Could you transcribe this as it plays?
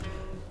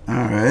All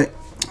right.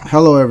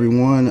 Hello,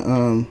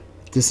 everyone.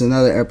 This is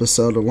another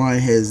episode of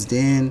Lionhead's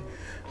Den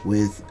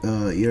with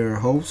your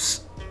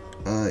host,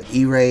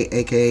 E-Ray,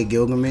 aka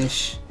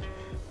Gilgamesh.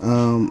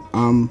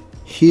 I'm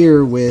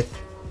here with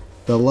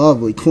the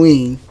lovely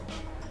Queen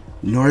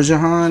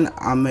Norjahan.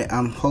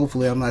 I'm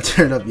hopefully I'm not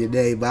turning up your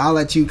day, but I'll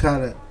let you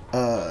kind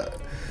of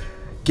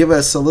give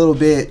us a little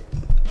bit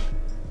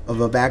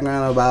of a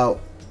background about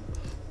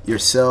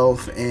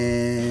yourself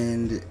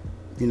and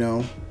you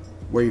know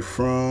where you're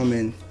from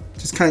and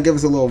just kind of give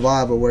us a little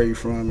vibe of where you're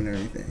from and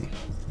everything.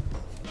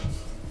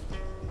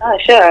 Oh,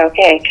 sure.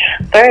 Okay.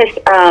 First,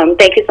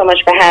 thank you so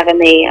much for having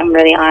me. I'm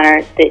really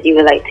honored that you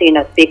would like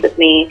to, speak with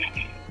me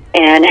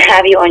and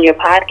have you on your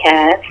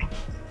podcast.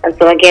 And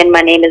so again,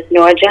 my name is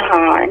Noor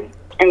Jahan,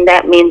 and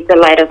that means the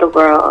light of the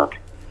world.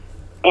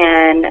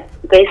 And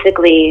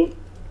basically,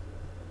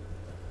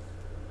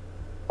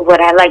 what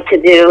I like to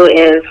do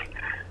is,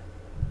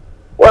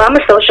 well, I'm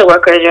a social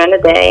worker during the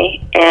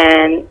day,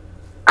 and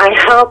I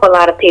help a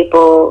lot of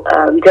people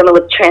dealing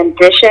with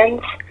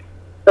transitions.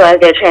 So as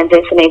they're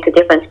transitioning to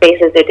different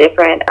spaces or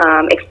different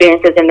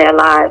experiences in their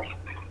lives,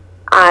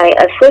 I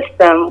assist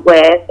them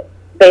with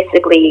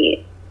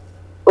basically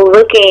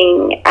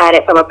looking at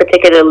it from a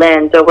particular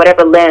lens or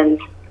whatever lens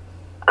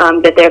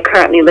that they're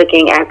currently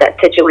looking at that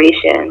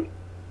situation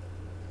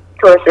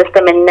to assist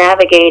them in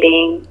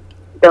navigating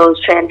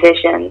those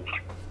transitions.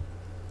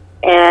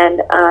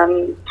 And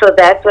so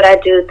that's what I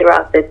do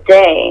throughout the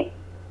day.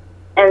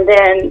 And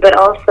then, but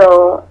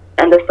also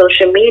in the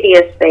social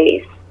media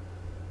space,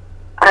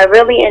 I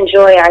really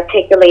enjoy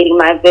articulating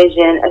my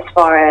vision as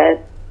far as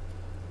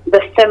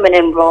the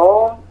feminine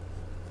role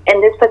in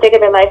this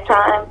particular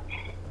lifetime.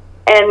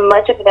 And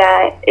much of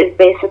that is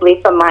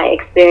basically from my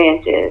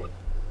experiences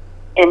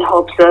in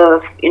hopes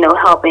of,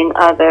 helping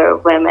other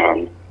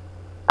women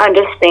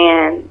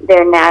understand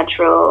their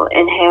natural,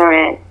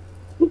 inherent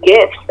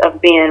gifts of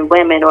being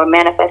women or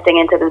manifesting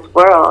into this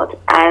world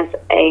as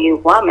a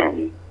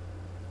woman.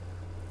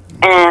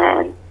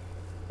 And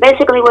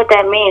basically what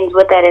that means,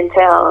 what that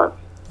entails.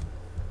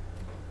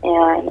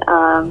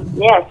 And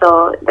yeah,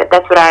 so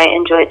that's what I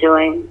enjoy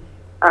doing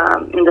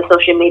in the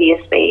social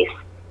media space.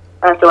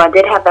 So I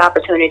did have the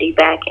opportunity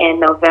back in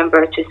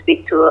November to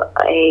speak to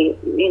a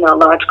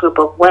large group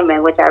of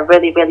women, which I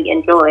really really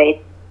enjoyed,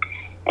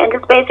 and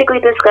just basically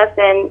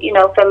discussing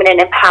feminine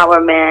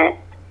empowerment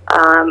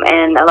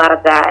and a lot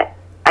of that.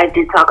 I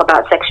did talk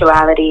about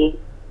sexuality,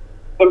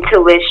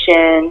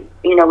 intuition,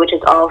 which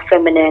is all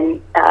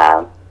feminine,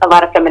 a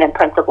lot of feminine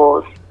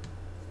principles.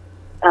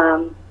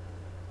 Um,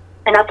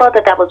 and I thought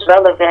that that was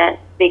relevant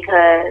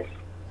because,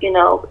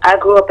 I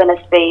grew up in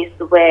a space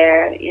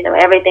where,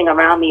 everything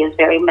around me is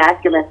very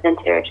masculine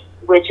centered,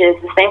 which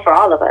is the same for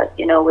all of us.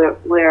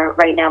 We're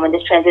right now in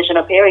this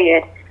transitional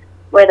period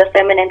where the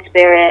feminine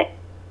spirit,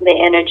 the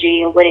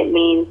energy, and what it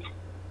means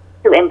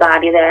to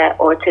embody that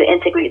or to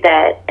integrate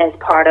that as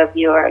part of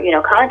your,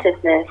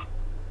 consciousness,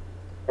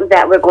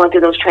 that we're going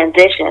through those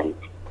transitions.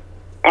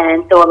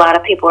 And so a lot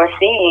of people are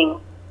seeing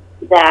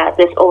that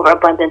this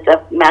overabundance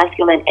of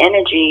masculine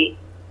energy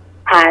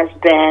has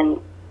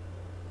been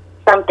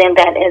something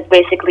that has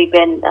basically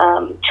been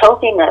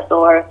choking us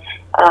or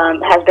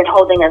has been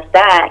holding us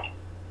back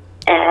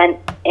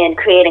and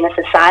creating a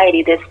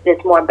society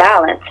that's more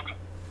balanced.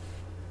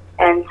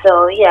 And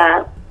so,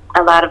 yeah,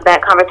 a lot of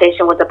that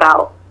conversation was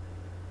about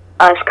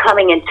us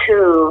coming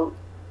into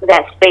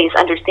that space,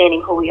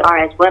 understanding who we are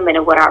as women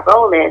and what our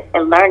role is,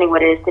 and learning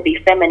what it is to be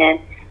feminine,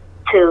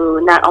 to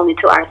not only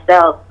to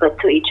ourselves but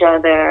to each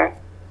other,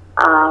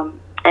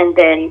 and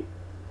then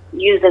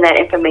using that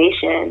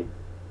information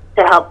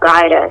to help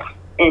guide us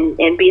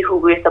and be who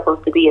we're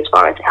supposed to be as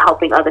far as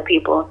helping other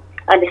people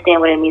understand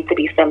what it means to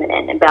be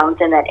feminine and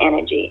balancing that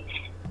energy,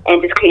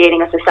 and just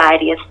creating a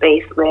society, a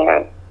space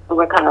where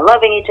we're kind of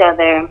loving each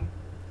other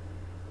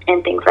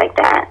and things like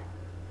that.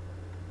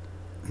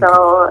 Okay.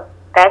 So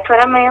that's what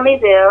I mainly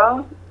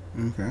do.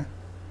 Okay.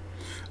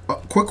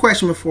 Quick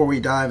question before we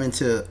dive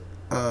into.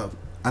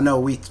 I know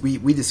we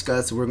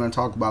discussed we're going to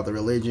talk about the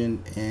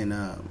religion and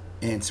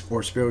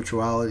or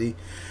spirituality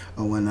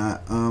or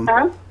whatnot.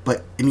 Huh?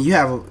 But I mean, you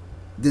have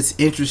this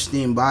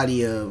interesting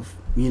body of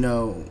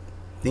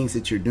things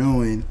that you're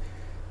doing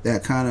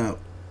that kind of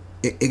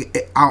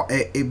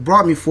it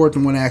brought me forth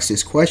to want to ask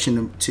this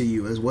question to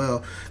you as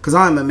well, because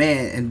I'm a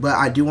man but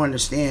I do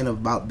understand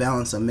about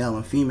balance of male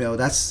and female.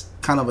 That's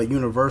kind of a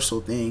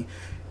universal thing.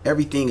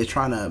 Everything is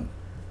trying to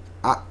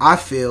I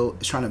feel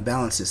is trying to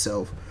balance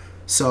itself.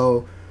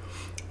 So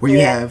where you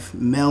Yeah. have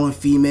male and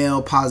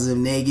female, positive,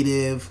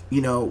 negative,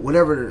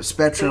 whatever the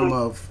spectrum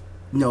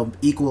Mm-hmm. of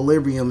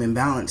equilibrium and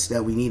balance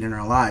that we need in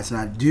our lives. And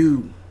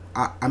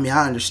I mean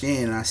I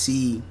understand and I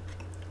see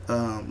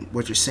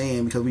what you're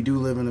saying, because we do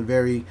live in a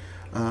very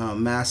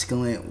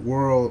masculine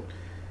world,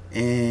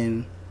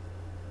 and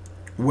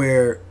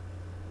where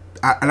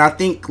I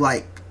think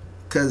like,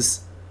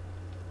 because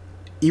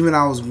even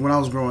when I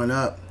was growing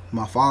up,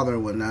 my father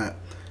and whatnot,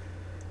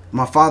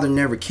 my father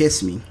never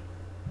kissed me,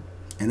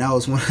 and that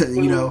was one of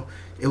Mm-hmm.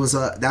 it was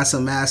that's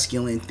a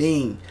masculine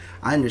thing.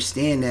 I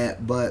understand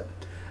that, but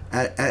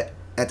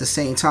at at the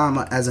same time,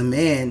 as a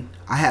man,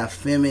 I have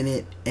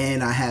feminine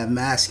and I have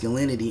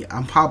masculinity.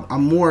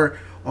 I'm more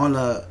on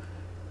the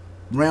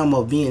realm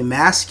of being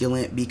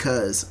masculine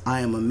because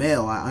I am a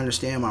male. I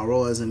understand my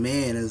role as a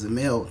man, as a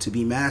male, to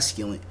be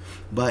masculine.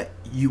 But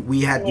you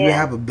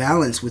have a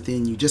balance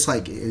within you, just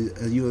like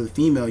you, a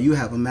female, you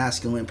have a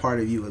masculine part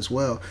of you as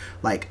well.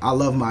 Like, I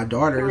love my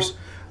daughters.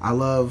 I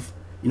love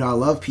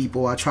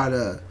people. I try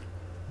to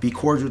be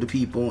cordial to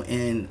people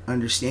and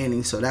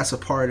understanding. So that's a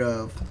part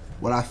of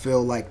what I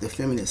feel like the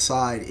feminine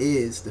side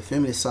is. The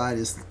feminine side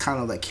is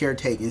kind of like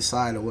caretaking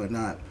side or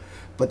whatnot.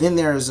 But then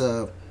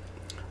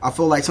I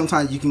feel like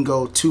sometimes you can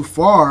go too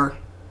far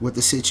with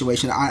the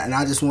situation.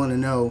 I just want to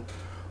know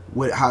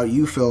how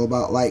you feel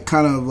about, like,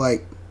 kind of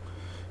like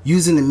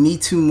using the Me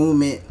Too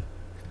movement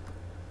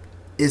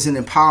is an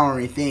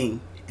empowering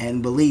thing.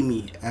 And believe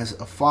me, as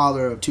a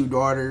father of 2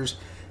 daughters,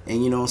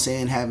 and, you know what I'm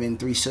saying, having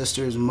 3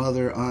 sisters,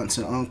 mother, aunts,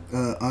 and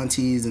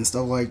aunties and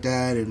stuff like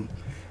that, and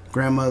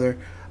grandmother,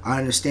 I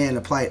understand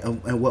the plight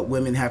and what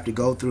women have to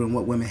go through and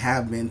what women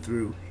have been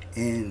through,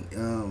 and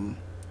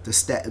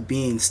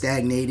being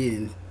stagnated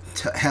and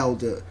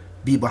held to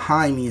be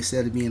behind me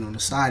instead of being on the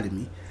side of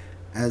me,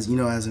 as you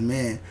know, as a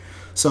man.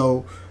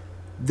 So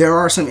there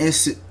are some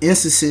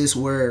instances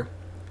where,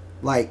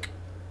 like,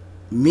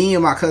 me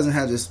and my cousin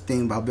had this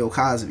thing about Bill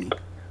Cosby.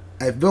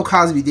 If Bill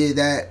Cosby did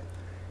that,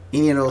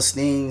 any of those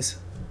things,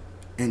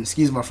 and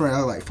excuse my friend, I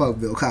was like, fuck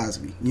Bill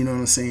Cosby, you know what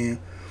I'm saying?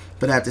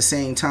 But at the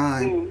same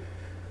time,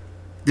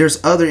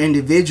 there's other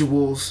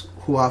individuals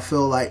who I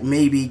feel like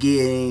maybe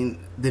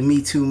getting the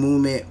Me Too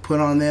movement put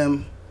on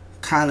them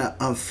kind of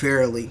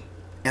unfairly.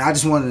 And I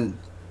just want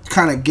to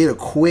kind of get a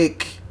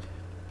quick,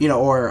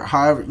 or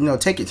however,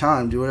 take your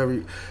time, do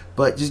whatever,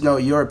 but just know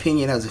your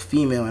opinion as a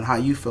female and how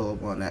you feel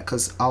about that.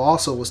 Because I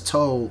also was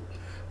told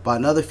by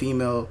another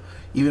female,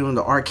 even in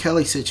the R.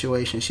 Kelly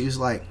situation, she was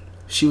like,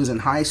 she was in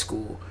high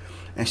school,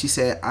 and she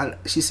said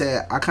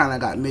I kind of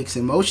got mixed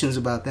emotions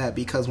about that,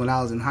 because when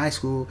I was in high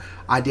school,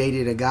 I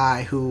dated a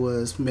guy who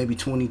was maybe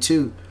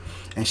 22,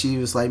 and she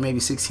was like maybe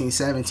 16,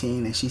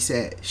 17, and she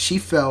said she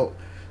felt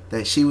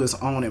that she was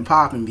on and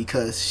popping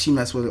because she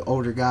messed with an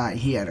older guy and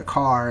he had a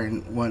car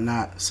and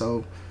whatnot.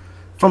 So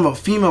from a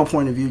female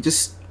point of view,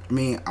 just,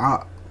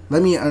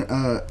 let me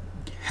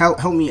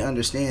help me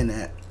understand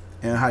that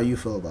and how you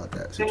feel about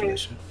that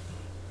situation.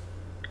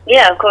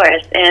 Yeah, of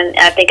course. And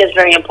I think it's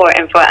very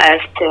important for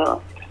us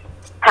to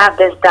have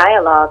this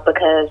dialogue,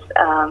 because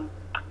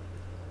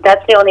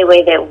that's the only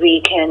way that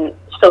we can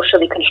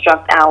socially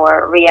construct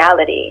our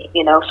reality.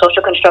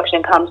 Social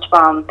construction comes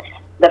from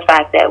the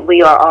fact that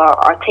we are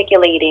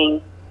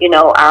articulating,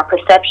 our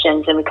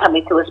perceptions, and we're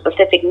coming to a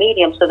specific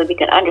medium so that we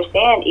can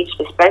understand each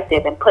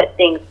perspective and put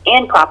things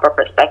in proper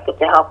perspective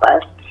to help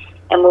us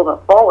and moving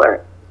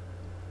forward.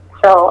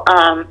 So,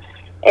 I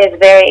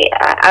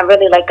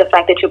really like the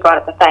fact that you brought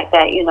up the fact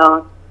that,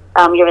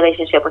 your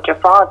relationship with your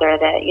father,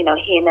 that,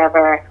 he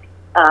never,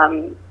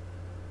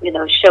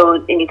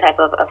 showed any type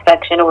of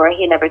affection, or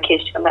he never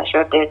kissed you. I'm not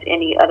sure if there's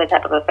any other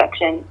type of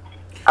affection.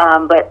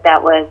 But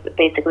that was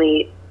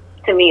basically,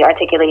 to me,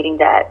 articulating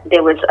that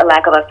there was a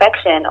lack of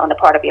affection on the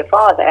part of your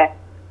father.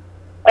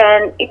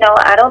 And,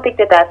 I don't think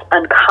that that's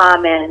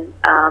uncommon.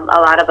 A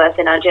lot of us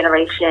in our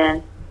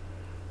generation,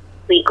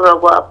 we grow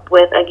up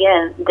with,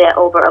 again, that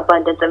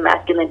overabundance of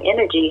masculine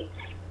energy.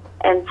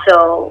 And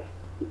so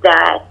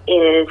that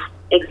is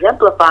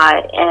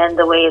exemplified in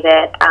the way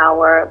that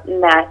our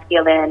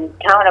masculine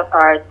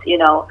counterparts,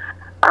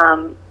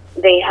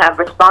 they have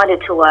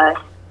responded to us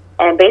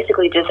and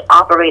basically just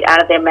operate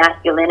out of their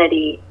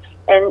masculinity.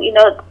 And,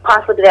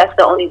 possibly that's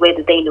the only way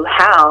that they knew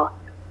how.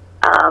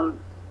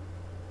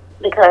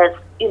 Because,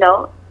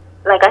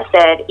 like I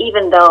said,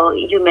 even though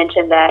you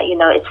mentioned that,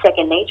 it's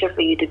second nature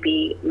for you to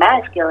be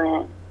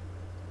masculine,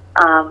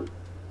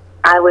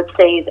 I would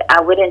say that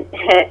I wouldn't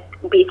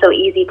be so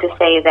easy to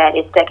say that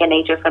it's second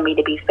nature for me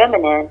to be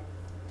feminine.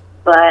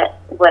 But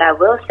what I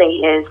will say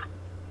is,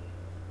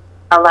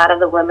 a lot of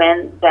the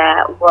women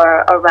that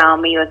were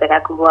around me or that I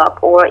grew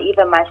up, or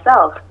even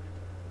myself,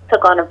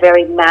 took on a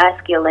very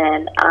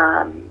masculine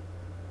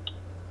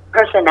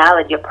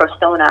personality or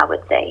persona, I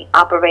would say,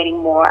 operating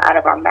more out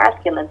of our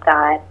masculine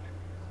side.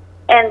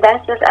 And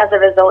that's just as a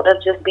result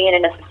of just being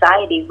in a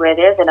society where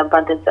there's an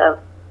abundance of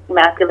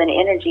masculine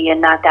energy and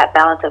not that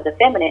balance of the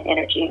feminine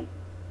energy.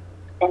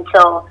 And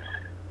so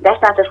that's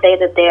not to say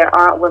that there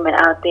aren't women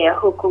out there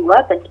who grew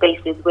up in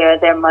spaces where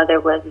their mother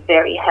was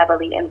very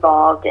heavily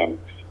involved and,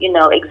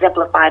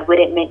 exemplified what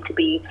it meant to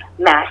be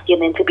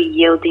masculine, to be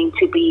yielding,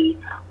 to be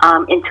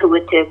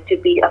intuitive, to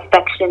be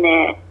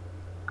affectionate,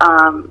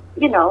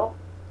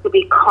 to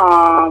be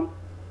calm,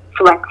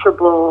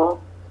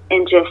 flexible,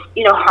 and just,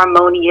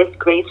 harmonious,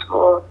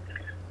 graceful.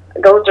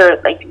 Those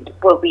are like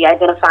what we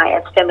identify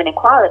as feminine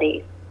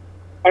qualities.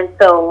 And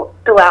so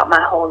throughout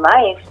my whole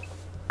life,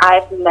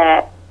 I've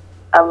met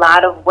a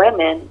lot of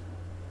women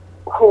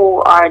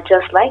who are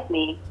just like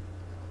me.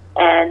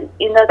 And,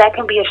 that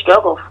can be a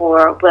struggle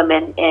for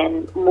women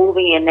in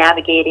moving and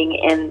navigating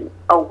in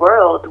a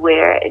world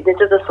where this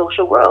is a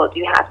social world.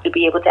 You have to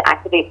be able to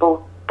activate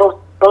both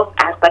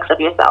aspects of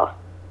yourself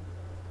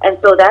And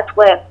so that's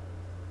what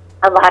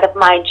a lot of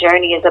my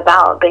journey is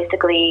about,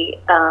 basically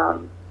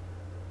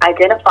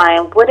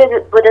identifying what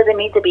does it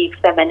mean to be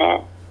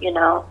feminine, you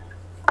know.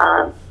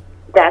 Um,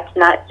 that's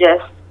not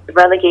just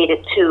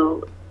relegated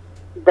to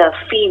the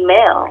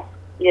female,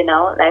 you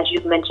know, as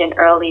you mentioned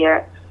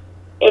earlier.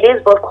 It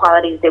is both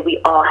qualities that we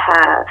all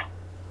have.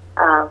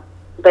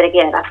 But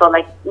again, I feel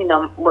like, you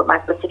know, with my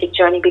specific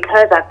journey,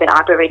 because I've been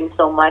operating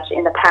so much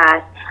in the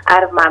past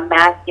out of my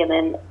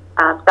masculine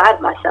side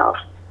of myself,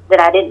 that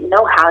I didn't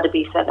know how to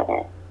be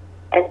feminine.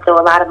 And so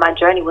a lot of my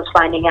journey was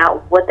finding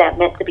out what that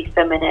meant to be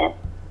feminine.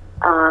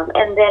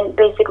 And then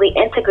basically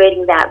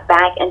integrating that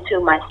back into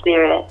my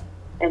spirit,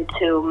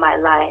 into my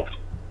life,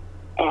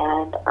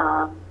 and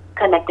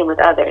connecting with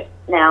others.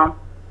 Now,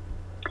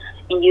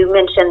 you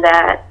mentioned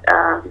that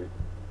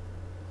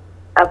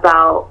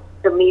about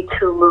the Me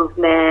Too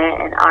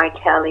movement and R.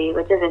 Kelly,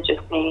 which is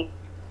interesting.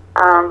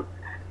 I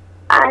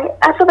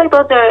feel like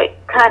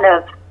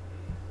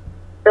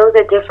those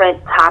are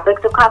different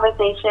topics of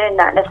conversation,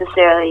 not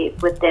necessarily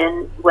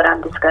within what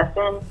I'm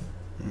discussing.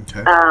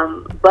 Okay.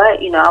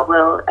 But, you know, I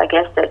will, I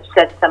guess, that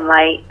shed some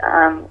light.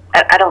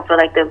 I don't feel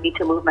like the Me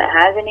Too movement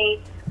has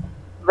any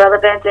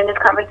relevance in this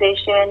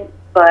conversation,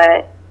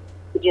 but,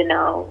 you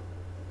know,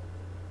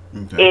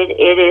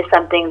 it is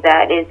something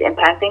that is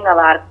impacting a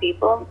lot of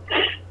people.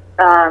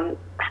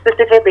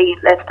 Specifically,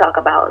 let's talk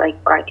about like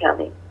R.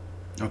 Kelly.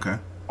 Okay.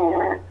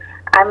 And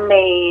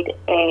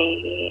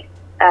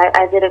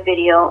I did a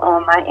video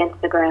on my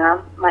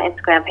Instagram. My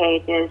Instagram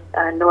page is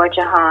Noor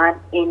Jahan,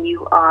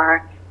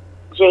 NURJEHAN,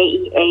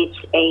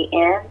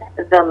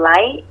 the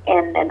light,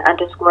 and an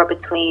underscore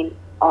between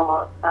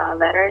all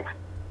letters.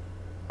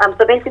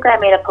 So basically, I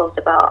made a post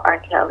about R.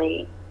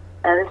 Kelly.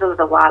 This was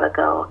a while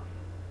ago,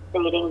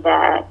 stating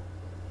that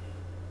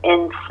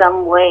in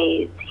some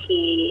ways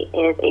he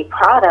is a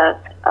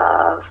product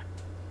of,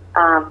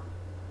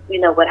 you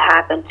know, what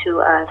happened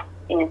to us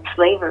in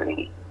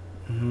slavery.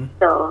 Mm-hmm.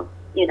 So,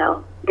 you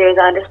know, there's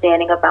an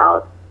understanding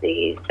about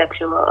the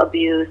sexual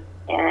abuse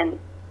and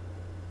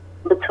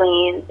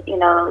between, you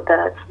know,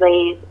 the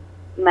slave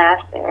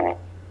master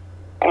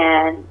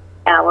and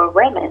our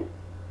women.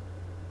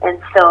 And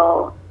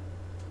so,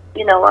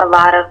 you know, a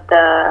lot of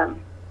the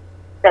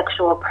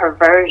sexual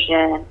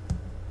perversion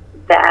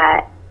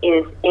that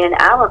is in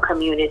our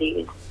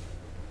communities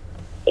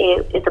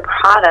is a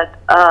product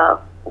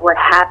of what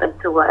happened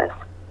to us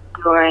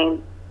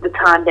during the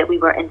time that we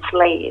were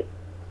enslaved.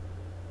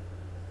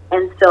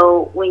 And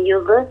so when you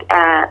look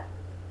at,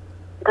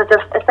 because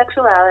the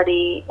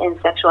sexuality and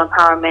sexual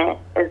empowerment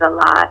is a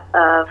lot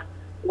of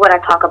what I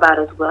talk about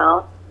as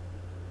well.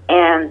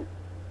 And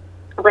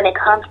when it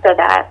comes to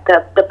that,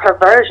 the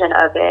perversion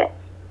of it,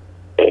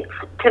 it's,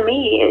 to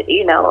me,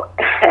 you know,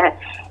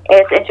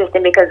 it's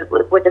interesting because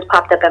what just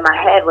popped up in my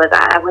head was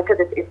I went to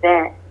this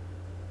event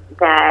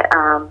that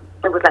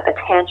it was like a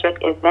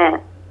tantric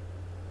event.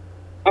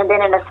 And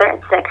then in a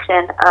certain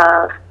section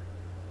of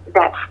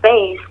that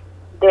space,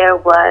 there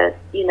was,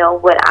 you know,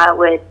 what I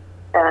would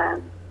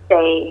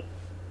say,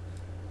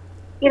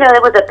 you know,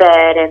 there was a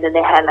bed, and then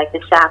they had like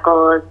the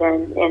shackles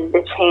and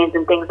the chains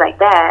and things like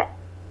that.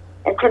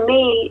 And to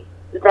me,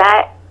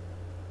 that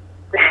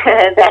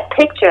that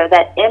picture,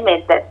 that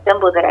image, that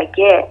symbol that I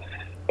get,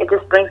 it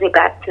just brings me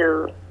back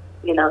to,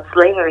 you know,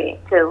 slavery,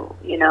 to,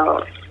 you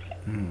know,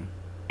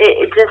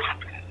 it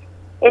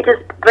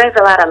just brings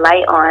a lot of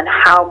light on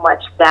how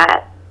much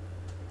that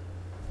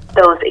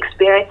those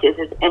experiences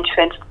is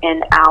entrenched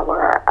in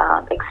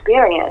our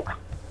experience.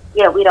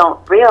 Yeah, we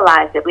don't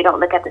realize it. We don't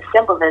look at the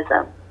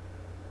symbolism.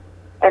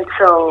 And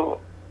so,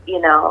 you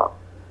know,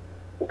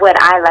 what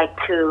I like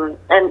to,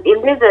 and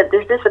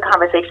there's just the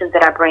conversations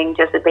that I bring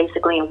just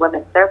basically in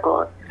women's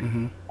circles,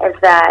 is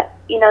that,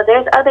 you know,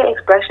 there's other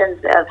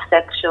expressions of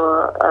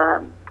sexual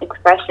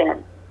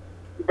expression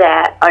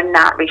that are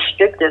not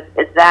restrictive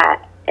as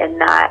that, and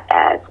not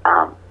as,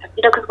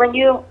 you know, because when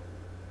you're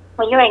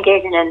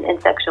engaging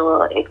in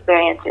sexual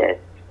experiences,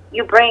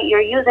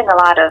 you're using a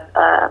lot of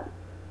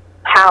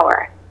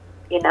power,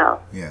 you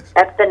know. Yes.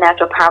 That's the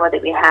natural power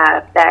that we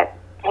have, that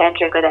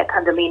tantric or that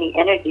kundalini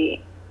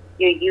energy.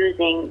 You're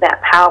using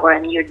that power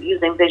and you're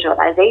using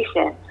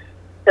visualization.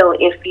 So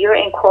if you're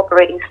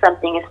incorporating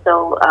something as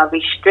so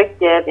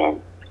restrictive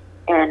and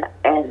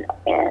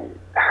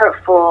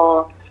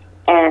hurtful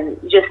and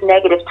just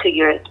negative to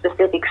your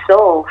specific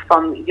soul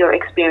from your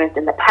experience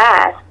in the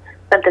past,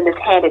 something that's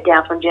handed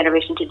down from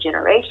generation to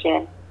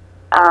generation,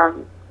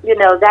 you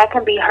know, that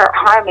can be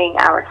harming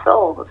our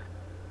souls.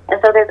 And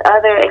so there's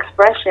other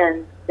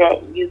expressions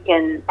that you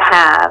can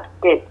have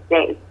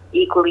that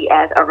equally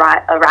as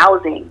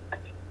arousing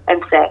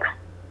and sex,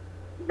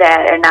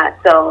 that are not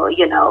so,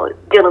 you know,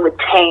 dealing with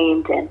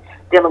chains and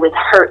dealing with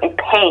hurt and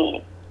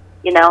pain,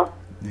 you know?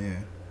 Yeah.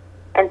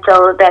 And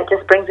so that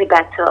just brings me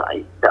back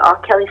to the R.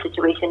 Kelly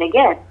situation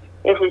again.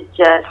 This is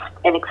just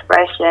an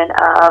expression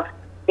of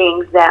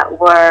things that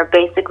were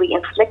basically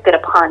inflicted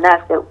upon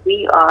us that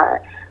we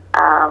are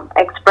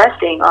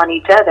expressing on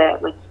each other,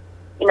 which,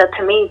 you know,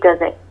 to me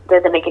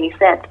doesn't make any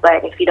sense.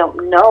 But if you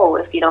don't know,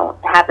 if you don't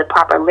have the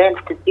proper lens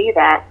to see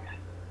that,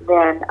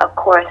 then of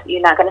course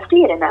you're not going to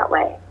see it in that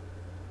way.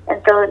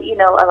 And so,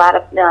 a lot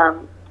of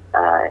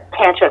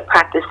tantric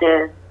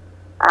practices,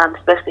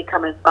 especially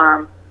coming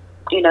from,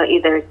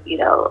 either,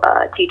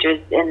 teachers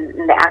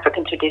in the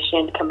African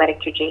tradition,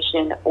 Kemetic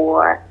tradition,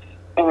 or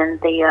in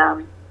the,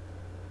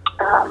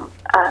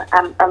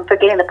 I'm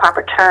forgetting the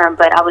proper term,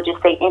 but I would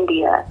just say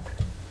India,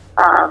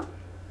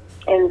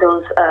 in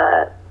those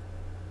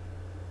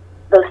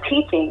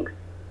teachings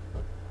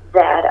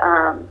that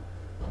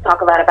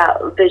talk a lot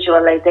about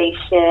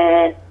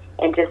visualization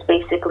and just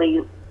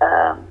basically,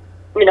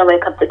 when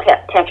it comes to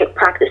tantric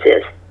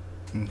practices,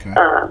 Okay.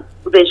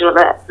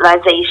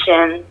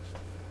 Visualization,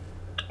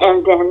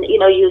 and then,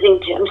 using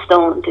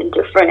gemstones and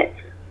different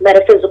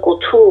metaphysical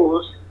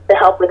tools to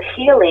help with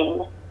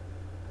healing,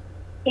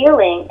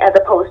 as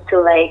opposed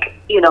to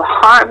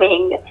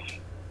harming,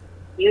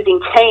 using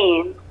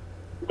chains,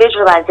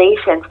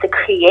 visualizations to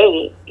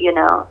create,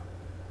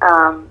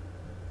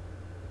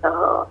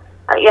 so,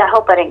 yeah, I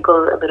hope I didn't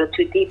go a little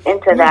too deep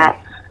into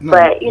that. No,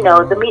 But no.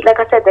 like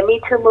I said, the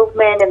Me Too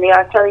movement and the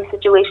R. Kelly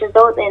situations,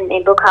 those and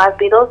Bill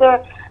Cosby, those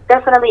are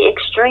definitely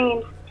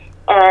extremes.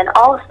 And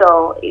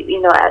also,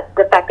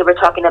 the fact that we're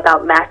talking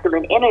about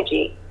masculine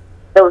energy,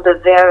 those are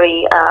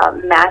very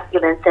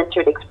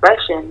masculine-centered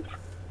expressions,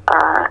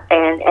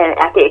 and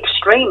at the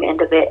extreme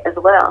end of it as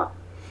well.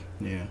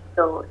 Yeah.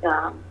 So,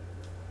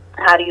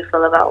 how do you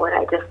feel about what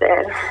I just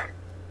said?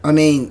 I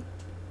mean,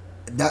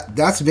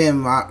 that's been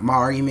my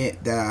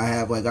argument that I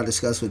have. Like I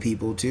discussed with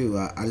people too.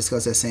 I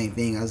discussed that same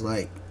thing. I was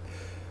like,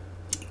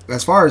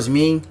 as far as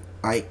me,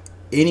 like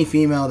any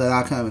female that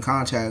I come in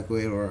contact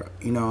with, or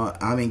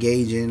I'm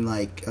engaging,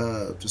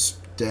 just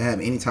to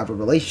have any type of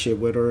relationship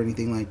with or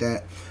anything like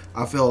that,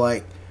 I feel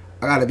like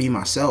I got to be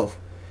myself.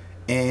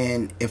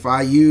 And if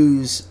I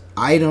use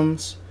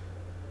items,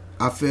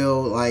 I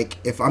feel like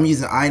if I'm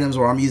using items,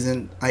 or I'm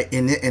using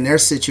in their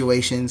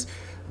situations,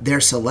 their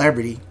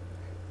celebrity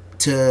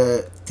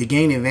to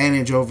gain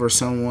advantage over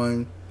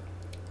someone,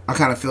 I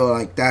kind of feel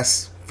like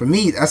that's, for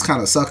me, that's kind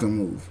of a sucker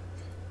move.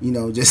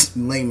 Just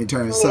layman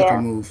terms, sucker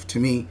move to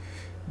me,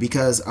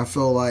 because I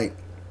feel like,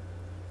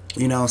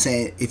 what I'm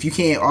saying, if you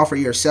can't offer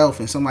yourself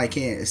and somebody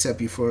can't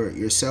accept you for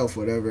yourself,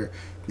 whatever,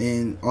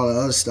 then all the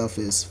other stuff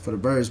is for the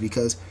birds.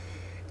 Because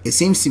it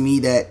seems to me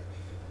that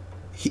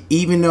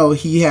even though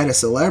he had a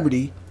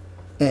celebrity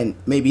and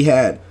maybe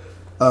had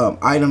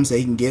items that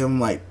he can give him,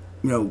 like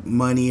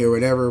money or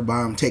whatever,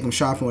 buy him, take him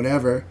shopping,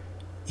 whatever,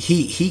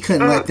 he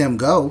couldn't let them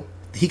go.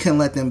 He couldn't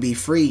let them be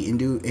free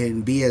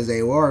and be as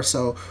they were.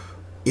 So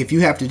if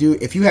you have to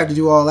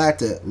do all that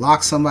to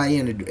lock somebody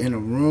in a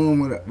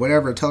room,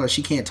 whatever, tell her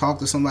she can't talk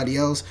to somebody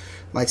else,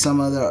 like some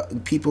other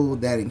people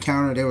that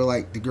encountered, they were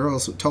like, the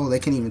girls were told they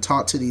couldn't even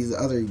talk to these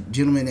other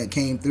gentlemen that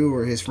came through,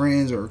 or his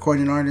friends or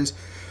recording artists.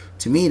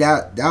 To me,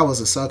 that was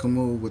a sucker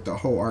move with the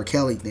whole R.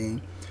 Kelly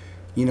thing.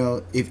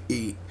 And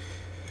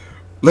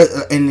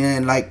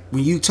then, like,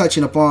 when you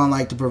touching upon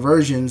like the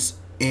perversions,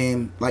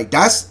 and like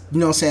that's,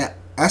 what I'm saying,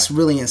 that's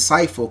really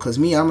insightful, because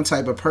me, I'm a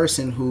type of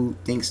person who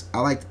I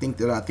like to think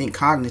that I think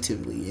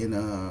cognitively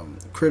and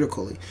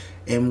critically.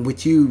 And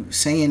with you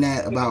saying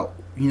that about,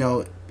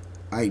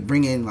 like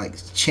bringing like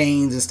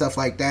chains and stuff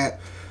like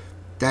that,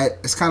 that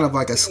it's kind of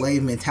like a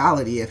slave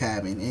mentality of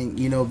having,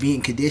 and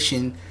being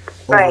conditioned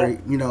over,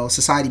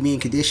 society being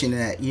conditioned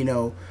that,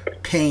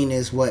 pain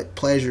is what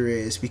pleasure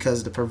is,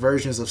 because the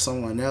perversions of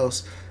someone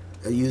else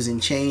using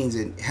chains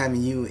and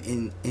having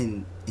you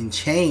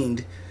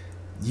enchained,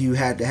 you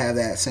had to have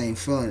that same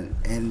feeling.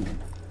 And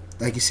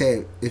like you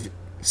said, if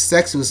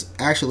sex was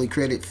actually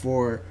created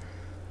for,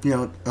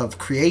 of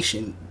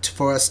creation,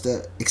 for us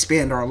to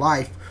expand our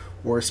life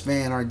or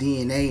expand our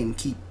DNA and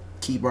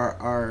keep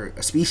our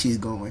species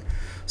going.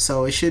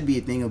 So it should be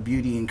a thing of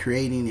beauty and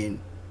creating and,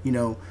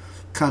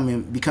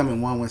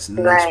 becoming one with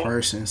the next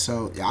person.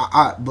 So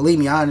I believe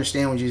me, I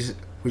understand what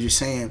you're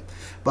saying.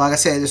 But like I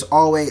said, there's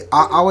always,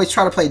 I always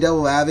try to play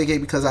devil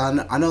advocate, because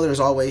I know there's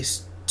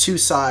always two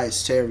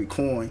sides to every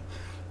coin.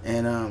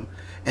 And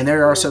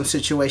there are some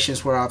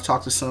situations where I've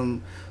talked to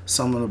some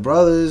of the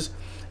brothers,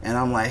 and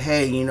I'm like,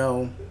 hey,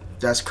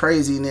 that's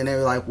crazy. And then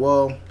they're like,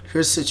 well,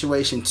 here's a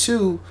situation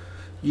too.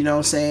 You know what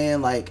I'm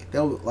saying? Like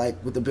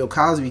with the Bill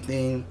Cosby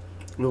thing,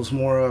 it was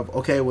more of,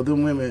 okay, well,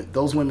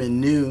 those women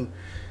knew,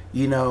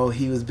 he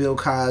was Bill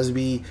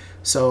Cosby.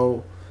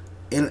 So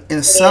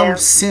in some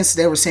sense,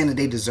 they were saying that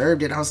they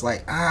deserved it. I was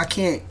like, I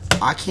can't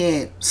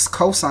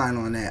co-sign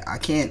on that. I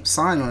can't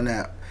sign on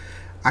that.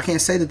 I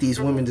can't say that these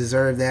women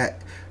deserve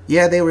that.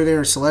 Yeah, they were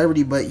their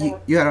celebrity, but you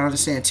got to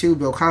understand too,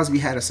 Bill Cosby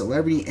had a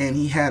celebrity, and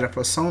he had a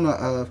persona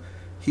of,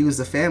 he was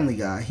the family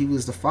guy. He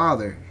was the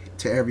father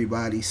to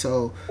everybody.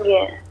 So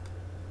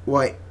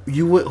what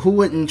who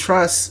wouldn't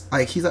trust,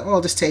 like, he's like,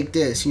 oh, just take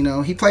this,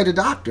 he played a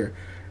doctor.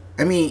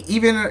 I mean,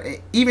 even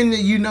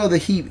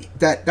that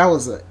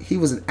he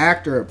was an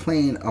actor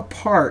playing a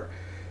part.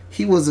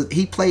 He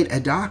played a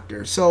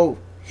doctor. So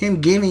him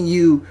giving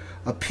you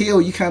a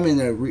pill, you come in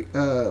to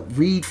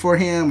read for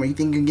him, or you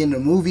think you're getting a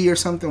movie or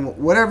something,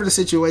 whatever the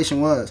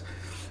situation was,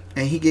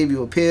 and he gave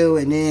you a pill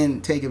and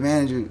then take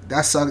advantage of,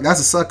 that's a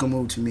sucker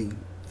move to me.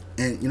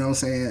 and you know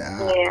what I'm saying.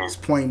 Yeah. It's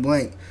point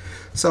blank.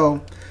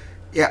 So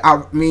yeah,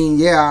 I mean,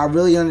 yeah, I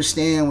really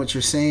understand what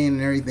you're saying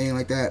and everything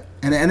like that.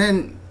 And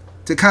then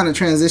to kind of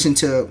transition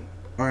to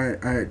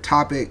our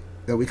topic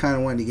that we kind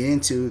of wanted to get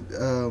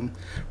into,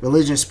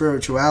 religion,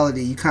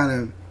 spirituality. You kind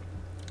of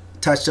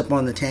touched up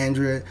on the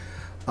Tantra.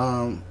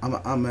 I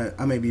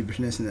may be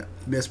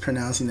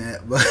mispronouncing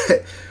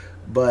that,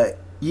 but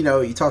you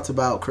know, you talked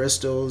about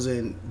crystals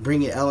and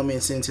bringing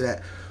elements into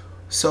that.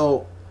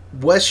 So,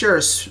 what's your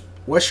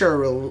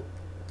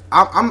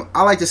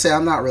I like to say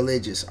I'm not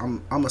religious.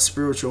 I'm a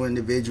spiritual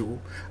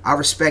individual. I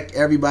respect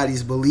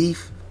everybody's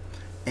belief,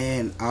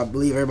 and I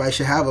believe everybody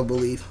should have a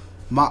belief.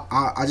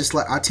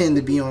 I tend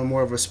to be on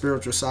more of a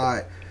spiritual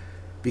side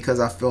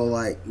because I feel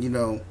like, you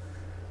know,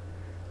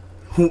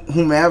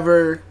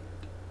 whomever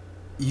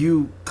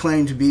you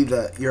claim to be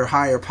your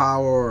higher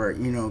power, or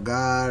you know,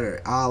 God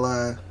or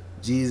Allah,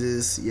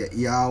 Jesus,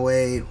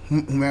 Yahweh,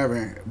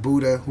 whomever,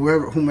 Buddha,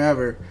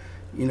 whomever,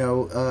 you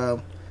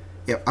know,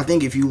 I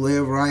think if you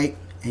live right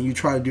and you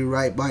try to do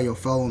right by your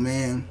fellow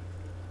man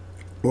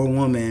or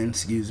woman,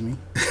 excuse me,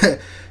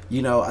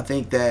 you know, I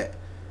think that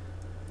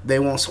they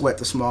won't sweat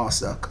the small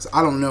stuff, because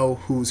I don't know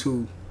who's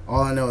who.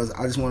 All I know is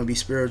I just want to be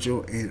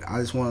spiritual, and I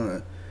just want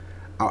to.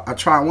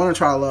 I want to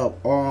try to love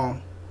all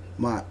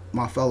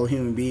my fellow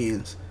human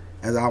beings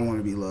as I want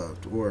to be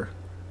loved or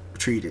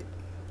treated,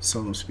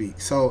 so to speak.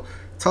 So,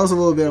 tell us a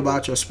little bit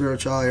about your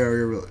spirituality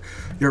or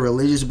your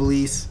religious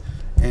beliefs,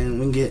 and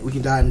we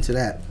can dive into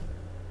that.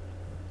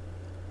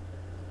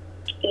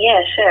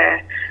 Yeah,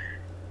 sure.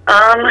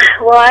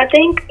 Well, I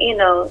think, you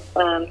know,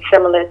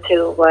 similar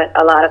to what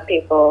a lot of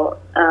people,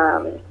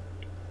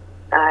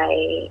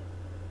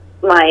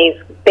 my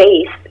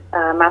base,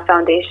 my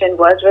foundation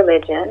was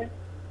religion.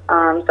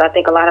 So I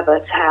think a lot of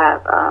us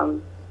have,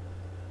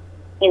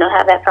 you know,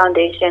 have that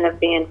foundation of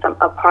being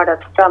a part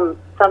of some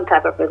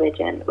type of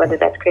religion, whether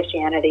that's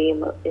Christianity,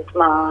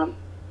 Islam.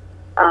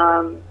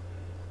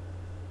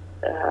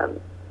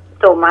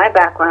 So my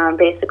background,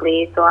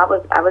 basically, so I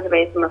was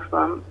raised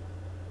Muslim.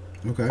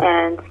 Okay.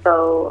 And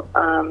so,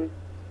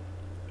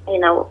 you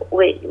know,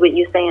 with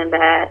you saying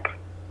that,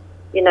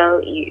 you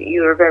know,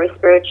 you're very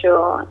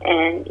spiritual,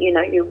 and you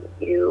know,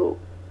 you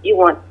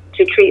want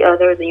to treat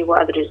others, and you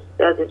want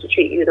others to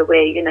treat you the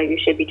way, you know, you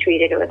should be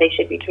treated, or they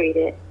should be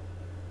treated.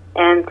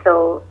 And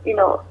so, you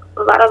know,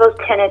 a lot of those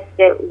tenets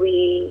that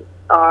we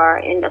are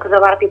in, because a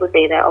lot of people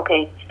say that,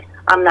 okay,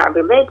 I'm not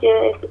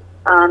religious,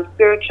 I'm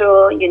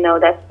spiritual. You know,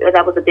 that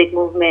was a big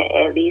movement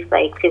at least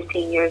like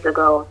 15 years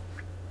ago.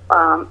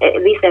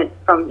 At least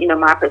from, you know,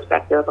 my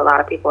perspective, a lot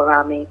of people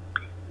around me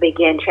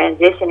began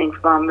transitioning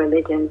from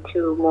religion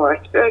to more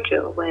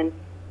spiritual when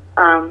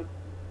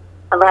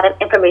a lot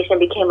of information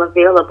became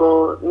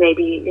available,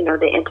 maybe, you know,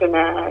 the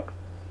internet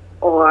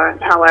or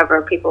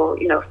however people,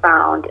 you know,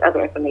 found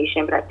other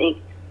information. But I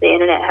think the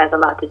internet has a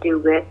lot to do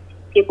with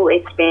people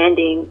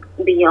expanding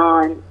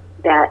beyond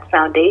that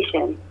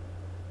foundation.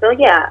 So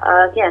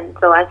yeah, again,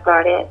 so I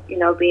started, you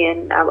know,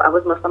 I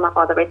was Muslim. My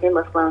father raised me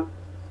Muslim.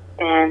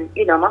 And,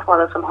 you know, my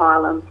father's from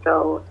Harlem,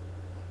 so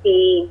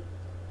his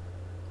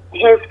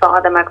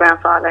father, my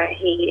grandfather,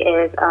 he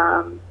is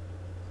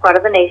part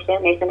of the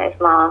Nation of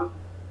Islam.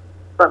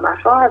 But my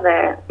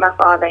father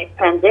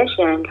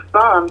transitioned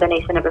from the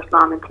Nation of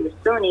Islam into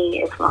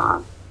Sunni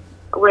Islam,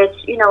 which,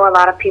 you know, a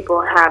lot of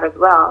people have as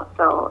well.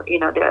 So, you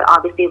know, there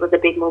obviously was a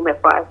big movement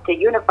for us to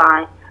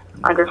unify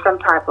under some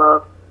type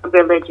of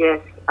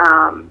religious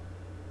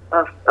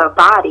of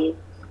body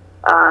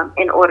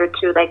in order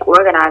to, like,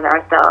 organize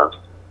ourselves.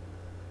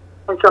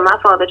 And so my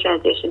father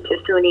transitioned to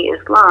Sunni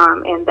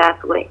Islam, and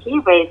that's what he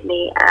raised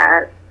me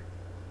as.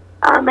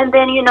 And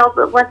then, you know,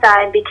 but once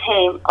I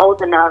became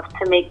old enough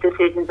to make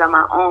decisions on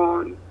my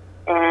own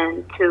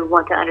and to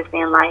want to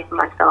understand life,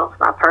 myself,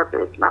 my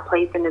purpose, my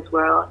place in this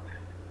world,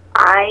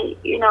 I,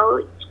 you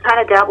know, kind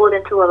of dabbled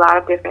into a lot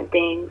of different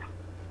things.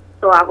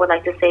 So I would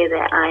like to say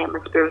that I am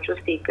a spiritual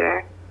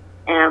seeker.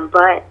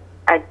 But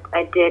I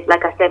did,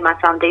 like I said, my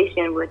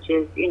foundation, which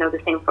is, you know, the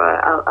same for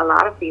a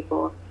lot of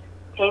people,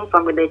 came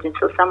from religion.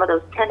 So some of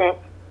those tenets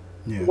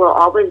will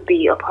always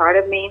be a part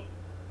of me.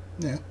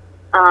 Yeah.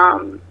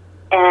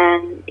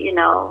 And, you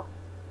know,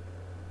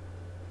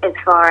 as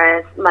far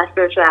as my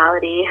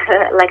spirituality,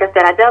 like I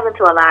said, I delve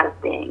into a lot of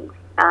things.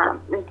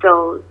 And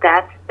so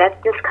that's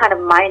just kind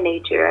of my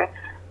nature.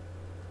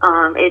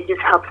 It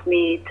just helps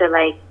me to,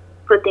 like,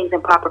 put things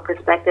in proper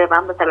perspective.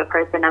 I'm the type of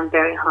person, I'm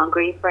very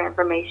hungry for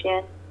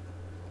information.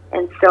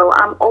 And so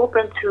I'm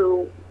open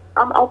to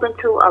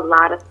a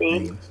lot of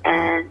things,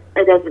 and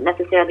it doesn't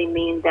necessarily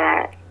mean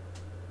that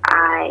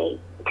I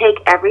take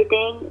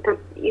everything, because,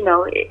 you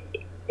know,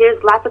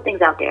 there's lots of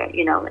things out there.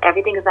 You know,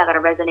 everything is not going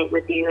to resonate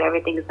with you.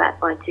 Everything is not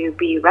going to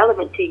be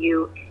relevant to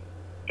you.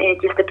 It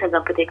just depends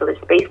on particular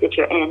space that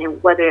you're in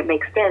and whether it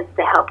makes sense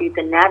to help you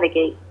to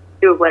navigate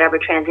through whatever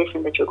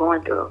transition that you're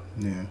going through.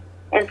 Yeah.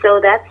 And so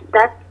that's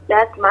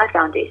my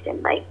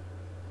foundation. Like,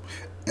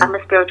 I'm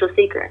a spiritual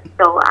seeker,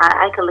 so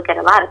I can look at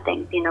a lot of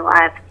things. You know,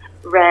 I've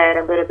read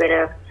a little bit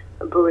of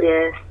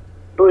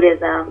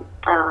Buddhism,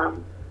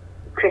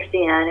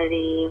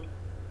 Christianity,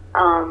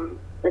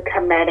 the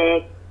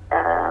Kemetic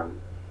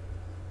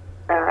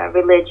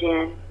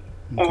religion.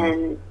 Okay.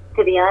 And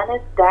to be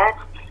honest,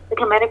 the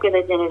Kemetic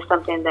religion is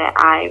something that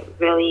I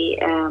really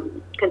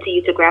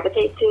continue to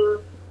gravitate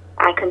to.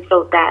 I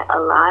consult that a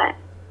lot,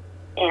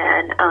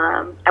 and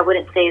I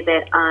wouldn't say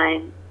that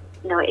I'm,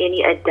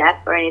 any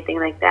adept or anything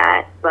like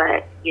that,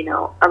 but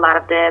a lot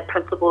of the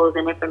principles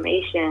and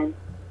information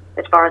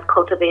as far as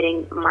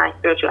cultivating my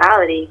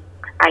spirituality,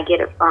 I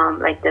get it from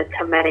like the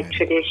Kemetic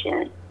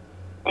tradition.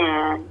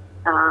 And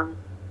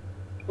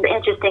the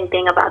interesting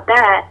thing about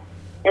that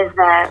is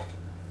that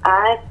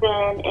I've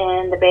been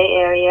in the Bay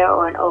Area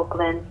or in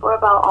Oakland for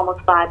about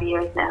almost 5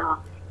 years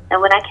now.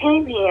 And when I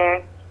came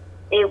here,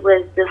 it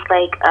was just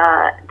like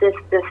this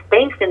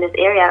space in this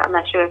area. I'm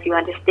not sure if you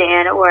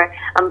understand, or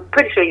I'm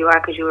pretty sure you are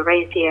because you were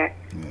raised here.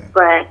 Yeah.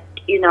 But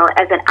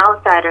as an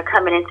outsider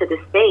coming into the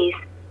space,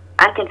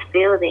 I can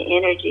feel the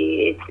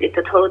energy. It's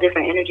a total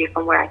different energy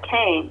from where I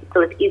came. So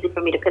it's easy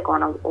for me to pick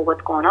on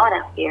what's going on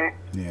out here.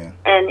 Yeah.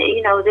 And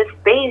this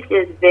space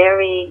is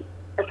very,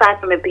 aside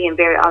from it being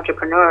very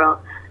entrepreneurial,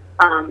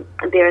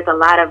 there's a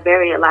lot of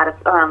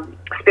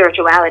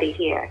spirituality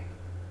here.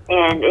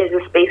 And it's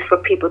a space for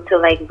people to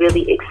like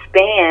really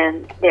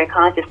expand their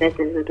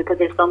consciousnesses, because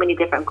there's so many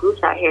different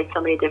groups out here, so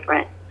many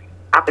different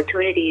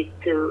opportunities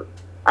to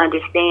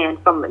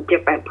understand from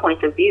different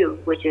points of view,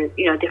 which is,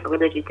 different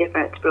religions,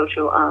 different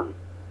spiritual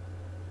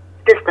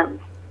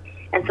systems.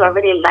 And so I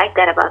really like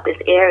that about this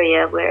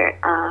area where,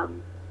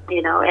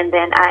 and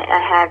then I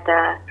had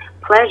the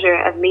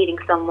pleasure of meeting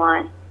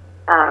someone,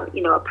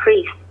 a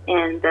priest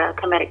in the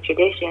Kemetic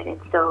tradition. And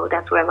so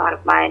that's where a lot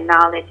of my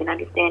knowledge and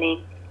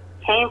understanding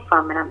came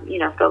from. And I'm,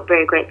 so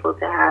very grateful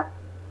to have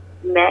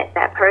met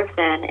that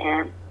person.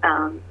 And,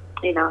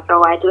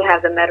 so I do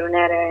have the Medu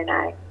Neter, and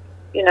I,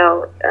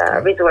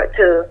 resort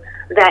to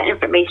that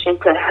information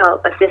to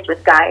help assist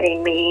with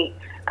guiding me.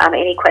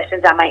 Any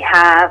questions I might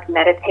have,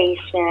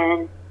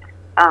 meditation.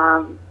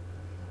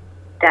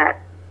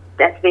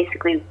 That's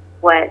basically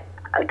what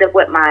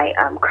my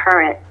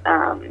current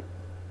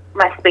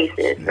my space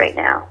is right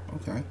now.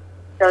 Okay.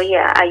 So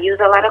yeah, I use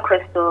a lot of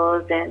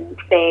crystals and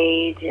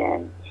sage,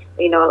 and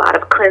a lot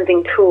of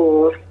cleansing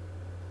tools.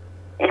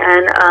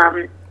 And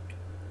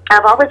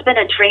I've always been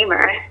a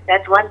dreamer.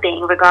 That's one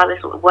thing,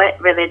 regardless of what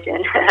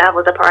religion I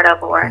was a part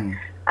of or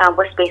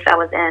what space I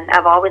was in.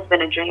 I've always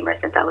been a dreamer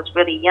since I was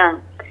really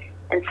young.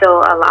 And so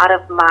a lot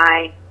of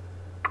my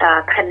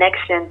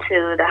connection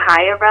to the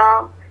higher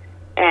realm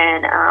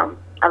and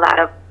a lot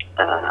of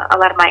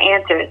my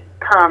answers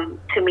come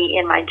to me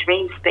in my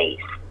dream space.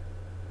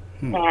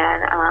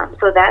 And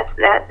so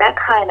that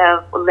kind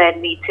of led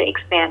me to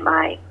expand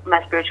my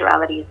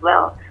spirituality as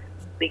well.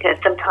 Because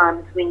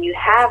sometimes when you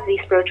have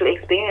these spiritual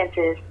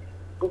experiences,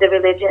 the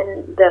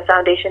religion, the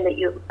foundation that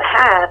you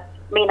have,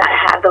 may not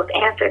have those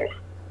answers.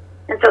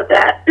 And so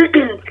that,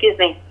 excuse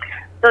me,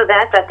 so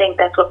I think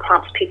that's what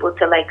prompts people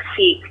to like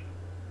seek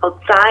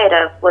outside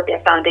of what their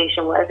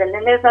foundation was. And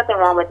then there's nothing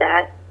wrong with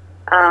that.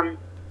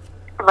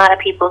 A lot of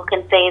people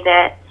can say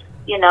that,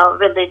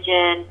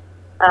 religion,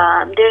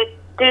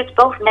 there's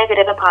both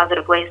negative and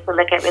positive ways to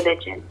look at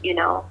religion.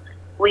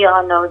 We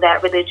all know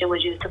that religion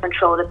was used to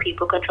control the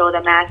people, control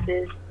the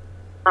masses.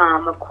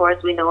 Of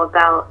course, we know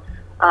about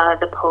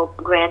the Pope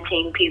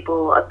granting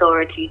people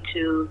authority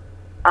to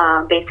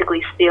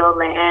basically steal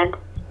land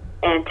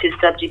and to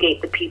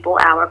subjugate the people,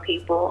 our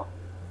people.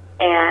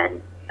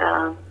 And,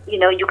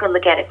 you can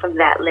look at it from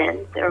that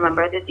lens.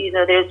 Remember, that,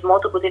 there's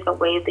multiple different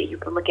ways that you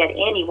can look at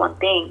any one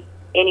thing,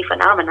 any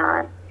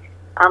phenomenon.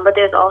 But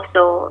there's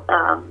also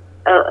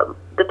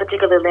the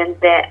particular lens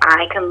that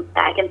I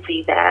can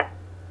see that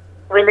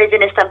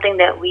religion is something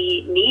that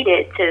we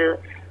needed to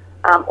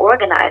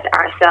organize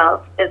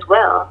ourselves as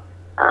well.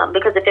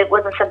 Because if it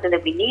wasn't something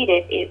that we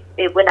needed,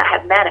 it would not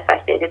have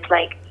manifested. It's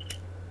like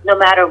no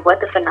matter what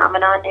the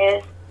phenomenon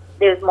is,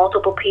 there's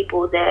multiple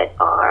people that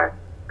are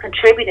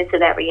contributing to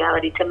that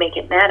reality to make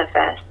it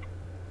manifest.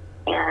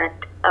 And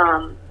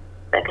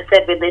like I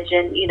said,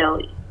 religion,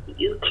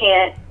 you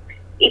can't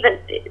even,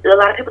 a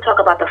lot of people talk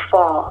about the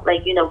fall,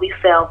 like, we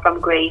fell from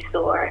grace,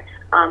 or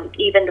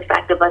even the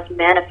fact of us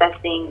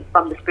manifesting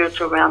from the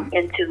spiritual realm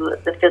into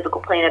the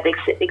physical plane of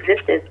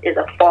existence is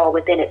a fall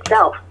within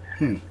itself.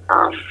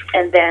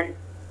 And then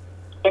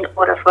in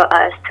order for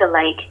us to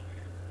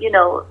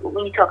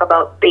when you talk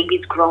about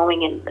babies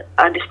growing and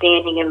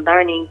understanding and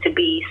learning to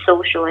be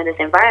social in this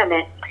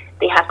environment,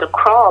 they have to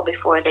crawl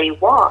before they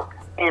walk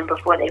and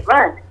before they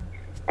run.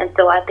 And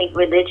so I think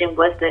religion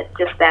was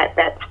just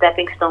that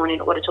stepping stone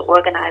in order to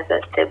organize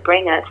us, to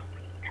bring us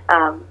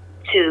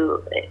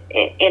to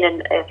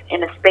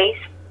in a space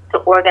to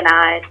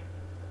organize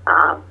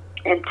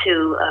and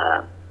to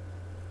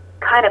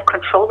kind of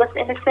control us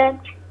in a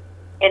sense,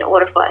 in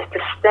order for us to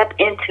step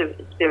into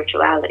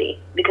spirituality.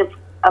 Because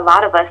a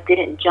lot of us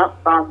didn't jump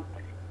from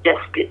just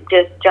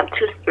jump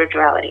to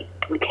spirituality.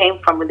 We came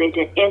from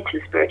religion into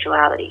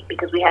spirituality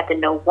because we had to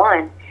know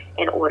one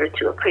in order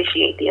to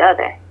appreciate the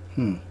other.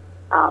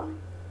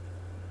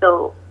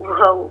 So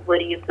what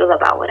do you feel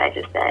about what I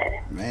just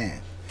said?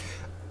 Man,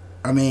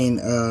 I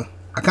mean,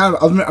 I'm kind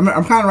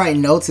of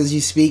writing notes as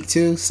you speak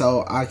too,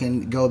 so I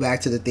can go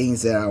back to the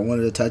things that I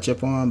wanted to touch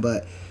upon.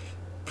 But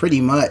pretty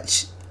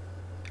much,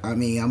 I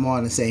mean, I'm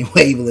on the same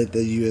wavelength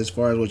as you as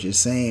far as what you're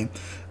saying.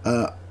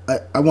 I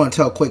want to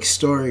tell a quick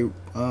story.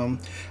 I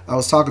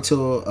was talking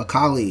to a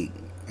colleague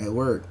at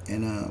work,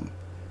 and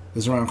it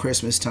was around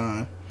Christmas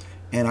time,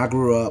 and I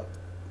grew up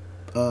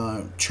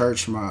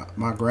church.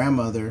 My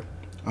grandmother.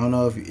 I don't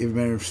know if you've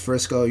been in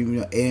Frisco. You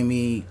know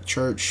AME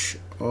Church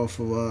off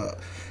of so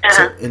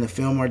Uh-huh. in the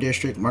Fillmore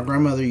district. My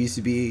grandmother used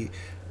to be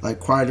like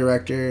choir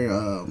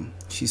director.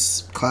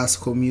 She's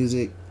classical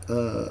music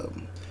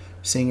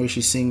singer.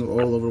 She sings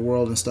all over the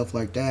world and stuff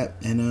like that.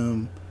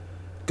 And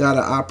got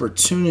an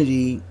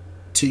opportunity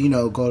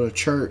to go to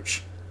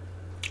church,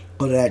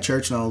 go to that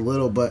church and a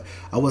little, but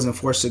I wasn't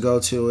forced to go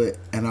to it,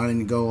 and I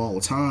didn't go all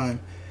the time.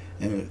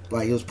 And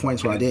like it was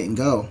points where I didn't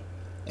go,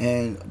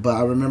 but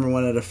I remember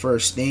one of the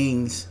first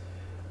things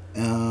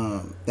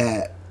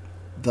that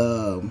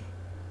the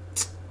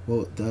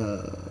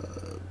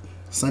the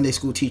Sunday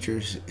school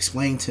teachers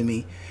explained to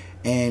me,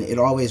 and it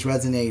always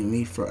resonated with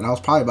me. And I was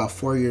probably about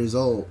 4 years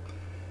old.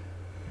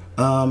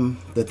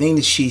 The thing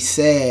that she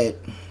said,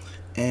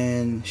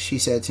 and she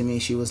said to me,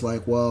 she was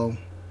like, "Well,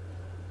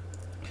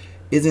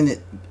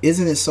 isn't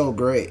it so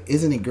great?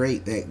 Isn't it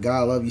great that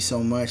God loved you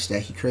so much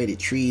that He created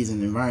trees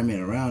and the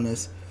environment around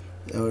us?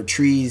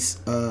 Trees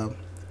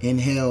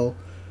inhale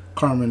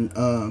carbon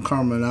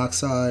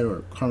monoxide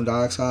or carbon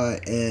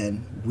dioxide,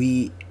 and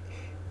we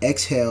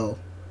exhale.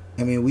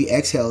 I mean, we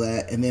exhale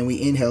that, and then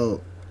we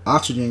inhale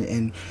oxygen.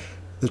 And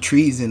the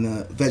trees and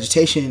the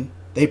vegetation,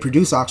 they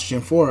produce oxygen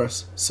for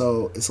us.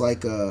 So it's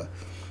like a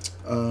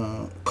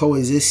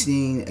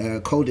coexisting,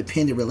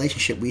 codependent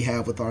relationship we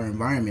have with our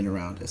environment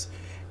around us,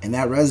 and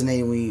that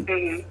resonated with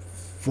me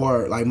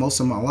for like most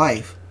of my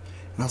life.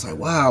 And I was like,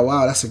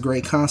 wow, that's a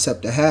great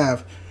concept to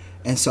have.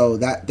 And so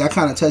that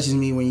kind of touches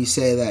me when you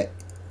say that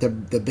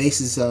the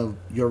basis of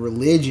your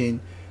religion,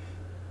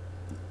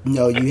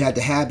 you had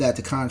to have that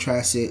to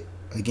contrast it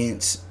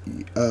against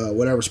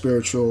whatever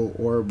spiritual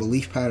or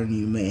belief pattern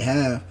you may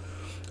have.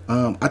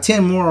 I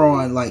tend more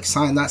on like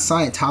not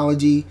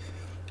Scientology.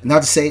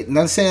 Not to say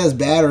that's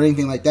bad or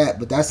anything like that,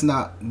 but that's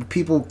not,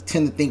 people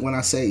tend to think when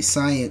I say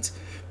science,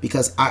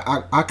 because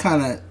I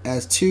kind of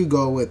as to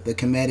go with the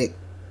Kemetic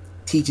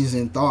teachings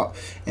and thought,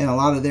 and a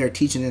lot of their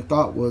teaching and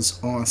thought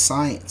was on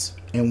science.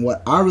 And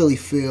what I really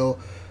feel,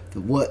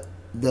 what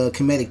the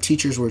Kemetic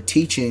teachers were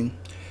teaching,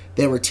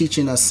 they were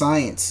teaching us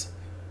science,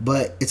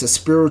 but it's a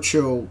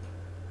spiritual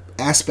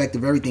aspect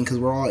of everything, because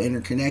we're all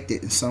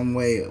interconnected in some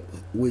way,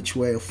 which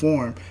way or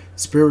form.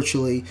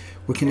 Spiritually,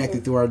 we're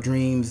connected through our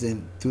dreams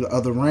and through the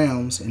other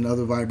realms and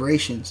other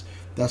vibrations.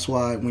 That's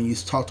why when you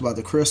talked about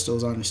the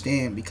crystals, I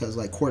understand, because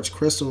like quartz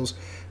crystals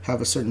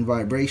have a certain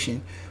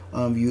vibration.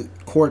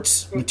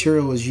 Quartz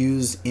material is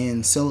used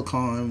in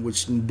silicon,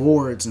 which in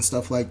boards and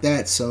stuff like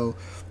that. So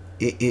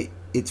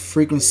its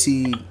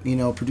frequency,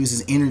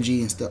 produces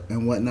energy and stuff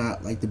and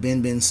whatnot, like the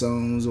Ben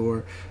stones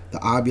or the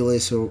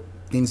obulus or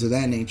things of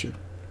that nature.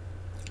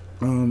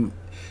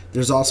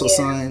 There's also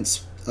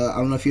science. I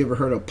don't know if you ever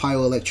heard of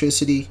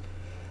piezoelectricity.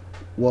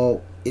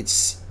 Well,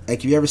 it's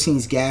like, have you ever seen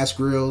these gas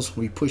grills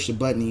where you push the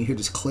button and you hear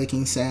this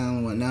clicking sound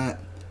and whatnot?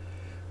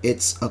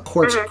 It's a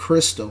quartz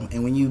crystal,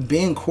 and when you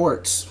bend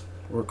quartz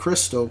or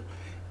crystal,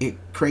 it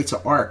creates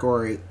an arc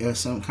or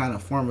some kind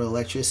of form of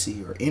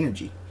electricity or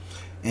energy,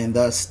 and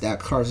thus that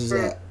causes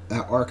that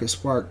arc and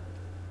spark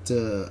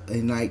to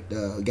ignite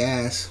the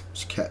gas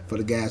for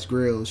the gas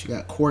grills. You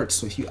got quartz,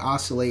 so if you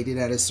oscillate it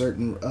at a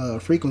certain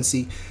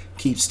frequency,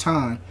 keeps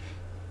time.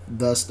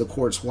 Thus, the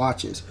quartz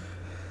watches.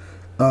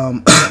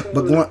 But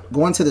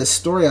going to this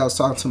story, I was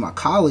talking to my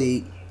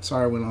colleague.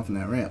 Sorry, I went off on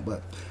that rant,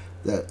 but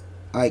that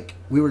like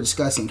we were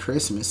discussing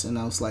Christmas, and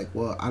I was like,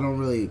 well, I don't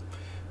really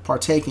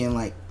partake in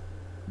like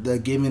the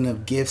giving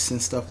of gifts and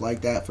stuff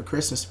like that for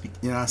Christmas.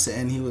 I said,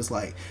 and he was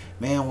like,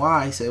 man,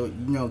 why? He said,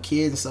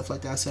 kids and stuff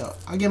like that. I said,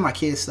 I give my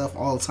kids stuff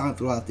all the time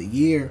throughout the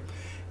year.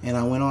 And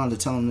I went on to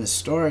tell him this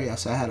story. I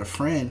said, I had a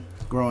friend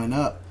growing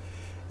up,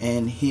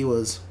 and he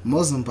was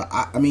Muslim, but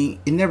I mean,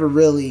 it never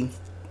really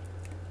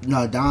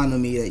dawned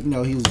on me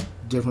that, he was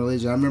different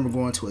religion. I remember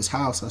going to his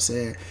house, I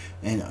said,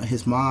 and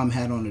his mom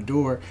had on the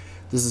door,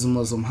 this is a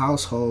Muslim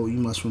household, you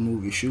must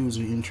remove your shoes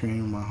when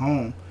entering my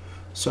home.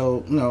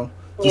 So,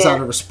 just out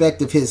of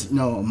respect of his,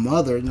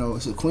 mother,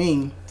 as a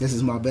queen, this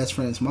is my best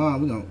friend's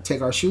mom, we're going to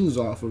take our shoes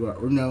off,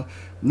 or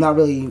not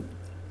really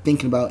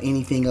thinking about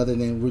anything other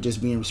than we're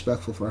just being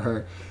respectful for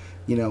her.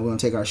 We're going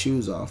to take our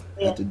shoes off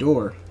at the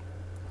door.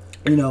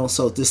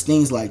 So just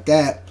things like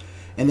that.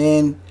 And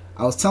then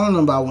I was telling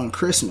them about one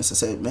Christmas. I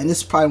said, man, this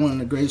is probably one of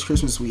the greatest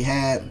Christmas we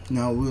had. We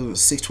were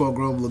 612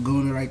 Grove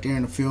Laguna right there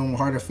in the Fillmore,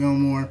 heart of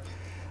Fillmore.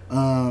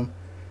 And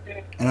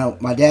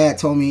my dad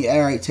told me,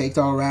 all right, take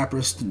all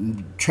wrappers,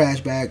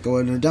 trash bag, go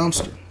in the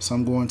dumpster. So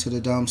I'm going to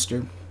the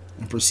dumpster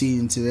and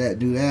proceeding to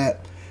do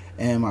that.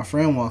 And my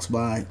friend walks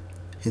by.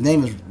 His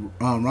name is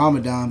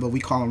Ramadan, but we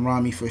call him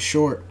Rami for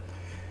short.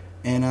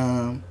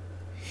 And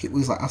he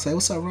was like, I said,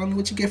 what's up, Rami?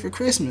 What you get for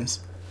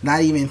Christmas?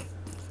 Not even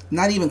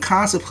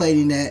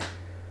contemplating that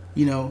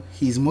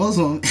he's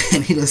Muslim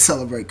and he doesn't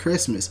celebrate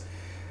Christmas.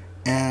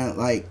 And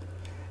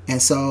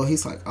and so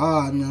he's like, oh,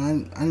 I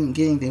didn't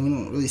get anything. We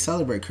don't really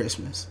celebrate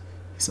Christmas.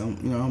 So,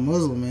 I'm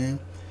Muslim, man.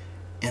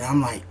 And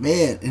I'm like,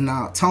 man. And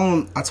I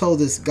told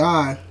this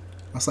guy,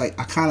 I was like,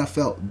 I kind of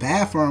felt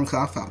bad for him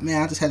because I thought,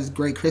 man, I just had this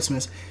great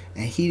Christmas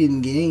and he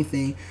didn't get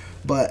anything.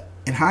 But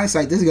in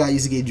hindsight, this guy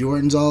used to get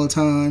Jordans all the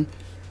time.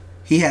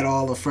 He had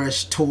all the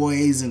fresh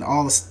toys and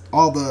all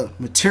the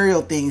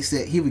material things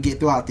that he would get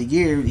throughout the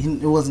year.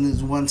 It wasn't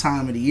this one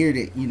time of the year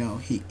that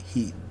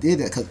he did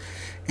that.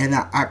 And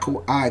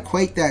I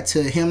equate that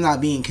to him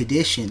not being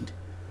conditioned.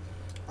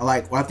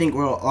 Like, I think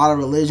what a lot of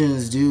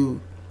religions do,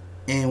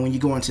 and when you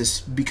go into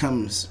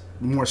becomes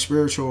more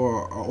spiritual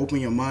or open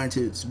your mind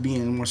to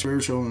being more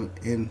spiritual,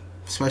 and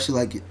especially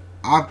like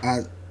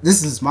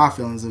this is my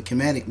feelings of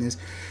Kemeticness,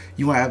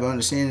 you want to have an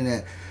understanding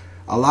that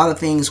a lot of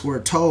things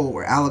we're told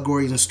were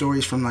allegories and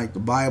stories from like the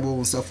Bible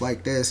and stuff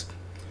like this.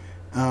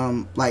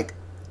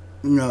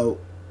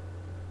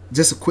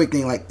 Just a quick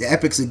thing, like the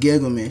Epics of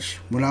Gilgamesh.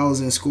 When I was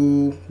in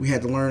school, we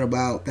had to learn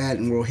about that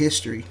in world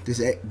history.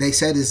 They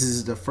said this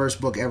is the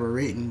first book ever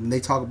written. They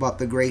talk about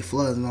the Great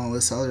Flood and all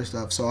this other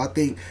stuff. So I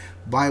think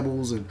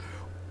Bibles,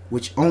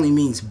 which only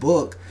means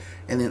book,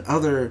 and then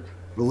other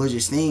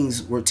religious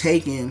things were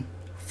taken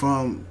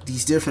from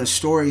these different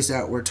stories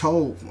that were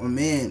told from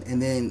men,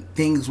 and then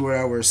things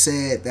where were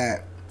said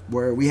that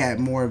where we had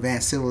more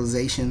advanced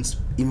civilizations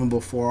even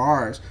before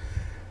ours.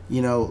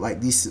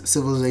 Like these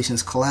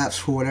civilizations collapsed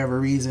for whatever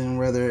reason,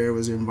 whether it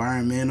was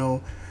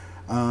environmental,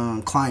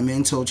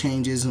 climatal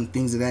changes and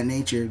things of that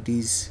nature.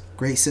 These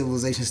great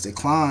civilizations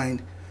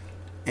declined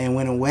and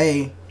went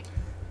away,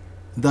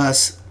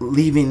 thus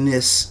leaving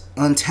this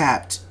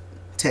untapped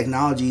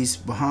technologies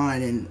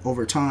behind. And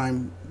over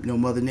time,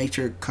 Mother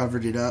Nature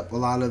covered it up, a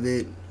lot of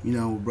it,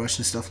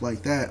 Russian stuff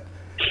like that.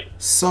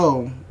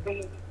 So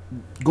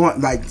going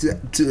like to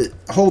the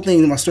whole thing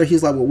in my story,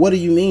 he's like, well, what do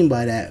you mean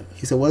by that?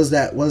 He said, what does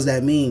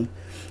that mean?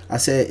 I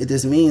said, it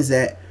just means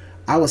that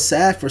I was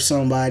sad for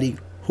somebody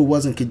who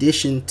wasn't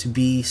conditioned to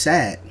be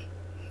sad,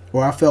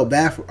 or I felt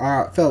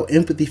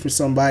empathy for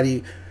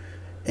somebody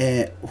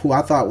and who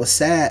I thought was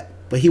sad,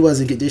 but he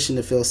wasn't conditioned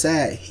to feel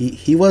sad.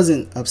 He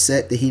wasn't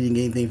upset that he didn't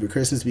get anything for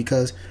Christmas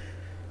because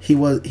he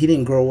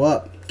didn't grow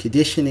up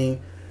conditioning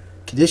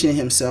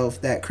himself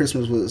that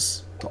Christmas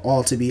was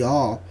all to be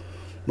all.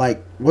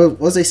 Like what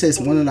they say, it's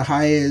one of the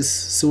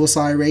highest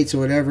suicide rates or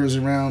whatever is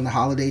around the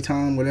holiday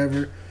time,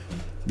 whatever,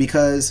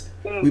 because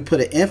we put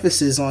an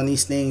emphasis on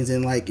these things,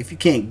 and like if you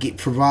can't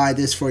provide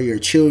this for your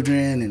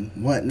children and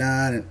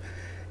whatnot, and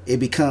it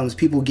becomes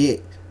people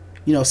get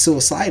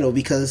suicidal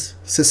because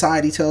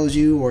society tells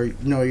you, or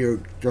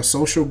your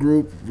social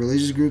group,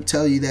 religious group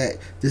tell you that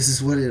this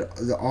is what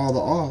the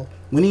all.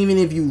 When even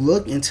if you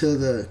look into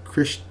the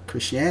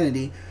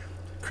Christianity,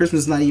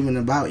 Christmas is not even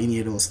about any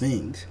of those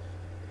things.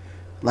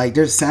 Like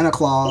there's Santa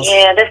Claus,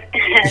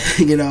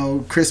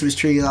 Christmas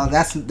tree.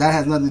 That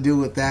has nothing to do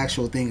with the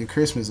actual thing of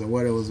Christmas or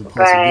what it was supposed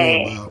to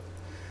be about.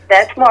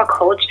 That's more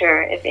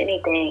culture, if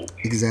anything.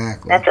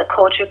 Exactly. That's a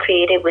culture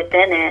created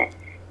within it.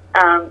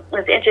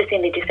 It's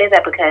interesting that you say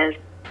that because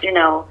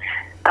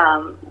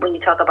when you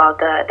talk about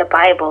the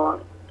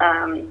Bible,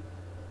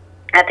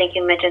 I think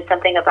you mentioned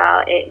something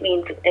about it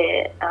means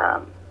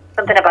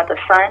something about the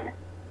sun.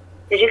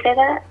 Did you say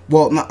that?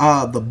 Well,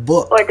 the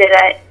book. Or did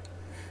I?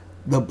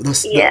 The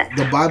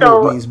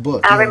Bible means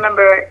book. I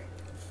remember.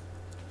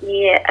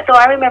 Yeah, so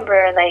I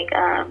remember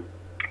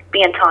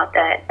being taught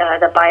that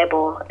the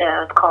Bible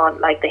is called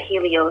like the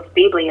Helios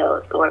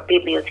Biblios or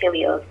Biblios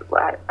Helios.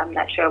 Well, I'm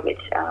not sure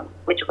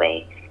which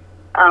way,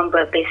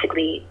 but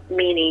basically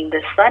meaning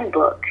the sun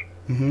book.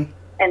 Mm-hmm.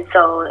 And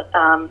so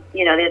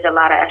there's a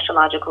lot of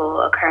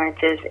astrological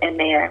occurrences in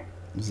there.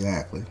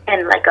 Exactly.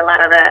 And like a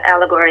lot of the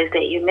allegories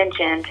that you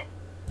mentioned,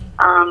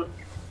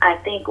 I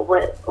think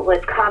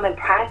what's common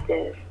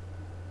practice,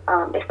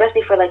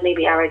 especially for like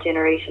maybe our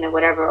generation or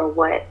whatever, or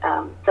what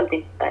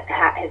something that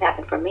has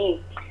happened for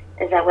me,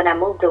 is that when I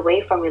moved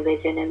away from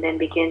religion and then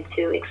began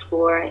to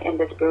explore in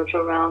the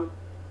spiritual realm,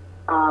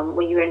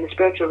 when you're in the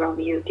spiritual realm,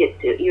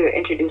 you're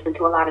introduced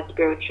into a lot of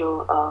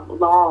spiritual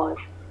laws,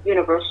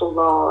 universal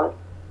laws,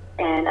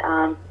 and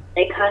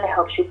it kind of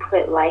helps you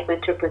put life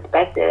into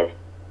perspective.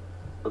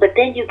 But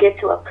then you get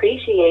to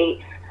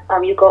appreciate.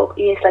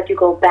 It's like you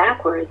go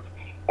backwards.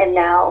 And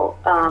now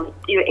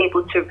you're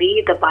able to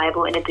read the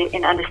Bible and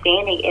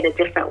understanding it a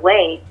different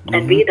way, mm-hmm.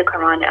 and read the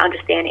Quran and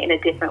understand it in a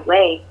different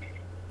way,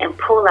 and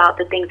pull out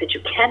the things that you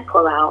can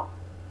pull out,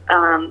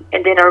 and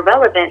that are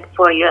relevant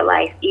for your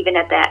life, even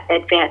at that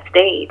advanced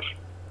stage.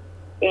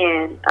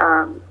 And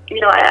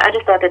I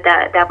just thought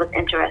that was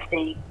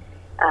interesting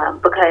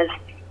because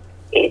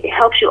it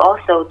helps you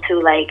also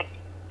to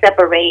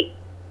separate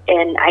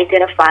and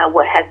identify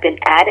what has been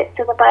added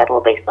to the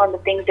Bible based on the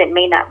things that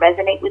may not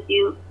resonate with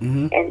you.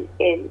 Mm-hmm.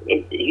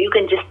 And you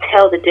can just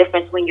tell the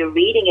difference when you're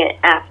reading it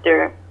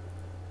after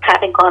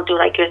having gone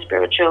through your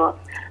spiritual,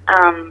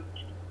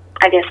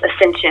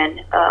 ascension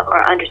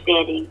or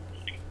understanding,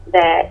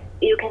 that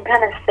you can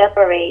kind of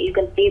separate. You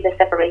can see the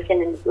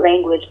separation in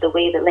language, the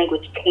way the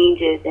language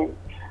changes, and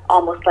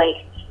almost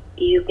like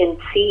you can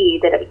see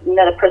that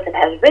another person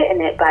has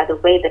written it by the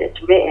way that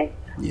it's written,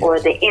 Yes. or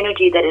the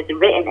energy that it's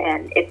written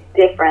in. It's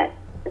different.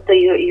 So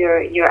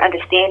you're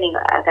understanding,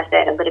 as I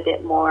said, a little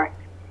bit more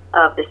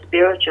of the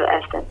spiritual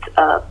essence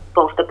of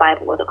both the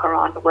Bible or the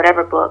Quran or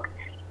whatever book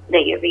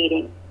that you're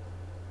reading,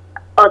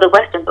 or the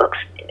Western books,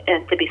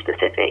 to be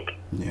specific.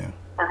 Yeah.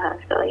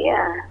 So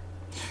yeah.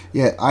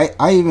 Yeah,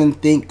 I even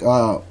think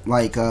well,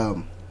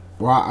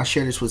 I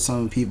share this with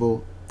some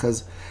people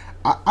because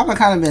I've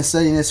kind of been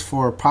studying this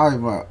for probably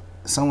about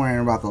somewhere in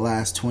about the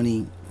last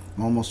 20,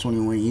 almost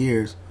 21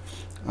 years.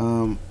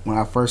 When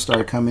I first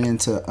started coming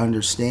into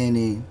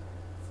understanding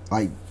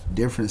like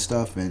different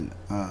stuff, and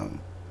I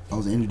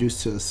was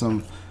introduced to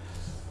some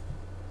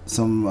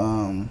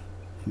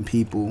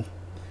people,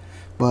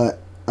 but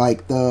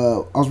like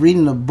I was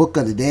reading the Book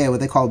of the Dead, what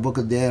they call the Book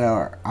of the Dead,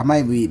 or I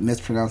might be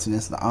mispronouncing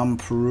this, the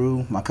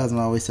Peru. My cousin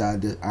always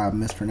said I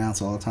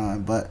mispronounce all the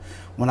time, but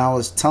when I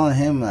was telling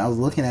him, I was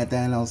looking at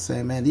that and I was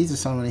saying, man, these are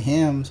some of the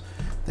hymns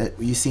that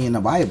you see in the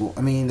Bible.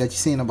 I mean, that you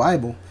see in the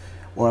Bible,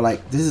 or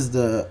like this is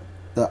the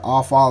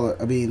All Father.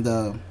 I mean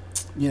the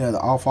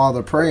All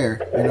Father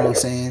prayer. You know what I'm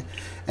saying?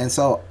 And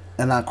so,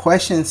 and I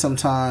question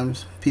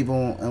sometimes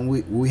people, and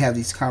we have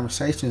these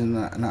conversations,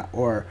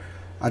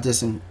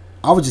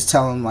 I would just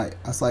tell them, like,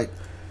 I was like,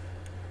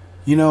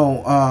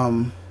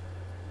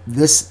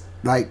 this,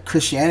 like,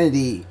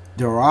 Christianity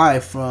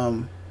derived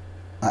from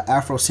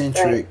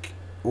Afrocentric, right,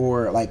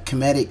 or like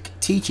Kemetic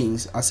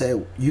teachings. I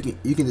said you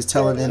can just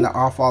tell it in the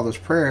Our Father's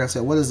prayer. I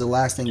said, what is the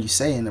last thing you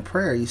say in the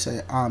prayer? You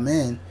say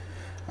Amen.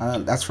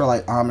 That's for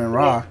like Amen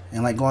Ra,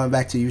 and like going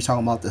back to you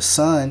talking about the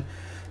sun.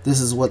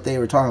 This is what they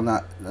were talking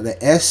about. The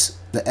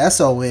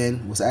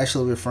SON was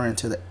actually referring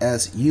to the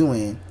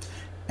SUN,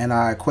 and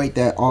I equate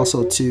that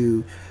also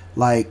to,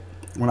 like,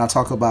 when I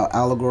talk about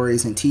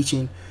allegories and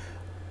teaching.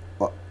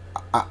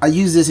 I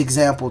use this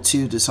example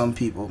too to some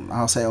people.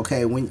 I'll say,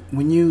 okay,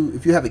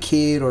 if you have a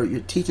kid or you're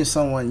teaching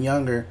someone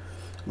younger,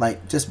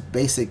 like just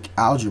basic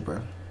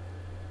algebra.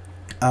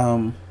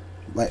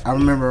 Like I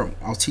remember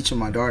I was teaching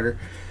my daughter.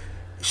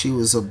 She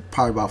was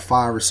probably about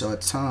 5 or so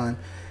at the time,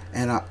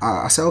 and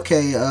I said,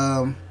 okay,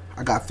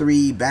 I got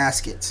 3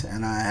 baskets,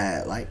 and I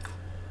had like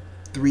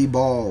 3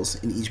 balls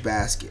in each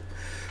basket.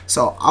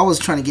 So I was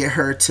trying to get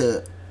her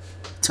to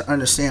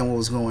understand what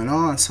was going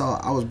on. So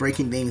I was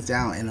breaking things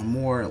down in a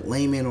more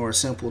layman or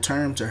simple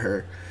term to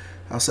her.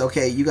 I said,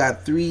 okay, you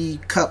got 3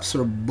 cups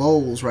or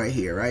bowls right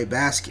here, right?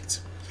 Baskets.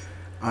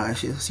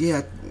 She goes,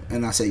 yeah.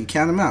 And I said, you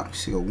count them out.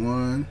 She goes,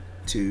 1,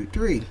 2,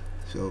 3.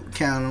 So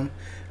count them.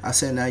 I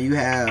said, now you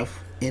have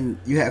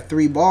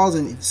 3 balls,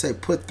 and say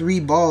put 3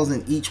 balls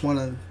in each one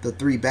of the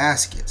 3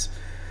 baskets.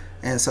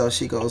 And so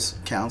she goes,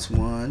 counts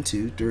 1,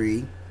 2,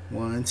 3.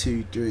 1,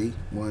 2, 3,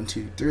 1,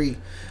 2, 3.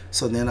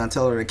 So then I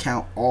tell her to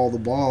count all the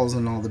balls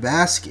in all the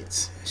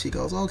baskets. She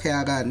goes, okay,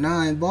 I got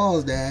 9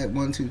 balls, Dad.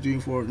 1, 2, 3,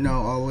 4. No,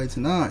 all the way to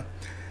 9.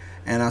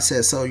 And I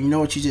said, so you know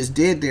what you just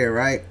did there,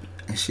 right?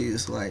 And she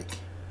was like,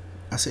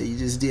 I said, you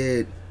just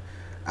did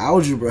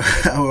algebra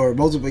or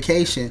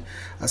multiplication.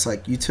 I was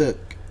like, you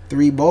took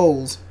 3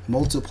 bowls,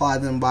 multiply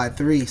them by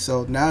 3.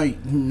 So now you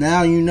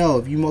know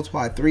if you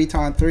multiply 3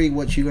 times 3,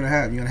 what you're gonna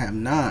have? You're gonna have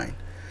 9.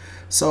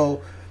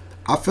 So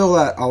I feel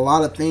that a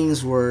lot of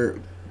things were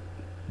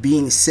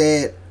being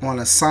said on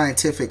a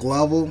scientific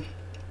level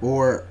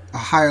or a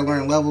higher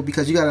learning level,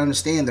 because you got to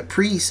understand the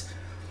priests,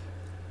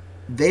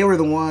 they were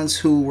the ones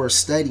who were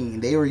studying.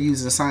 They were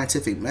using a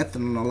scientific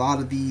method on a lot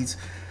of these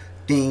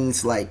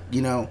things. Like,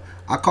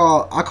 I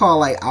call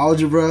like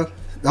algebra,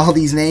 all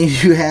these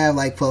names you have,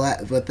 like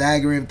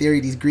Pythagorean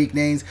theory, these Greek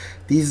names,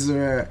 these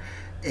are,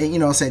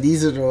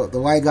 these are the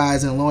white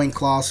guys in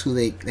loincloths who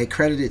they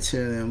credited to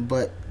them.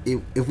 But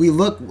if we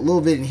look a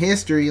little bit in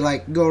history,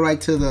 like go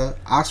right to the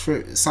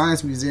Oxford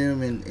Science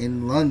Museum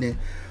in London,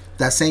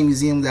 that same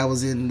museum that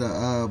was in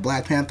the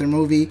Black Panther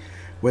movie,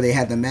 where they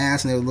had the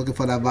mask and they were looking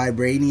for that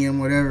vibranium,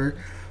 whatever,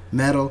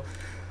 metal,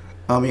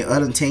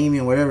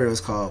 unobtainium, whatever it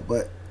was called.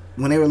 But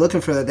when they were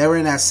looking for that, they were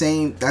in that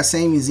same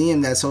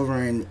museum that's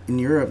over in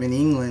Europe, in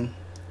England.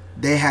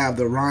 They have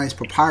the Rhimes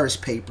Papyrus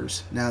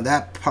Papers. Now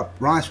that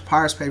Rhimes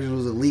Papyrus Papers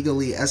was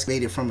illegally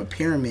excavated from a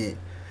pyramid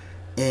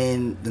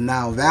in the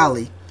Nile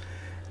Valley.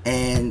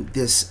 And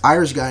this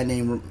Irish guy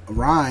named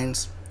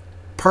Rhimes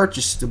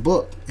purchased the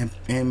book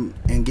and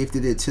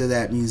gifted it to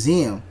that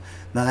museum.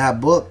 Now that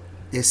book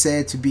is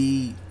said to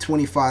be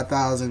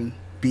 25,000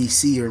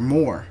 BC or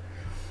more.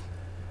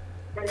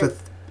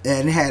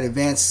 And it had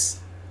advanced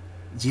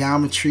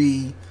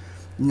geometry,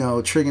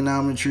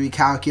 trigonometry,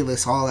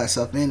 calculus, all that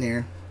stuff in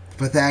there.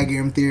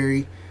 Pythagorean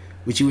theory,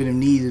 which you would have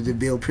needed to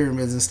build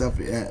pyramids and stuff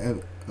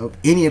of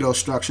any of those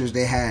structures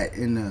they had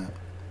in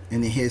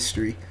the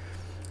history.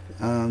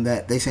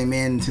 That they say,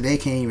 man, today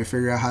can't even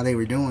figure out how they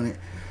were doing it.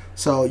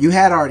 So you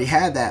had already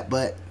had that,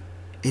 but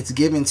it's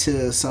given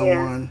to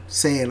someone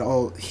saying,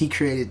 oh, he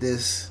created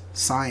this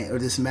science or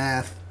this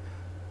math,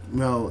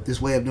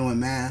 this way of doing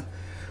math.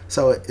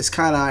 So it's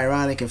kind of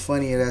ironic and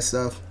funny of that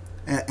stuff.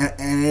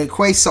 and it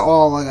equates to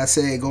all, like I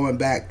said, going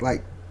back,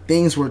 like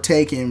things were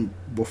taken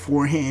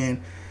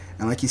beforehand,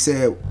 and like you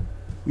said,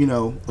 you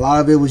know, a lot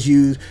of it was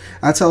used.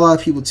 I tell a lot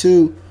of people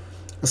too,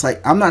 it's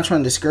like I'm not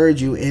trying to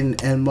discourage you,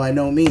 and by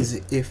no means,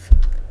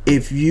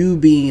 if you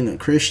being a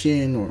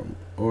Christian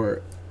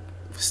or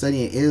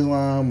studying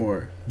Islam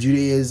or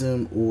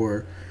Judaism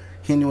or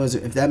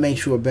Hinduism, if that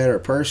makes you a better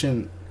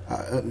person,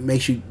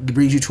 brings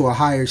you to a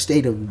higher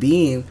state of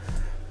being,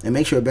 and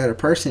makes you a better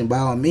person, by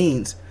all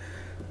means,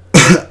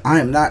 I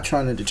am not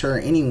trying to deter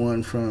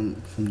anyone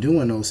from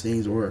doing those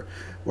things or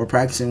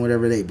practicing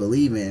whatever they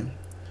believe in.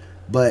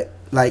 But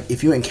like,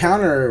 if you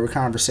encounter a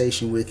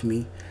conversation with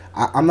me,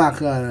 I'm not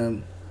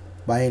gonna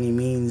by any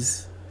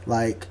means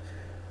I'm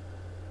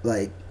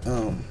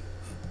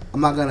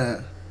not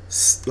gonna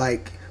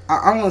like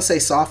I don't want to say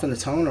soften the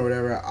tone or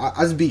whatever.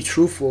 I just be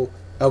truthful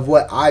of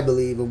what I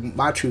believe of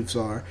my truths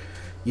are,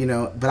 you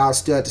know. But I'll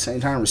still at the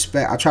same time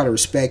respect. I try to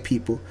respect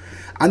people.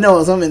 I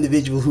know some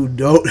individuals who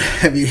don't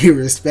have any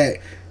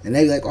respect, and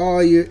they be like,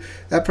 "Oh,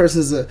 that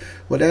person's a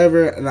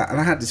whatever," and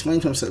I have to explain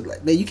to them, so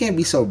like, man, you can't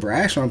be so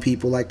brash on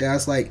people like that.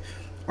 It's like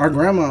our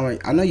grandma.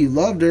 Like, I know you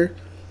loved her,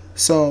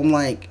 so I'm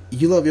like,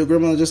 you love your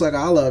grandmother just like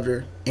I loved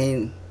her,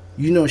 and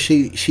you know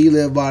she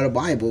lived by the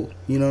Bible.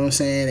 You know what I'm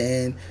saying?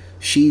 And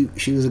she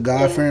was a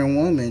God-fearing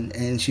woman,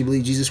 and she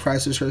believed Jesus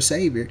Christ was her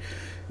savior.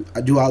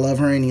 Do I love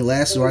her any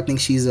less, or I think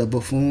she's a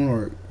buffoon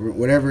or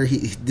whatever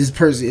this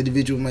person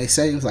individual may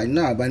say? It's like,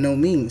 no, by no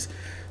means.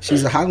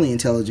 She's a highly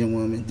intelligent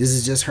woman. This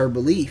is just her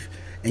belief,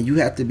 and you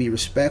have to be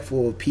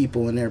respectful of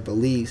people and their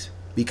beliefs,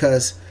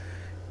 because,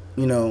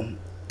 you know,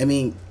 I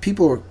mean,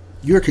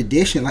 you're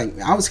conditioned. Like,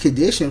 I was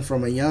conditioned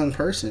from a young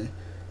person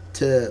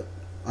to,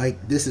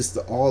 like, this is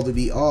the all to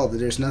be all, that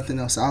there's nothing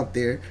else out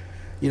there.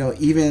 You know,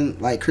 even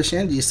like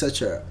Christianity is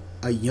such a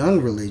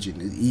young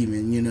religion,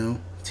 even, you know,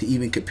 to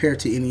even compare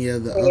to any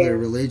of the other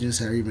religions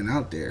that are even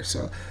out there.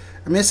 So,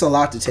 I mean, it's a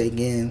lot to take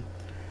in.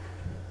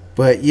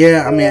 But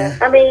yeah, I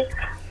mean,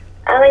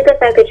 I like the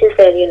fact that you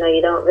said, you know,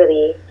 you don't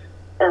really,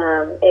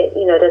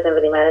 it doesn't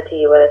really matter to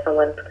you whether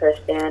someone's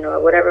Christian or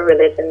whatever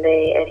religion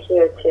they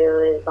adhere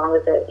to, as long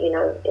as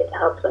it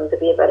helps them to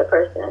be a better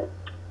person.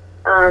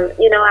 I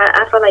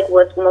feel like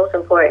what's most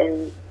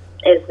important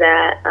is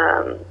that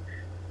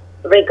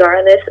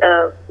regardless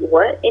of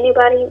what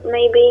anybody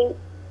may be,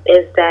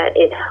 is that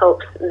it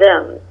helps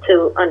them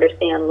to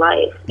understand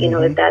life. You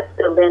know, if that's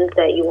the lens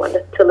that you want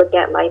to look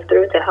at life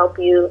through, to help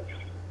you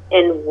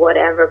in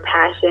whatever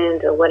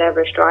passions or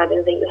whatever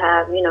strivings that you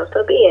have, you know,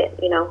 so be it.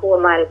 You know, who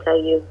am I to tell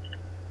you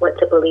what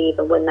to believe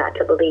and what not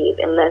to believe,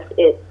 unless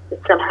it's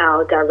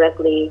somehow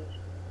directly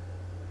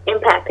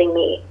impacting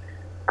me?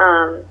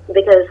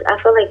 Because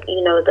I feel like,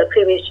 you know, the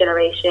previous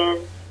generation,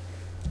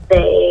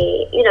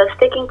 they, you know,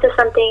 sticking to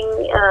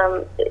something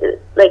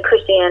like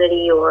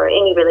Christianity or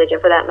any religion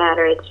for that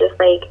matter, it's just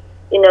like,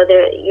 you know,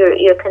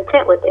 you're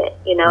content with it.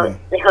 You know,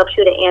 it helps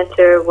you to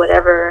answer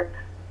whatever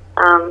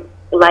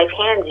life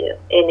hands you,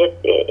 and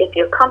if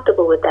you're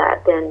comfortable with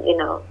that, then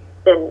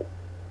then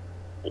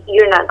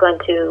you're not going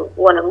to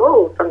want to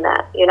move from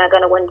that. You're not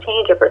going to want to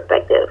change your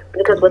perspective,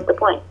 because what's the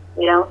point,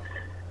 you know?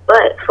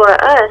 But for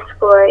us,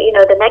 for, you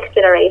know, the next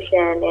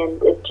generation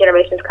and the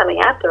generations coming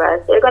after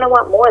us, they're going to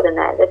want more than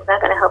that. It's not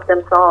going to help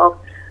them solve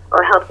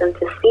or help them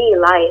to see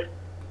life,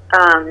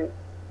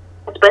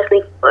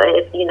 especially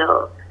if, you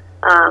know,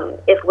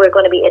 if we're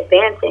going to be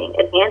advancing.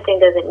 Advancing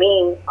doesn't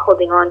mean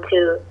holding on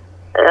to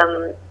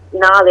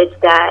knowledge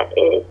that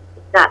is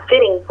not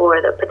fitting for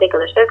the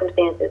particular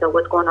circumstances or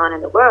what's going on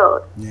in the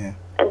world. Yeah.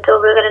 And so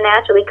we're going to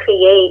naturally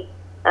create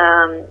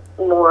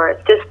more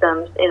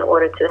systems in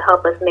order to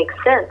help us make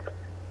sense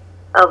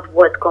of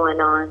what's going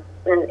on.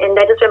 And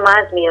that just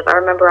reminds me of, I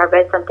remember I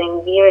read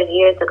something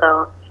years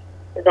ago,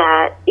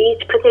 that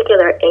each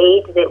particular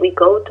age that we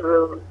go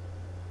through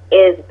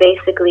is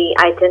basically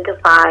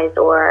identifies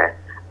or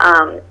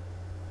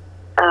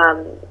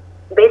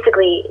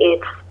basically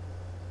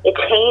it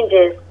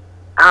changes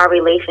our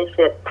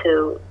relationship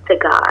to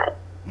God.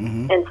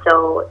 And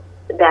so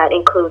that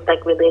includes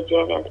like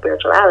religion and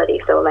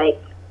spirituality. So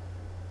like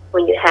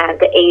when you have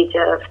the age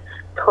of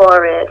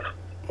Taurus,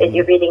 that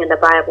you're reading in the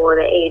Bible, or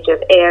the age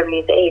of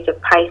Aries, the age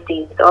of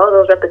Pisces, all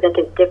those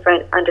represented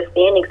different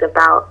understandings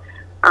about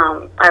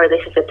our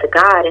relationship to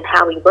God and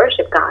how we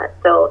worship God.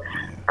 So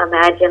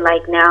imagine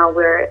like now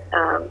we're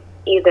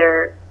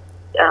either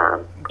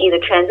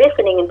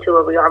transitioning into,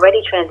 or we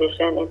already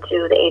transitioned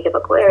into the age of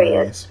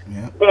Aquarius.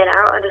 Then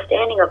our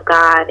understanding of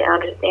God and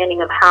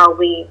understanding of how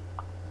we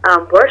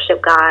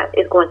worship God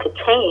is going to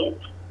change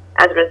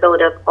as a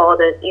result of all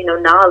the, you know,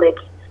 knowledge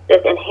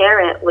that's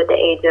inherent with the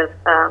age of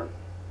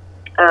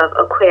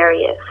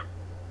Aquarius,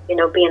 you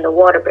know, being the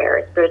water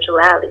bearer,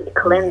 spirituality,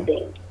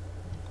 cleansing,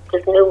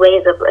 just new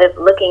ways of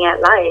looking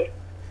at life,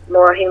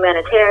 more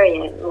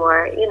humanitarian,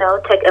 more, you know,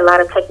 a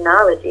lot of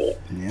technology.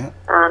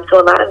 So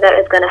a lot of that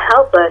is going to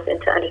help us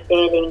into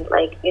understanding,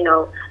 like, you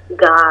know,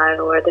 God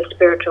or the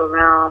spiritual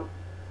realm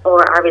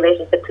or our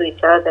relationship to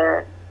each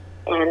other.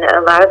 And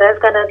a lot of that's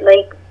going to,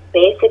 like,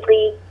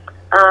 basically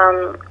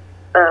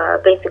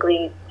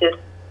just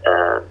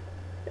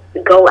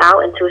go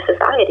out into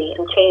society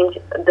and change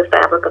the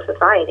fabric of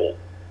society.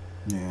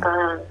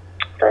 Yeah.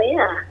 So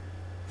yeah.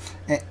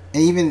 And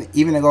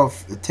even to go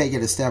take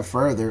it a step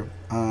further,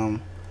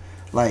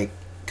 like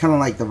kind of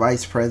like the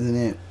Vice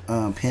President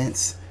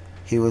Pence,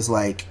 he was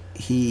like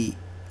he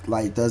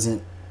like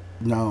doesn't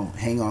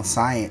hang on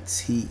science.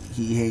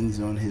 He hangs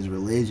on his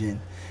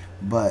religion.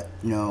 But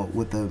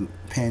with the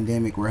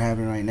pandemic we're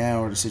having right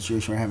now, or the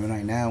situation we're having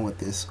right now with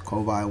this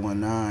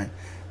COVID-19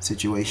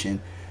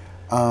 situation,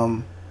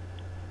 a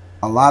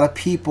lot of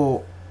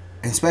people,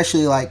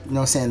 especially like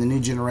saying the new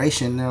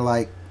generation, they're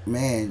like,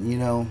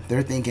 man,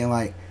 they're thinking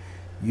like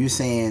you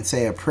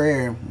say a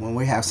prayer when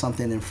we have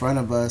something in front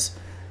of us,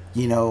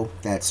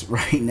 that's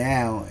right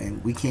now,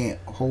 and we can't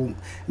hold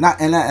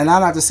and I'm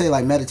not to say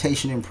like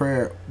meditation and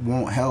prayer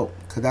won't help,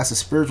 because that's a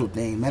spiritual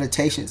thing.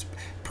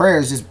 Prayer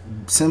is just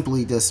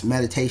simply just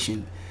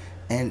meditation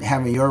and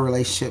having your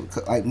relationship.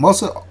 Like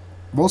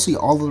mostly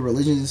all of the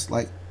religions,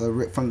 like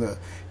from the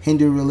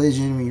Hindu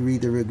religion, when you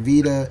read the Rig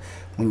Veda,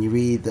 when you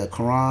read the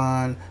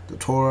Quran, the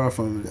Torah,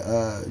 from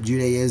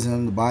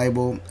Judaism, the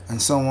Bible,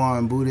 and so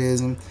on,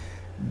 Buddhism,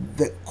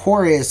 the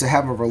core is to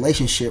have a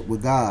relationship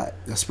with God,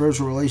 a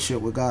spiritual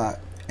relationship with God,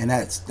 and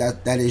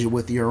that is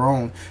with your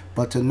own,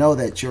 but to know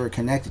that you're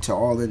connected to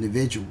all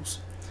individuals.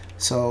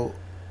 So,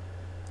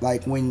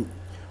 like when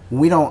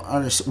we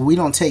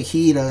don't take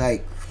heed of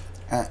like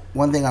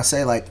one thing I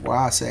say, like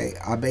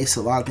I base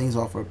a lot of things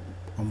off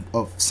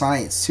of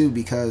science too,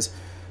 because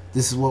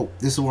this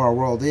is where our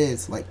world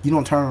is. Like, you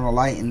don't turn on a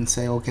light and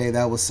say, okay,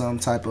 that was some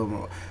type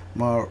of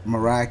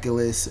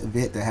miraculous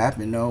event that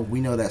happened. No,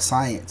 we know that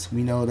science.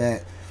 We know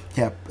that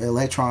you have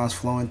electrons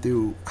flowing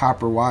through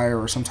copper wire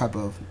or some type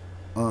of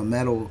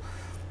metal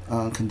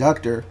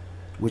conductor,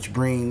 which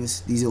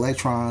brings these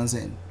electrons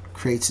and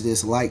creates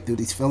this light through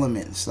these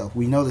filaments and stuff.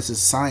 We know this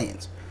is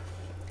science.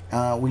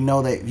 We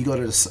know that if you go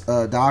to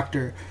the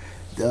doctor,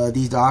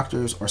 these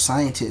doctors or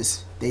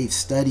scientists, they've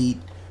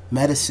studied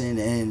medicine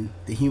and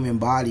the human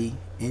body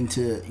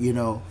into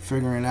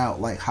figuring out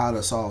like how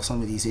to solve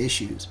some of these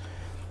issues.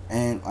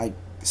 And like,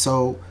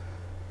 so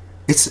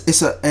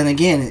and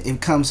again, it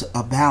becomes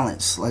a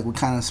balance, like we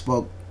kind of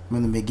spoke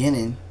in the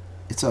beginning.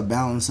 It's a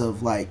balance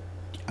of like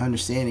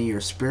understanding your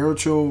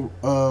spiritual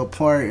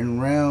part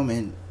and realm,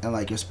 and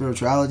like your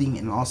spirituality,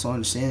 and also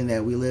understanding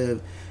that we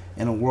live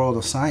in a world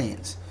of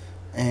science,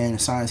 and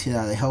science can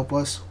either help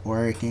us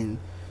or it can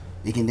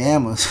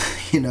damn us.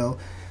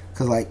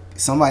 Because like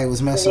somebody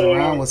was messing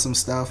around with some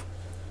stuff,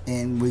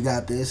 and we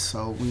got this,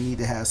 so we need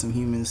to have some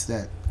humans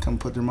that come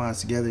put their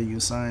minds together,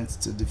 use science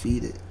to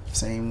defeat it.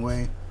 Same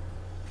way,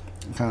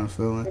 I'm kind of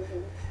feeling.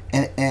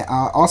 And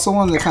I also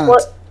wanted to kind of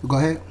go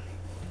ahead.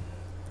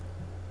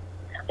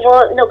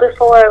 Well, no,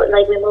 before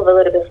like we move a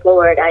little bit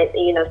forward,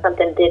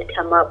 something did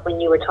come up when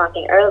you were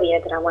talking earlier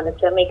that I wanted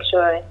to make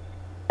sure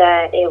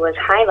that it was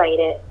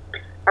highlighted.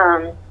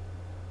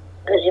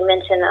 Because you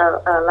mentioned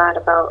a lot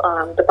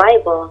about the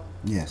Bible.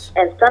 Yes.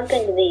 And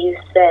something that you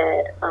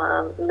said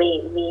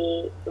made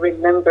me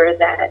remember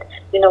that,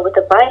 with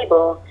the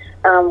Bible,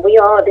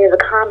 there's a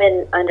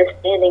common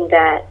understanding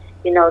that,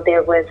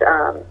 there was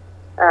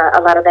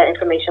a lot of that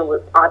information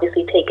was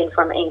obviously taken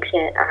from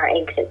our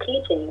ancient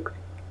teachings.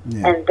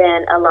 Yeah. And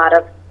then a lot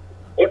of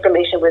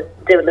information was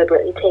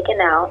deliberately taken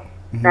out.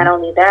 Mm-hmm. Not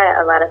only that,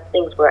 a lot of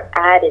things were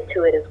added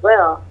to it as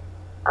well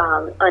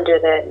under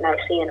the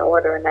Nicene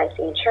order,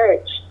 Nicene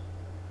Church.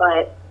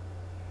 But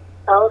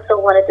I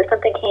also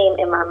something came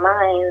in my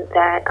mind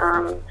that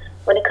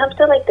when it comes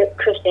to like the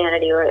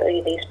Christianity or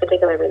these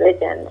particular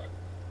religions,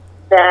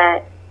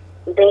 that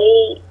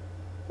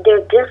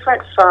they're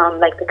different from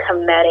like the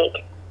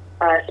Kemetic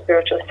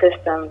spiritual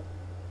system,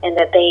 and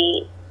that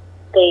they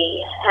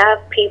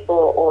have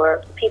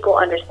people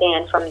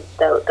understand from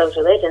those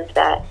religions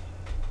that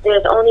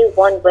there's only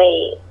one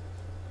way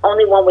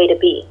to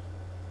be.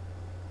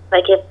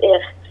 Like if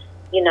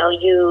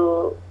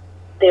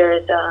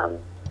there's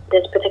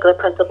this particular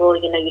principle,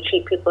 you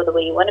treat people the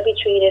way you want to be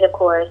treated, of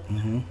course,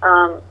 mm-hmm.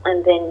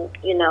 And then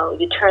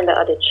you turn the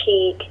other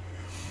cheek.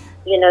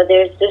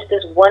 There's just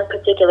this one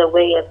particular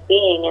way of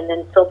being, and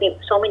then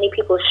so many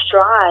people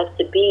strive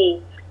to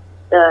be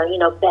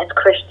the best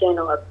Christian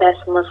or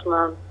best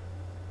Muslim,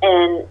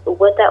 and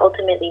what that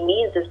ultimately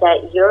means is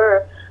that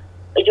you're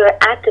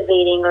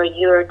activating, or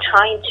you're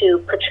trying to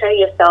portray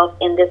yourself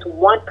in this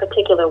one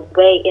particular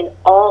way in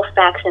all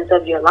factions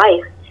of your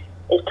life,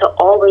 is to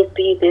always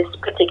be this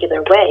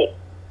particular way.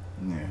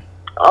 Yeah.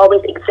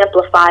 Always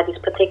exemplify these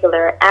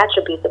particular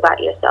attributes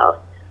about yourself,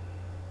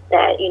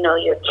 that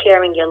you're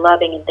caring, you're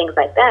loving, and things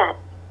like that.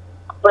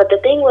 But the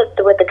thing with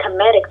the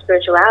Kemetic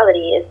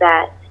spirituality is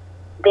that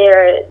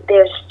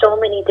there's so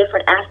many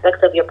different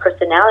aspects of your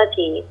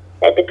personality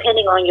that,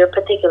 depending on your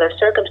particular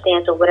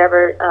circumstance or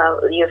whatever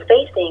you're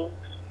facing,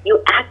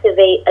 you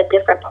activate a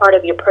different part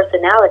of your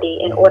personality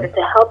in order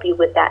to help you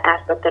with that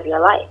aspect of your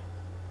life.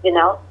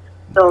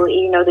 So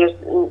there's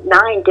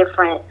 9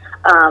 different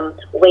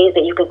ways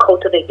that you can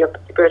cultivate your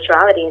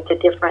spirituality into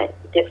different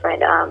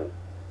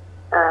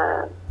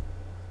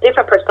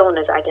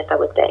personas, I guess I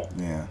would say.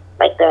 Yeah.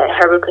 like the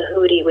Haruka,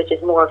 which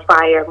is more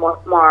fire, more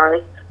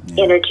Mars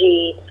Yeah.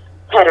 energy.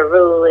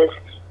 Heteru is,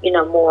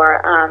 more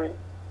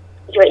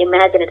your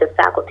imaginative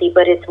faculty,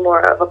 but it's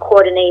more of a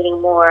coordinating,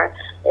 more,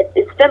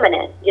 it's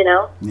feminine,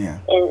 Yeah.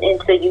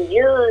 And so you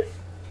use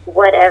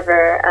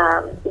whatever,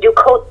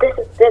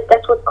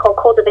 that's what's called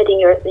cultivating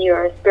your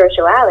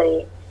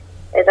spirituality,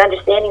 is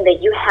understanding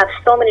that you have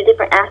so many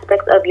different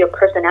aspects of your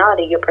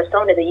personality, your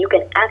persona, that you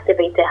can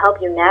activate to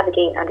help you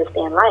navigate and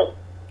understand life.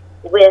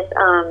 With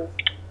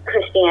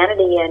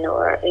Christianity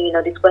or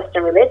these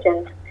Western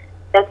religions,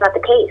 that's not the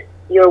case.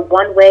 You're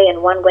one way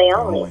and one way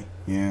only.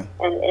 Yeah.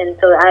 And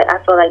so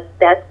I feel like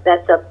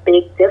that's a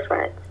big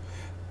difference.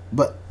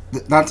 But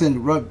not to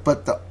interrupt,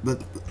 but the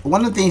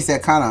one of the things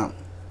that kind of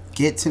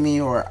get to me,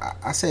 or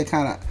I say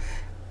kind of,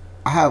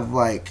 I have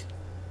like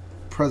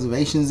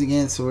preservations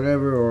against or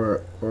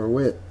whatever, or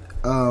with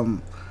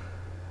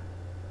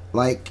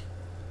like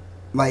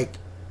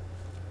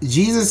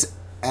Jesus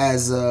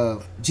as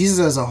a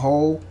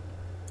whole.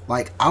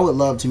 Like, I would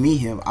love to meet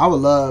him. I would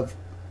love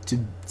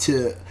to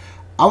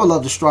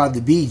strive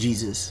to be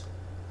Jesus.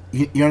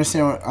 You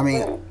understand what I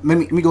mean?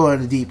 Let me go a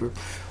little deeper.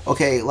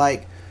 Okay,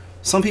 like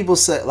some people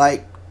say,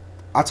 like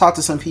I talk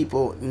to some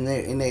people and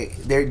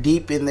they're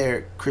deep in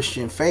their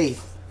Christian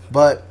faith,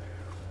 but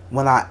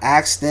when I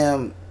ask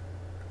them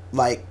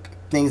like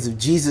things of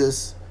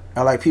Jesus,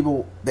 or like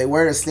people, they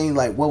wear this thing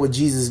like, what would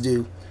Jesus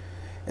do?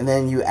 And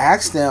then you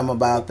ask them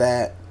about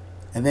that,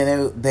 and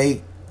then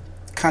they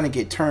kind of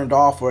get turned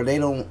off, or they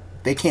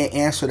can't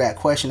answer that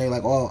question. They're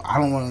like, oh, I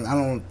don't want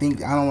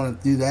to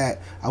do that.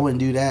 I wouldn't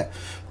do that,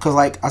 because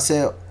like I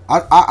said,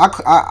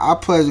 I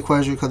pledge the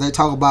question, because they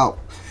talk about,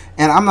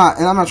 and I'm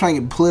not trying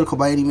to get political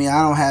by any means.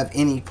 I don't have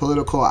any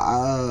political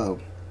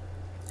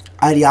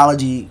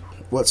ideology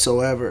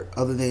whatsoever,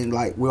 other than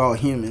like we're all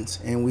humans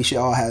and we should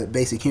all have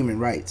basic human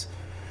rights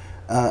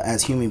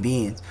as human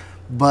beings.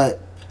 But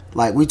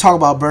like we talk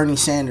about Bernie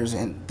Sanders,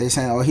 and they're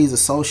saying, oh, he's a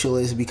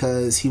socialist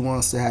because he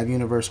wants to have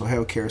universal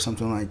health care or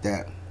something like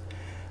that.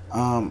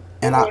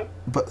 And I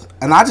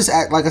just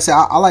act, like I said,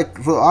 I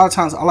like, for a lot of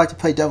times I like to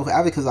play devil's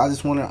advocate, because I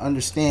just want to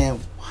understand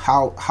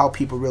how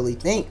people really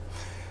think,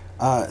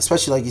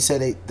 especially like you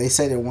said, they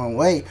say they're one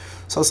way.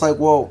 So it's like,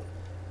 well,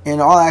 in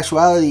all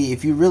actuality,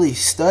 if you really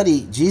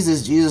study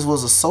Jesus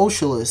was a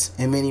socialist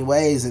in many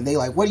ways. And they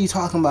like, what are you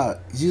talking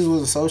about? Jesus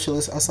was a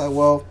socialist. I was like,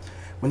 well,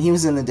 when he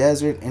was in the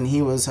desert and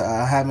he was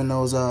having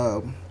those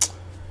what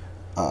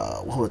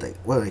do they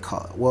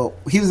call it? Well,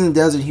 he was in the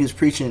desert. He was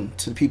preaching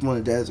to the people in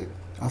the desert.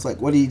 I was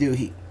like, what did he do?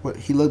 He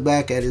looked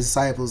back at his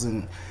disciples,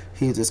 and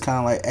he was just kind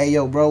of like, hey,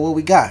 yo, bro, what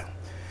we got?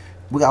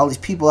 We got all these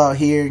people out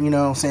here, you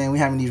know what I'm saying? We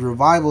having these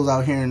revivals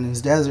out here in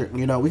this desert.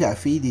 You know, we got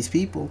to feed these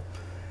people.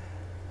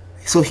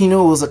 So he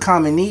knew it was a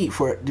common need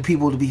for the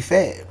people to be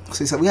fed.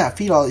 So he said, we got to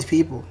feed all these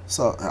people.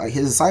 So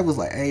his disciples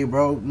like, hey,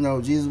 bro,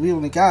 Jesus, we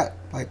only got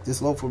like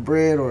this loaf of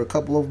bread, or a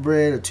couple of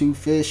bread, or 2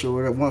 fish, or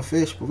whatever, 1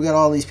 fish. But we got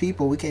all these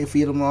people. We can't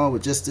feed them all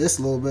with just this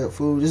little bit of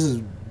food. This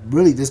is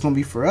really just going to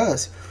be for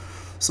us.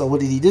 So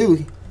what did he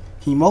do?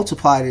 He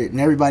multiplied it, and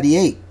everybody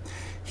ate.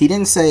 He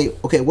didn't say,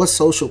 okay, what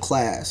social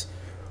class,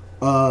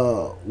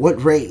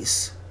 what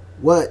race,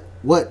 what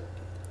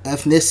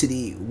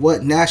ethnicity,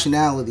 what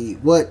nationality,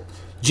 what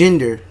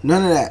gender,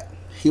 none of that.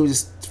 He would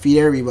just feed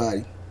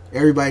everybody.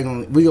 Everybody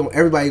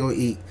gonna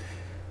eat.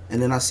 And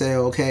then I say,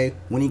 okay,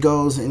 when he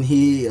goes and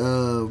he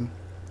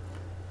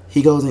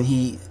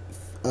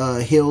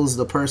heals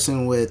the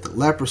person with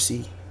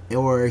leprosy,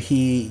 or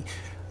he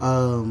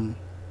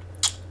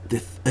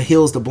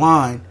heals the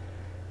blind.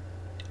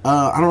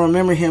 I don't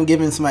remember him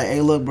giving somebody,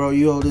 hey, look, bro,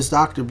 you owe this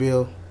doctor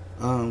bill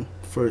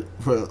for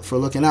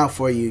looking out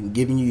for you, and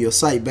giving you your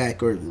sight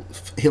back, or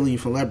healing you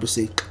from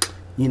leprosy,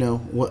 you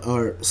know,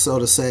 or so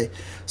to say.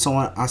 So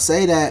when I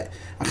say that,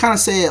 I kind of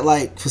say it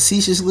like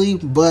facetiously,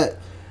 but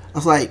I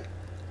was like,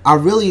 I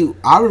would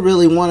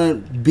really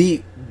want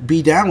to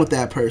be down with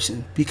that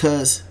person,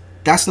 because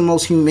that's the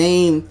most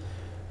humane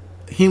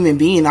human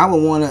being. I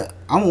would want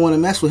to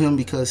mess with him,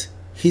 because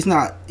he's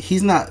not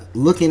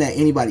looking at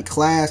anybody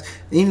class.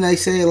 Even they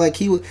say like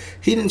he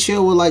didn't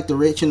chill with like the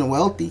rich and the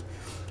wealthy.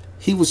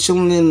 He was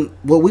chilling in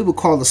what we would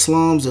call the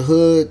slums, the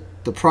hood,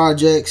 the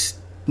projects,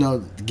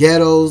 the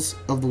ghettos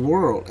of the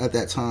world at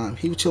that time.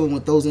 He was chilling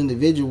with those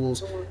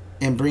individuals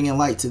and bringing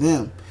light to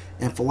them,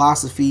 and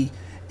philosophy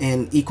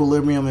and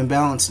equilibrium and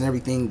balance and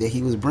everything that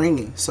he was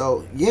bringing.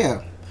 So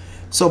yeah.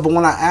 So, but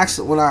when I asked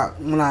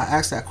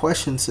that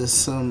question to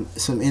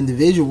some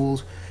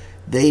individuals,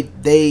 they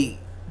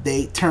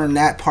turn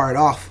that part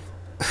off.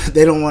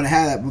 They don't want to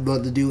have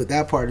that to do with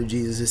that part of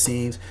Jesus, it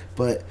seems.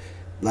 But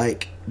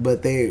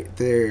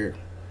they're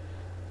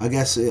I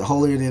guess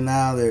holier than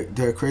thou.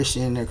 They're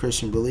Christian. They're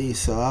Christian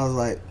beliefs. So I was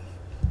like,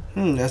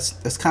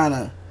 that's kind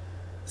of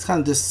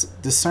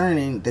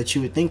discerning that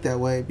you would think that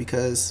way,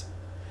 because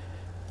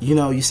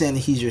you're saying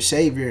that he's your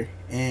savior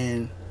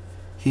and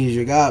he's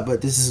your God,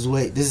 but this is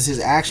his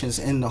actions,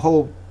 and the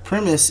whole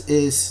premise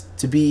is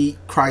to be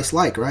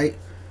Christ-like, right?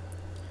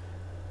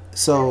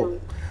 So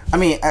I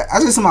mean, I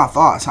just my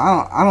thoughts.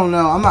 I don't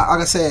know. I'm not,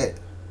 like I said,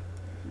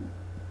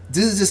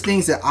 this is just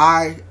things that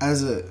I,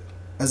 as an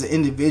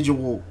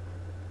individual,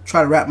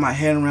 try to wrap my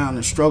head around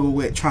and struggle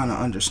with trying to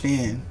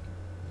understand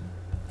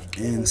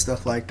and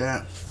stuff like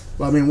that.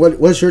 Well, I mean,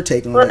 what's your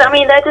take on that? Well, I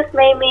mean, that just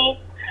made me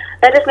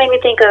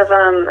think of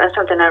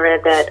something I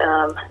read, that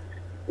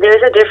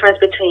there's a difference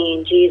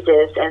between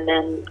Jesus and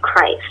then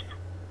Christ.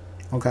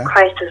 Okay.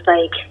 Christ is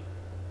like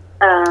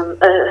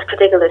a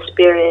particular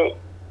spirit.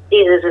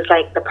 Jesus is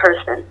like the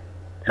person,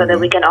 so that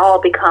we can all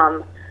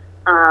become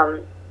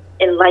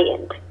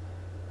enlightened.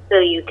 So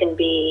you can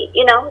be,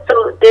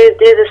 so there's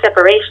a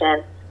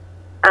separation.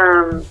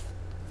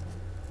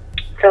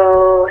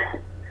 So,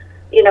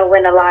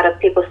 when a lot of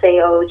people say,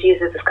 oh,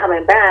 Jesus is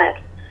coming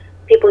back,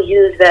 people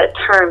use that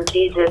term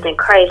Jesus and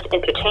Christ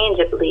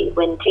interchangeably,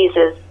 when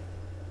it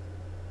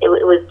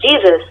was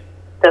Jesus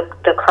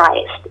the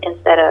Christ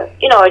instead of,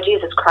 or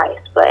Jesus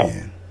Christ. But,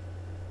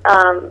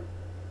 I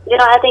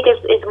think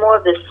it's more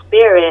of the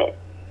spirit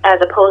as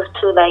opposed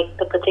to like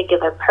the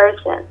particular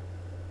person.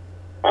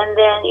 And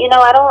then,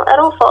 I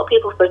don't fault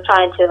people for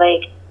trying to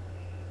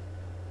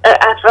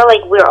I feel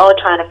like we're all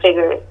trying to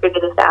figure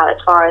this out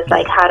as far as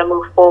like how to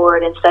move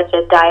forward in such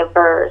a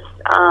diverse,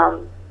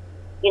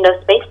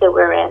 space that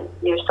we're in.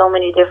 There's so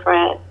many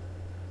different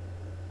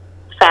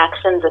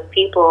factions of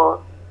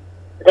people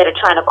that are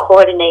trying to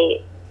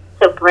coordinate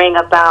to bring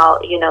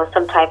about,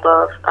 some type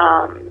of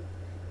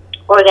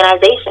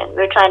organization.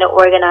 We're trying to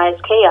organize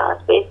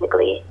chaos,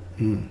 basically.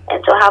 And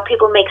so how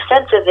people make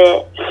sense of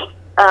it,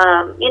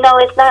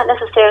 it's not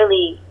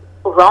necessarily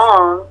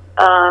wrong.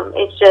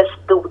 It's just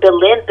the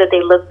lens that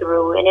they look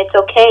through, and it's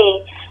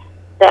okay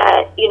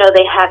that,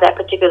 they have that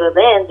particular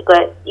lens,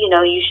 but,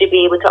 you should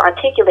be able to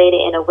articulate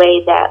it in a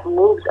way that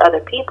moves other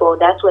people.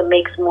 That's what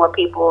makes more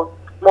people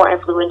more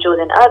influential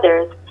than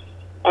others,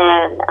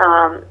 and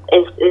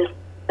is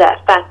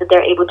that fact that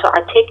they're able to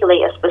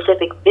articulate a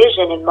specific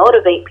vision and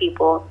motivate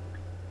people.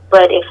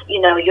 But if,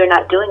 you're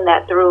not doing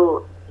that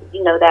through,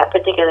 that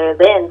particular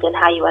lens and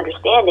how you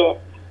understand it,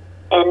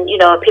 and,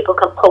 people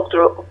can poke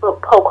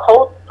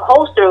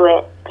holes through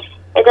it,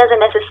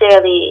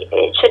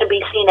 it shouldn't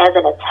be seen as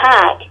an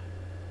attack,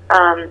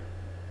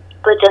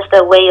 but just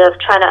a way of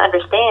trying to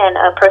understand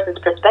a person's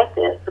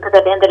perspective, because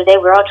at the end of the day,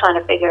 we're all trying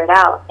to figure it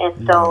out.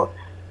 And so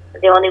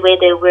the only way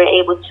that we're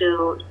able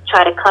to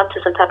try to come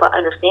to some type of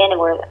understanding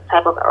or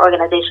type of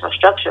organizational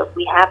structure, if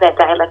we have that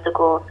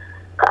dialectical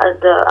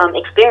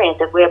experience,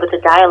 if we're able to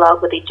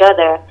dialogue with each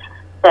other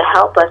to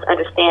help us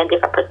understand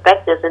different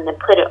perspectives and then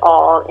put it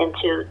all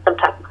into some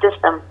type of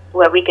system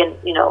where we can,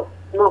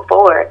 move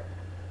forward.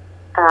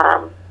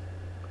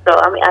 So,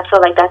 I mean, I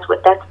feel like that's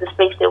the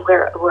space that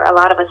where a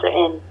lot of us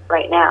are in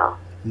right now.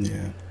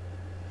 Yeah.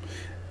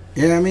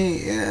 Yeah, I mean,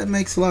 it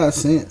makes a lot of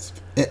sense.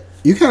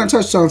 You kind of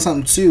touched on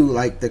something, too,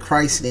 like the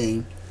Christ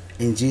thing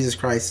in Jesus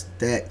Christ,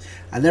 that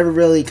I never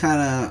really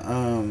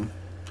I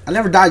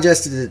never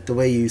digested it the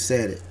way you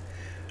said it.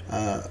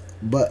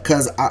 But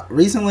because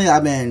recently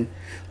I've been,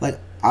 like,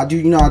 I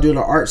do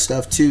the art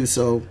stuff, too.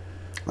 So,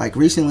 like,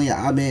 recently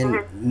I've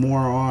been more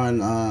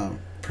on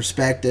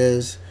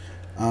perspectives,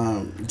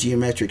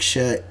 geometric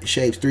shapes,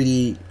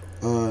 3D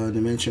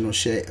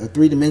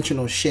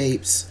three-dimensional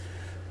shapes,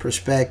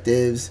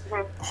 perspectives,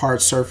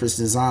 hard surface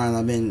design.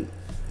 I've been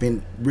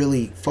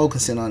really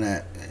focusing on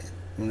that.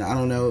 And I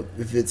don't know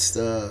if it's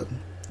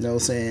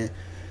saying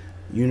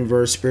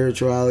universe,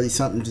 spirituality,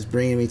 something just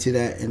bringing me to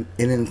that, and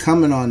then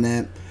coming on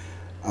that,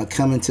 I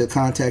come into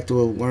contact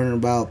with learning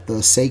about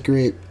the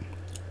sacred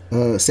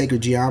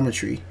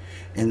geometry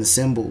and the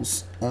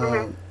symbols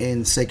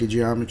in sacred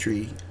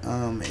geometry,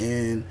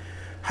 and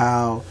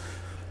how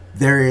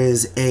there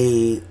is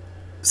a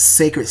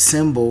sacred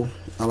symbol,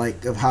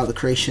 like, of how the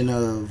creation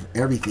of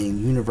everything,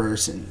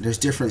 universe, and there's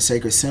different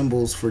sacred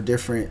symbols for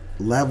different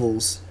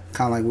levels,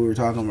 kind of like we were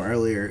talking about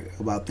earlier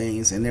about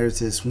things. And there's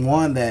this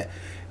one that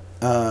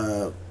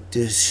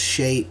this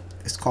shape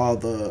is called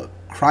the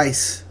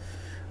Christ,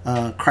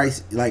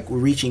 like we're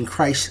reaching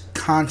Christ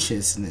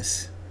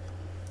consciousness,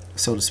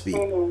 so to speak.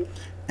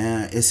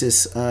 It's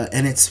this,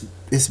 and it's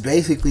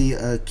basically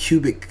a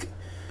cubic.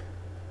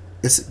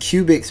 It's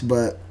cubics,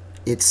 but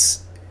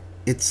it's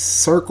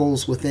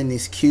circles within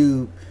this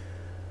cube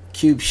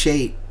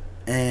shape,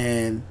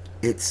 and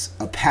it's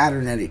a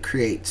pattern that it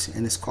creates,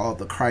 and it's called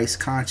the Christ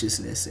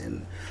consciousness.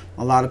 And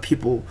a lot of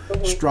people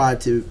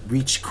strive to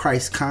reach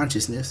Christ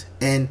consciousness.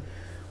 And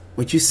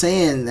what you're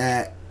saying,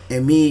 that,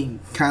 and me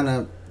kind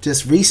of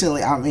just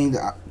recently, I mean,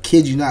 I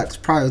kid you not, it's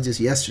probably just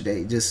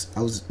yesterday,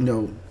 I was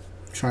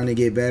trying to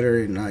get better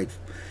and, like,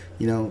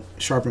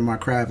 sharpen my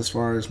craft as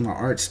far as my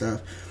art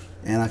stuff.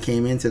 And I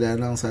came into that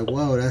and I was like,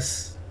 whoa,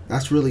 that's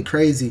really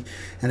crazy.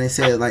 And they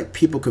said, like,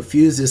 people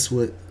confuse this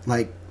with,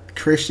 like,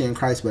 Christian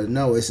Christ, but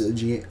no, it's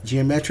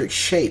geometric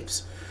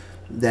shapes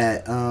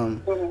that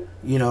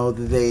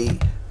they,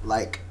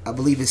 like, I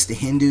believe it's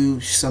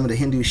some of the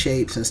Hindu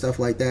shapes and stuff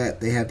like that.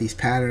 They have these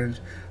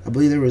patterns. I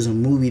believe there was a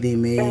movie they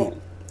made,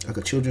 like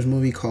a children's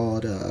movie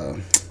called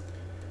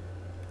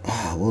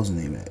what was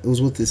the name of it? It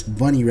was with this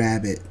bunny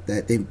rabbit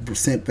that they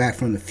sent back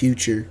from the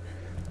future,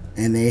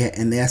 and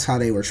that's how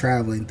they were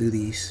traveling through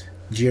these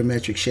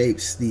geometric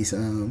shapes, these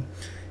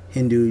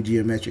Hindu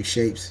geometric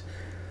shapes.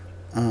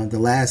 The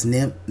last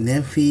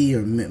Nymphi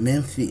or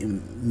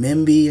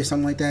Membi or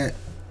something like that.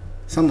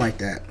 Something like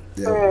that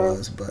it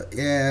was. But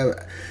yeah,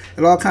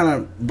 it all kind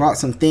of brought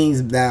some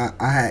things that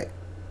I had,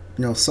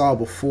 saw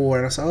before.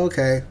 And I said,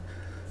 okay.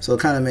 So it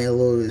kind of made a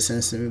little bit of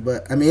sense to me.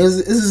 But, I mean,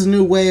 this is a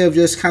new way of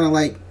just kind of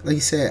like you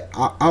said,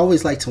 I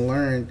always like to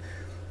learn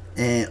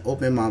and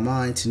open my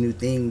mind to new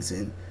things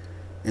and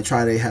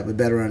try to have a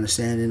better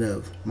understanding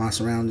of my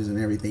surroundings and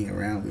everything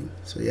around me.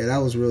 So, yeah, that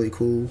was really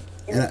cool.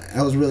 And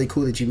that was really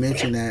cool that you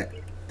mentioned that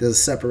there's a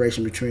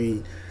separation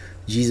between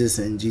Jesus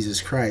and Jesus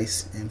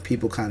Christ, and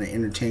people kind of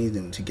interchange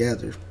them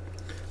together.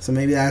 So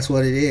maybe that's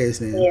what it is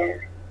then. Yeah.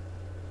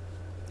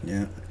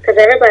 Yeah. Because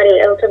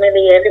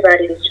ultimately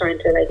everybody is trying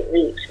to like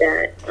reach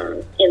that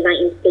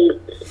enlightened state.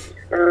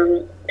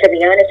 To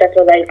be honest, I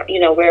feel like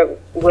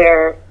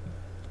we're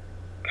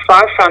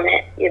far from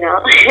it. Yeah.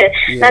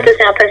 Not to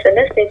sound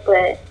pessimistic,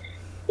 but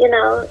in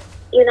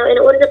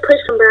order to push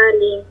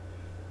somebody,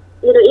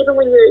 even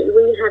when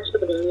you have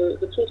children,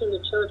 you're teaching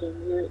your children,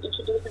 you're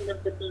introducing them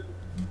to things.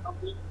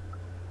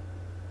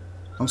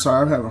 I'm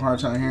sorry, I'm having a hard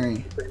time hearing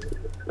you.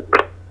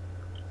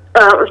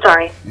 I'm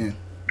sorry. Yeah.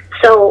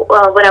 So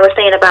what I was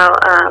saying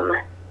about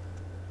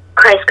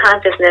Christ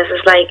consciousness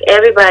is like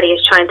everybody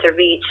is trying to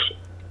reach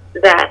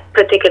that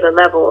particular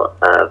level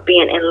of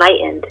being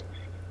enlightened,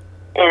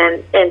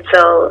 and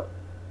so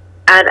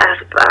I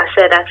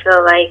said I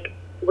feel like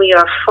we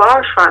are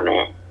far from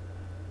it,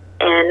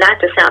 and not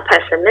to sound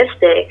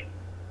pessimistic,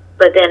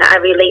 but then I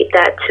relate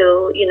that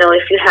to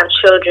if you have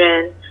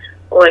children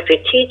or if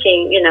you're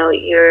teaching,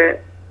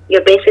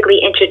 you're basically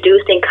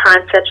introducing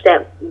concepts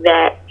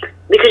that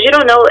because you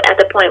don't know at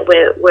the point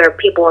where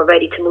people are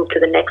ready to move to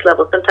the next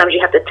level. Sometimes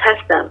you have to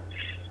test them,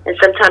 and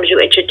sometimes you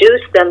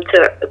introduce them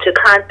to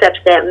concepts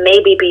that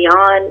may be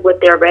beyond what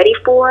they're ready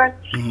for,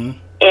 mm-hmm.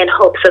 in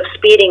hopes of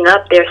speeding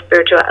up their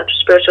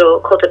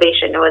spiritual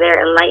cultivation or their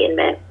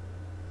enlightenment.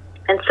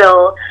 And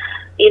so,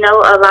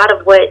 a lot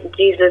of what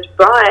Jesus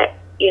brought,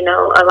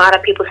 a lot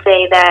of people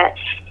say that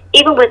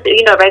even with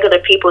regular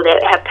people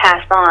that have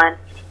passed on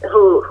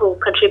who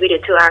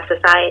contributed to our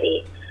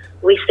society,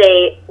 we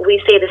say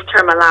this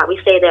term a lot. We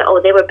say that,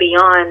 they were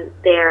beyond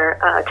their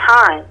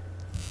time.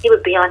 He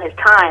was beyond his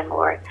time,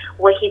 or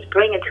what he's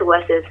bringing to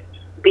us is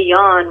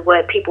beyond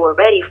what people were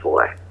ready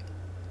for.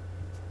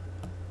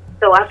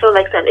 So I feel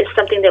like it's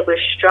something that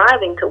we're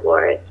striving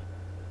towards.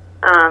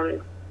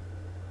 And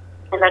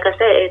like I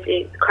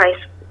said,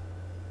 Christ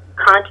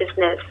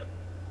consciousness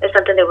is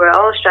something that we're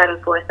all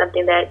striving for. It's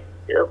something that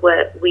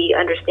what we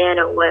understand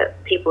or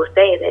what people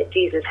say that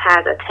Jesus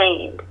has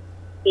attained.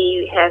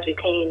 He has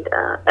attained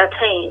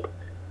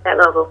that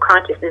level of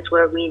consciousness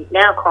where we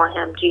now call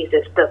him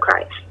Jesus the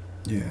Christ.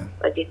 Yeah.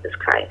 Or Jesus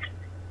Christ.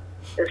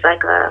 It's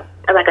like a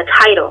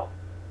title.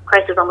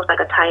 Christ is almost like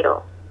a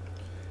title.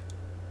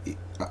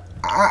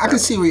 I can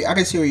see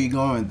where you're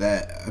going with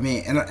that. I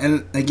mean,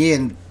 and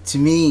again, to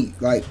me,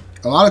 like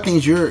a lot of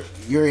things you're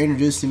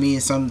introduced to me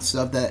and some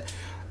stuff that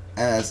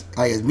as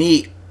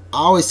me, I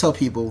always tell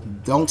people,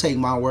 don't take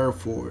my word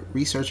for it.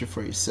 Research it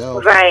for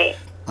yourself. Right.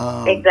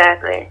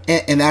 Exactly.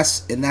 And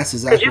that's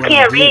exactly because you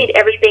can't read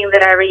everything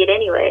that I read,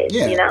 anyways.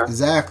 Yeah.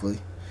 Exactly.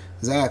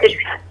 So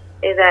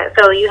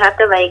you have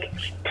to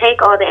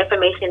take all the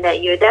information that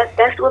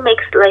that's what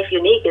makes life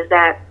unique, is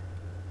that,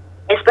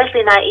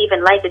 especially not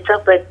even life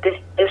itself, but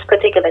this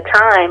particular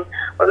time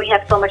where we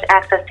have so much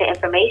access to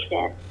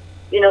information.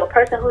 A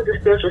person who's a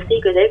spiritual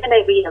seeker, they're going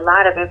to read a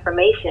lot of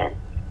information,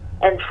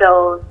 and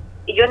so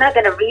you're not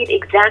going to read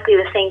exactly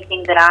the same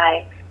thing that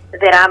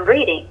I'm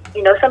reading.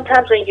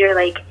 Sometimes when you're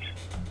like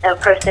a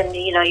person,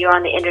 you're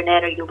on the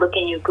internet or you're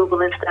looking, you're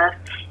Googling stuff.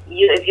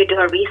 If you're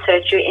doing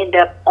research, you end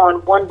up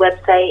on one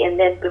website, and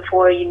then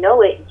before you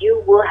know it,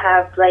 you will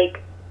have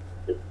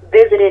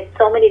visited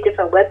so many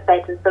different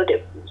websites and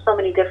so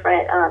many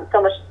different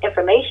so much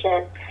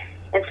information,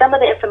 and some of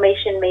the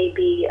information may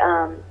be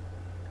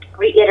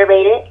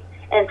reiterated,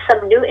 and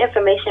some new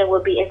information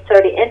will be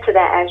inserted into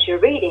that as you're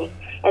reading.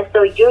 And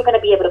so you're going to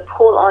be able to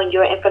pull on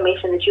your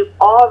information that you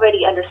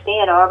already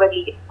understand or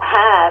already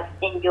have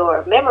in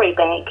your memory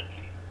bank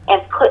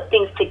and put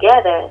things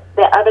together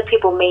that other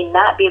people may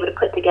not be able to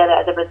put together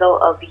as a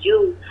result of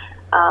you,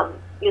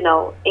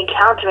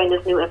 encountering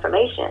this new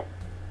information.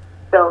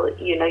 So,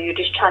 you're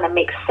just trying to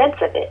make sense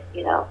of it,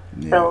 Yeah.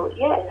 So,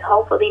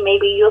 hopefully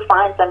maybe you'll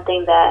find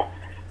something that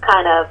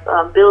kind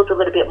of builds a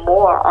little bit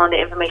more on the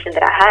information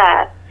that I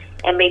have,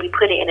 and maybe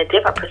put it in a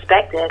different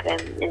perspective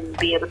and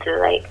be able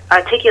to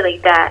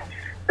articulate that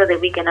so that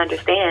we can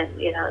understand,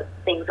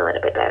 things a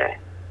little bit better.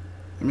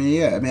 I mean,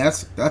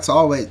 that's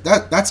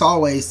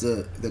always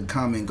the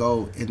common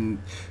goal, and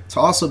to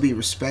also be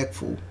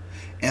respectful,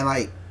 and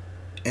I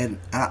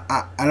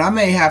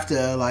may have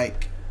to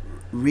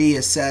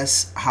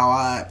reassess how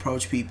I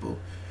approach people,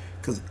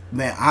 because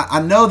man,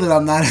 I know that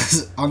I'm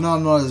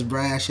not as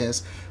brash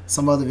as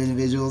some other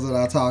individuals that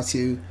I talk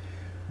to,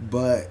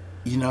 but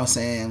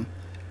saying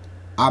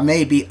I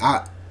may be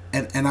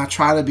and I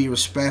try to be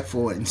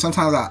respectful, and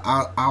sometimes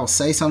I'll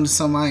say something to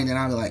somebody and then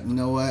I'll be like, you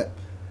know what,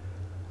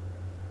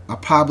 I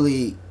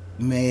probably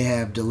may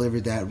have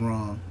delivered that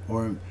wrong,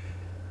 or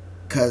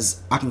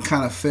because I can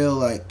kind of feel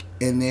like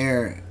in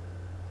their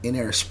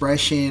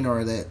expression,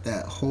 or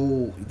that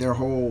whole their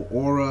whole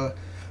aura,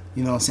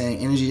 you know what I'm saying,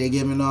 energy they're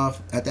giving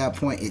off, at that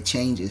point it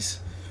changes,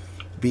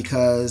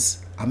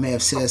 because I may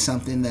have said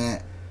something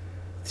that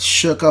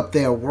shook up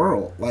their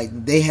world,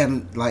 like they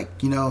hadn't, like,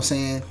 you know what I'm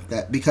saying,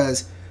 that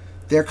because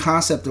their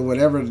concept or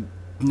whatever, you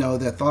know,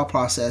 their thought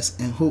process,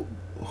 and who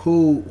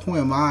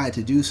am I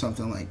to do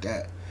something like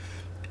that.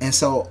 And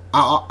so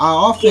I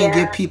often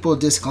give people a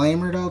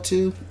disclaimer though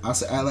too.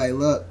 I like,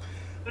 look,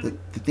 the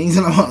things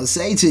that I want to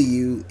say to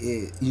you,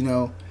 you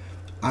know,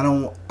 I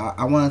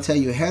want to tell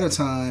you ahead of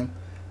time,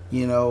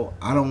 you know,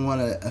 I don't want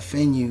to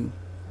offend you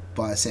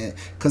by saying,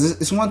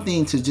 because it's one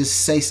thing to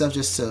just say stuff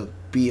just to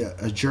be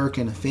a jerk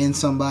and offend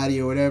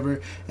somebody or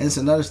whatever, and it's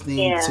another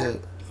thing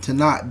to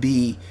not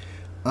be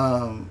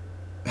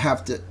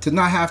have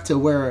to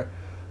wear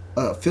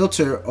a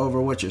filter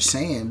over what you're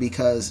saying,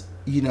 because,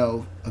 you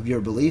know, of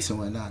your beliefs and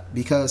whatnot.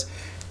 Because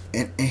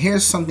and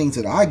here's some things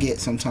that I get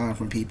sometimes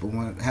from people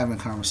when having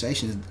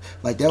conversations,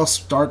 like they'll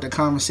start the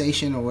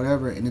conversation or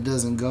whatever, and it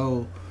doesn't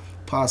go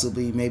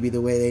possibly maybe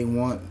the way they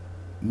want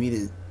me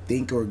to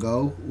think or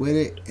go with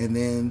it, and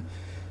then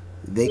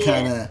they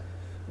kind of,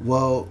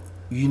 well,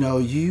 you know,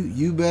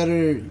 you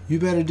better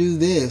do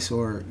this,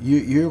 or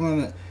you're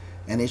gonna,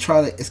 and they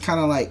try to, it's kind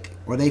of like,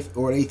 or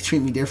they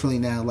treat me differently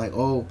now, like,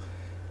 oh,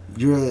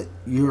 you're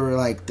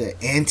like the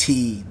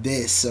anti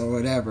this or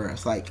whatever.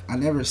 It's like, I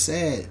never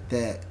said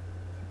that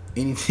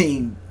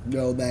anything, you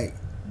know, like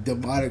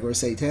demonic or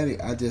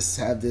satanic. I just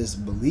have this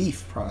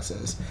belief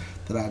process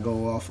that I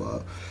go off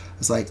of.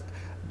 It's like,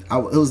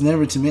 it was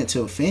never meant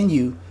to offend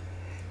you,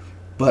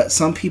 but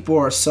some people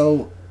are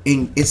so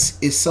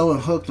it's so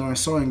hooked or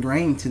so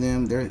ingrained to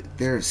them.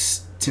 They're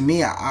to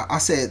me, I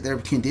said they're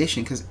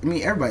conditioned, because I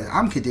mean, everybody,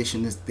 I'm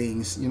conditioned to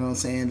things, you know what I'm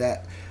saying,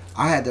 that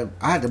I had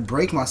to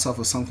break myself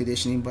with some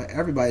conditioning, but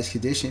everybody's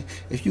conditioned.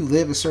 If you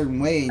live a certain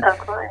way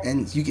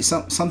and you get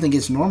something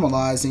gets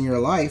normalized in your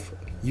life,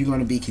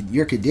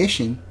 you're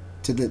conditioned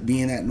to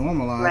being that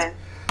normalized. Right.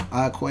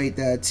 I equate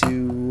that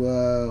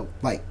to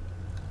like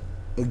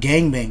a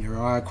gangbanger,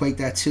 or I equate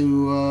that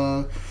to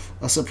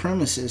a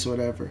supremacist or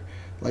whatever.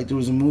 Like, there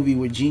was a movie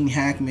with Gene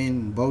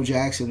Hackman, Bo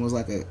Jackson was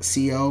like a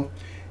CO,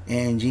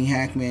 and Gene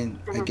Hackman,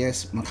 I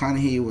guess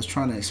McConaughey was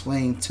trying to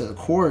explain to the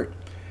court,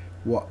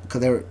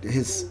 because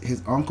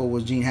his uncle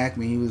was Gene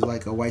Hackman. He was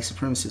like a white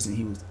supremacist, and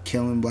he was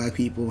killing black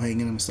people, hanging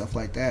them and stuff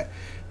like that.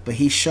 But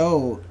he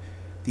showed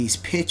these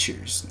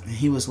pictures, and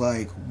he was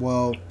like,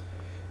 well,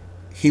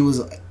 he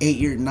was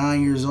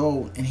 9 years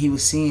old, and he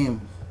was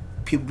seeing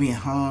people being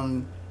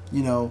hung,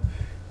 you know,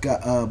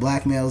 got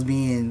black males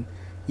being,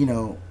 you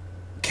know,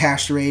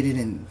 castrated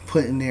and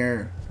put in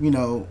their, you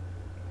know,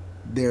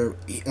 their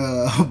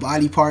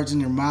body parts in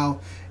their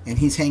mouth, and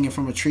he's hanging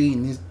from a tree,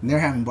 and they're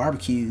having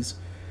barbecues,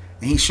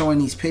 and he's showing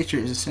these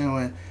pictures and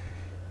showing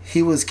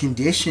he was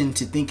conditioned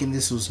to thinking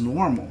this was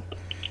normal.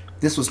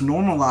 This was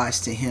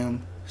normalized to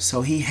him,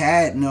 so he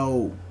had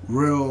no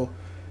real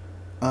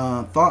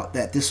thought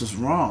that this was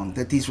wrong,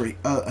 that these were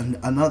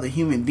another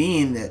human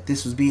being that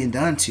this was being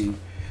done to.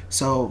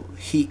 So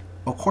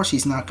of course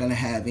he's not going to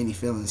have any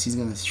feelings. He's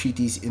going to treat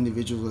these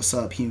individuals as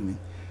subhuman.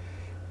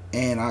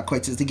 And I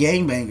equate it to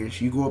gangbangers.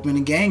 You grow up in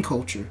a gang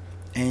culture,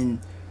 and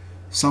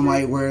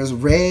somebody wears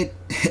red,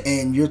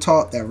 and you're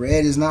taught that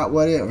red is not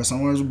what it is, or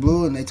someone wears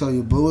blue, and they tell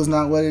you blue is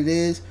not what it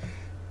is,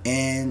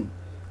 and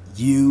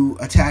you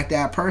attack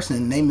that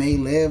person. They may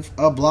live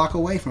a block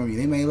away from you.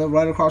 They may live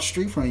right across the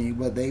street from you,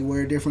 but they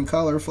wear a different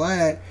color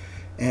flag,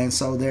 and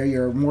so they're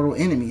your mortal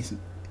enemies.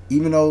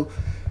 Even though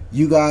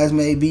you guys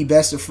may be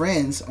best of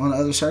friends on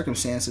other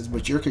circumstances,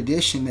 but you're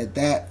conditioned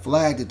that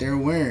flag that they're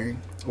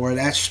wearing, or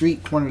that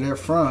street corner they're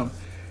from,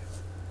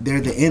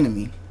 they're the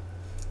enemy.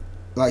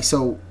 Like,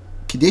 so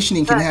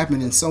conditioning can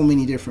happen in so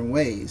many different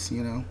ways,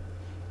 you know.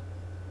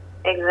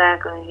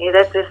 Exactly.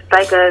 That's just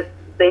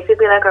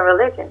basically like a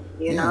religion.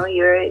 You know,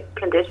 you're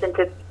conditioned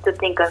to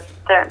think a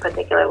certain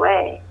particular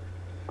way,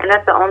 and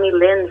that's the only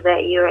lens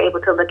that you're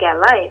able to look at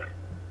life.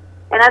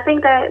 And I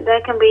think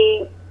that can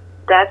be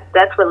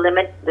that's what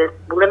limits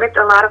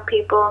a lot of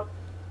people,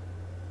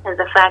 is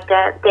the fact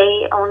that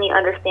they only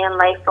understand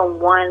life from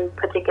one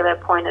particular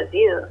point of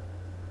view,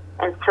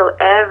 and so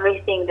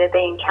everything that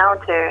they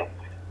encounter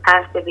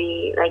has to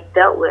be like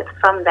dealt with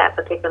from that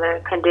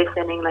particular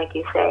conditioning, like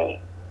you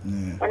say.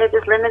 And it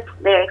just limits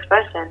their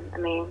expression. I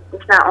mean,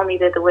 it's not only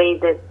the way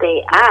that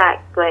they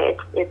act, but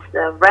it's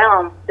the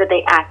realm that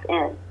they act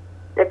in.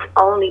 It's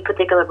only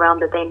particular realm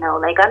that they know.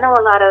 Like, I know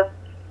a lot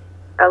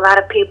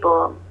of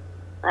people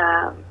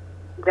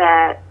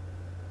that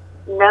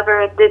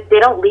they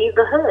don't leave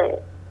the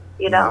hood.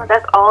 You know,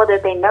 that's all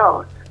that they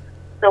know.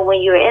 So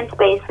when you're in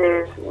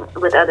spaces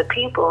with other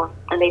people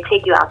and they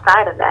take you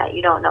outside of that,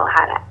 you don't know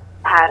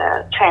how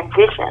to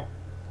transition.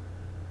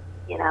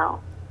 You know.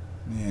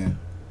 Yeah.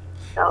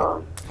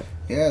 So.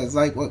 Yeah, it's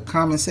like what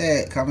Common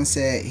said. Common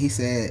said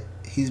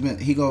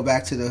he go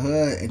back to the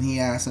hood, and he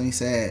asked him. He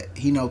said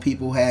he know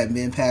people had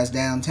been passed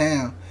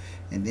downtown,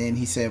 And then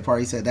he said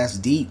that's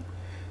deep.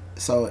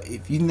 So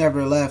if you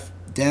never left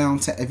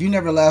downtown, if you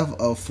never left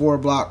a 4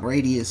 block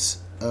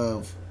radius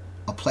of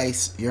a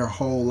place your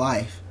whole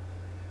life,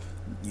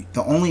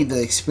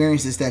 the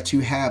experiences that you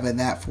have in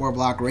that 4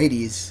 block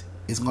radius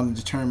is going to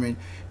determine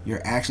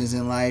your actions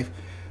in life,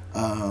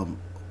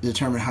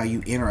 determine how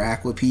you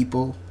interact with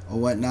people or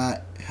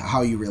whatnot,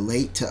 how you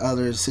relate to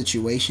other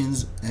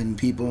situations and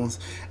people.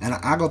 And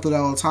I go through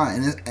that all the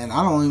time, and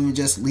I don't even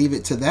just leave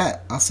it to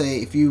that. I'll say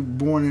if you're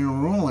born in a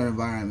rural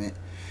environment,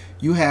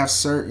 you have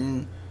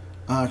certain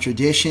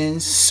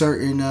traditions,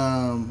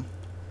 certain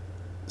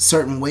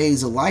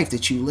ways of life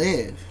that you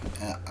live.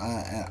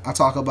 I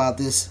talk about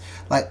this,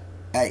 like,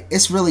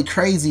 it's really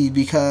crazy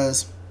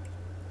because,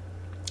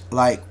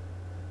 like,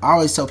 I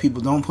always tell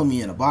people, don't put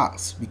me in a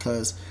box,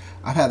 because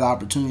I've had the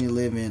opportunity to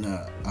live in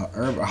a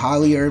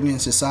highly urban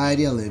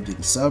society. I lived in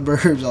the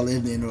suburbs. I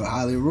lived in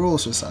highly rural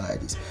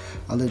societies.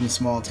 I lived in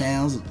small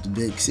towns, the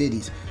big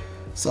cities.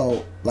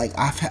 So, like,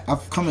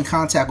 I've come in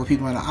contact with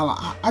people, and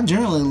I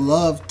generally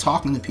love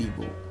talking to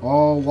people,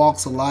 all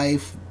walks of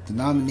life,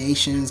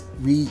 denominations,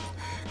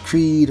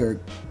 creed, or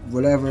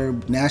whatever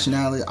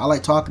nationality. I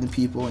like talking to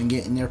people and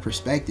getting their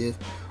perspective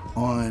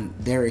on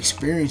their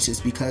experiences,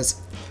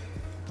 because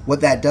what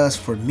that does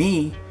for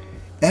me,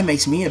 that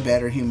makes me a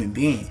better human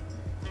being.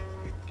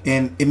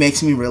 And it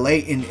makes me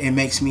relate, and it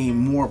makes me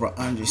more of an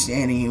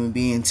understanding human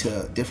being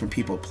to different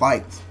people's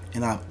plight.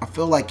 And I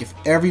feel like if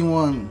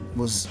everyone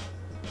was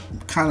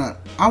kind of,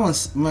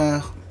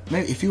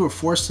 maybe if you were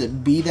forced to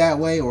be that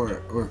way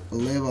or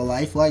live a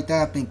life like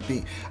that,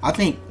 I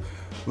think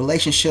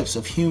relationships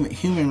of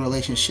human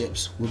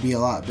relationships would be a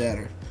lot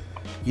better.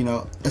 You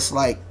know, it's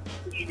like,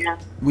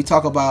 we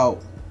talk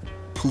about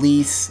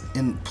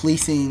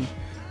policing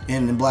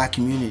in the black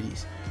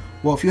communities.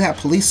 Well, if you have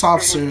police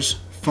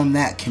officers from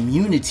that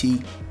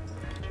community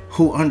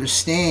who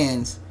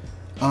understands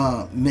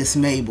Miss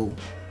Mabel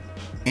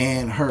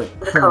and her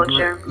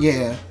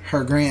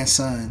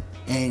grandson,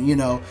 and you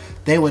know,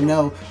 they would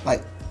know.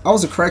 Like, I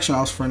was a correction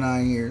officer for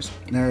 9 years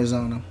in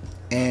Arizona,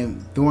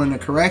 and during the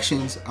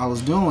corrections I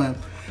was doing,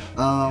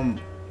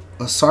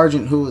 a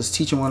sergeant who was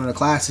teaching one of the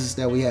classes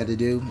that we had to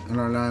do in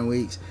our 9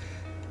 weeks,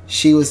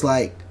 she was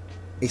like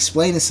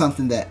explaining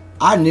something that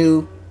I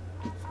knew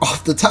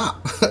off the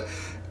top,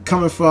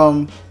 coming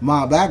from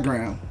my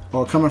background,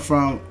 or coming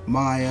from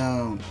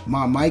my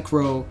my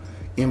micro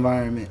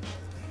environment.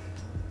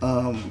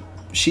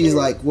 She's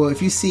like, well,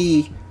 if you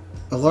see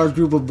a large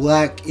group of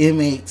black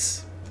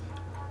inmates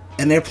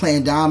and they're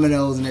playing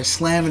dominoes and they're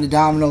slamming the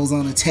dominoes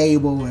on the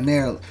table and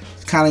they're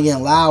kind of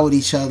getting loud with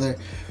each other,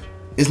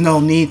 there's no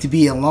need to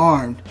be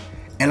alarmed.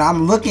 And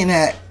I'm looking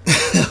at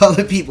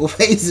other people's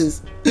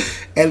faces,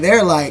 and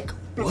they're like,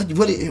 what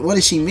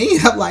does she mean?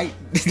 I'm like,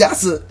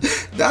 that's a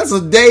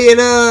day in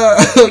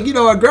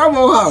at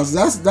grandma's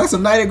house. That's a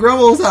night at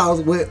grandma's house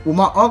with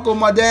my uncle,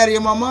 my daddy,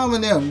 and my mom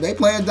and them. They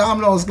playing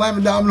dominoes,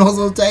 slamming dominoes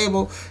on the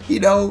table,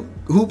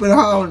 hooping and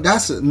hollering.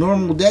 That's a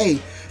normal day.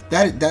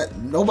 That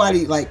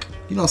nobody, like,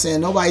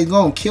 nobody's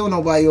gonna kill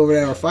nobody over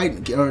there or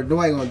fight, or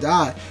nobody gonna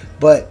die.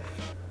 But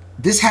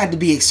this had to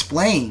be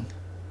explained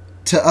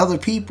to other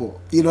people,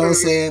 you know what I'm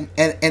saying?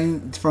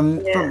 And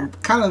from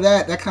kind of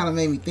that kind of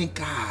made me think,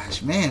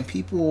 gosh, man,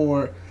 people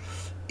are,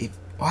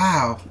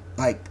 wow,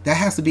 like, that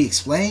has to be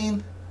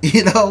explained,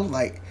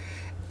 like,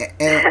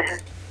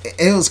 and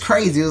it was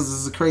crazy. It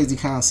was a crazy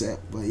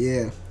concept, but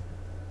yeah,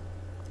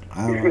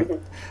 I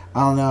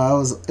don't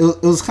know.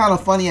 It was kind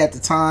of funny at the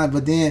time,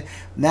 but then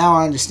now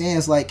I understand.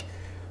 It's like,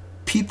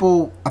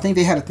 people, I think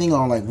they had a thing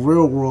on like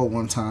Real World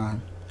one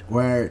time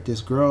where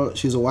this girl,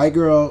 she's a white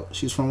girl,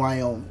 she's from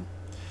Wyoming,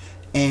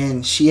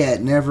 and she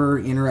had never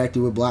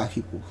interacted with black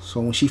people. So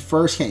when she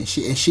first came,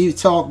 she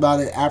talked about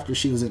it after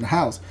she was in the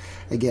house,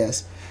 I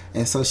guess.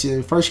 And so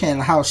she first came in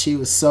the house, she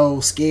was so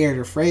scared,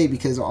 afraid,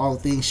 because of all the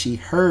things she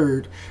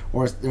heard,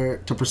 or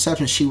the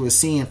perception she was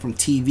seeing from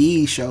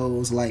TV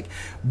shows like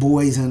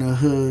Boys in the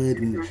Hood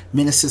and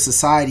Menace to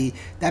Society.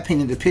 That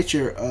painted a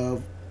picture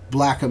of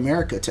Black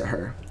America to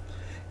her.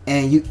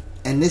 And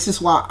this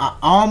is why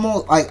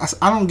I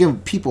don't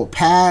give people a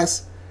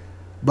pass,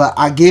 but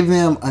I give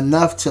them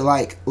enough to,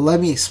 like, let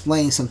me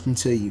explain something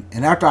to you.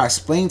 And after I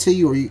explain to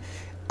you,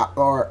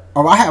 or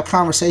I have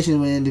conversations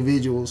with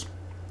individuals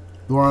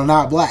who are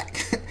not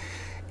black,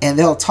 and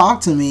they'll talk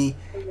to me,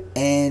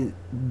 and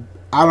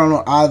I don't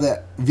know,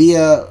 either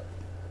via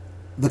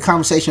the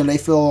conversation they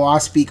feel I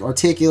speak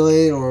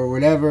articulate or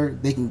whatever,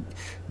 they can,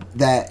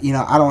 that,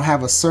 I don't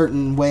have a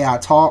certain way I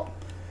talk,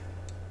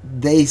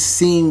 they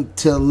seem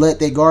to let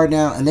their guard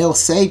down, and they'll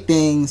say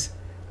things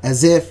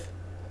as if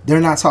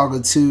they're not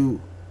talking to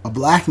a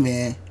black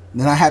man.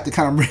 Then I have to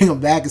kind of bring them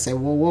back and say,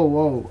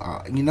 whoa,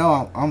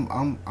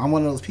 I'm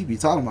one of those people you're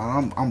talking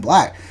about. I'm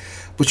black,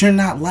 but you're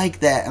not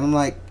like that. And I'm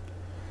like,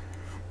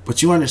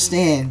 but you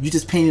understand, you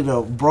just painted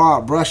a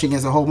broad brush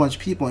against a whole bunch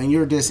of people, and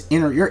you're just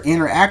you're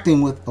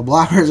interacting with a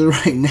black person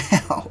right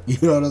now. You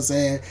know what I'm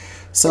saying?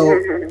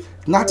 So,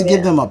 not to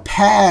give them a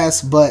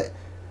pass, but,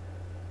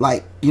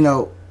 like,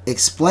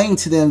 explain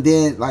to them,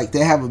 then like they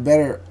have a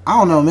better. I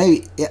don't know.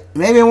 Maybe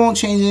it won't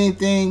change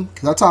anything.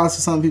 Cause I talk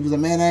to some people that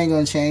man, I ain't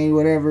gonna change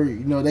whatever.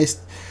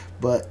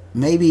 But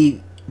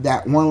maybe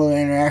that one little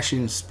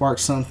interaction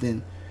sparks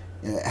something,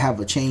 have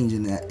a change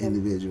in that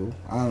individual.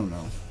 I don't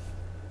know.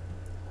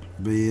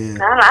 But yeah,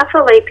 I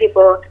feel like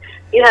people,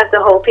 you have to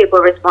hold people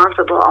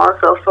responsible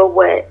also for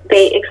what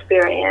they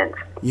experience.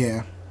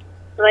 Yeah.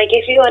 Like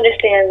if you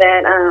understand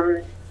that,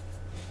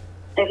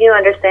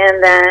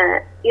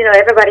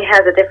 everybody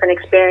has a different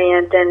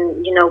experience,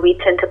 and we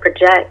tend to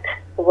project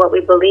what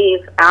we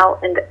believe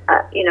out, and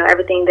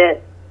everything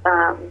that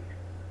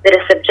that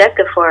is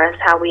subjective for us,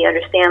 how we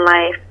understand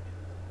life,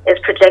 is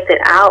projected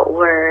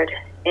outward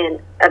and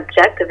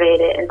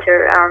objectivated into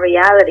our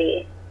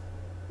reality.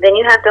 Then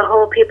you have to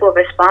hold people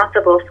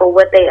responsible for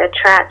what they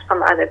attract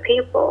from other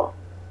people.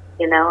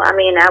 I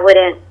mean, I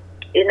wouldn't,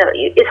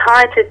 it's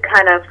hard to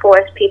kind of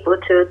force people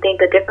to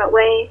think a different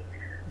way,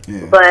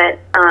 but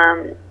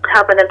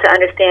helping them to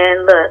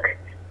understand, look,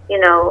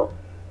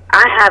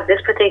 I have this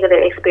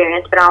particular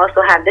experience, but I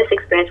also have this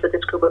experience with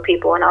this group of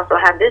people, and also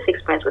have this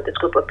experience with this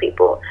group of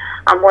people.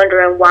 I'm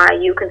wondering why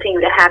you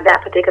continue to have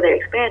that particular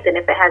experience, and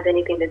if it has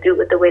anything to do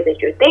with the way that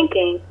you're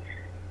thinking,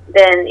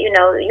 then you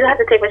have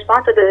to take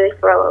responsibility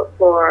for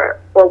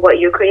what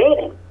you're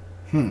creating.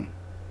 And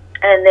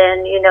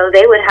then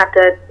they would have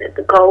to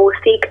go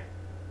seek.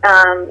 They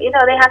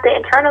have to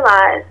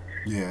internalize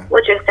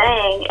what you're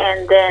saying,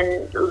 and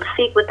then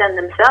seek within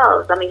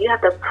themselves. I mean, you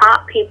have to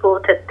prompt people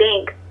to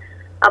think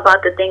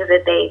about the things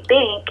that they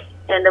think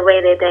and the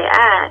way that they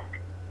act,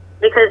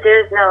 because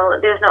there's no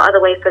other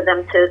way for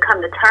them to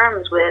come to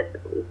terms with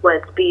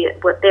what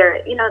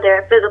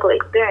their physical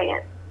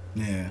experience.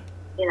 Yeah.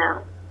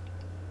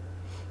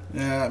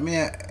 Yeah, I mean,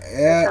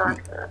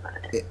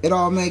 it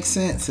all makes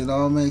sense. It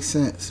all makes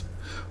sense.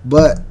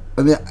 But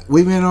I mean,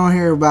 we've been on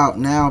here about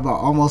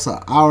almost an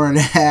hour and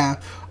a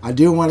half. I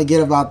do want to get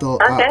about the.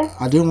 Okay.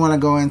 I do want to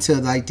go into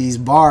like these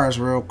bars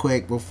real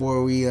quick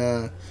before we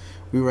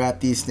wrap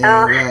these things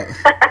up.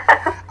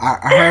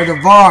 I heard the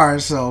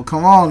bars, so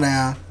come on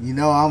now.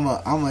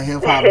 I'm a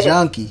hip hop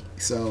junkie.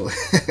 So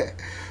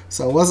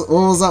so what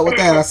was up with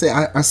that? I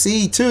said I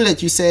see too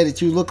that you said that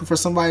you're looking for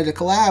somebody to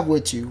collab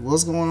with you.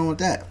 What's going on with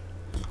that?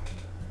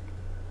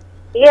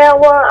 Yeah,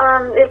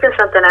 well, it's just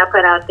something I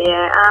put out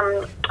there.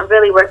 I'm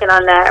really working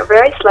on that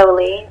very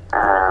slowly.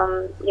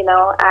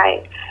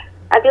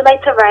 I do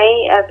like to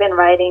write. I've been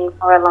writing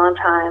for a long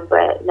time,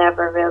 but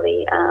never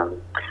really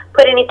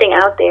put anything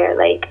out there,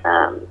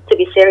 to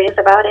be serious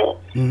about it.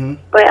 Mm-hmm.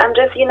 But I'm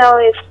just,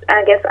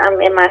 I guess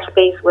I'm in my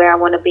space where I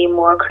want to be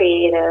more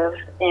creative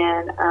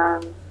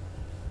and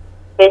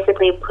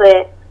basically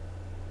put,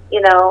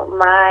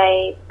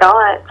 my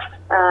thoughts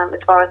as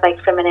far as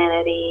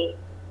femininity,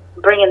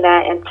 bringing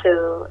that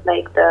into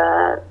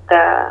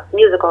the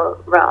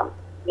musical realm,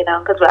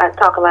 because I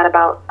talk a lot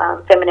about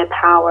feminine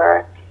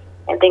power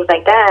and things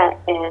like that.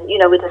 And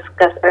we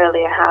discussed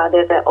earlier how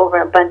there's an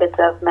overabundance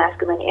of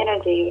masculine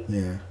energy.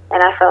 Yeah.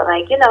 And I felt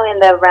like, in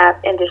the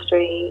rap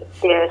industry,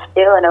 there's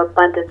still an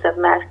abundance of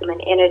masculine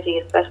energy,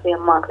 especially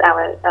amongst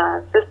our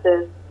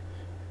sisters,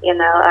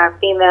 our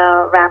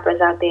female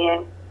rappers out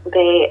there.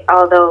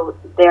 Although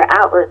they're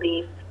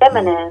outwardly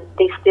feminine,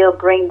 they still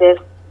bring this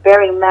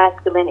very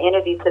masculine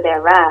energy to their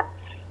rap.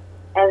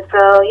 And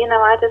so,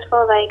 I just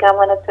felt like I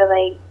wanted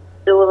to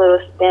do a little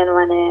spin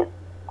on it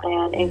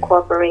and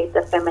incorporate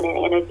the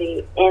feminine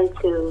energy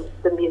into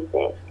the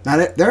music. Now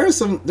there are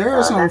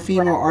some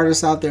female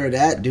artists out there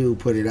that do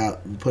put it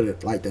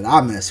like that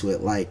I mess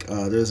with.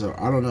 There's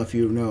I don't know if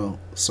you know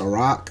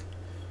Ciroc.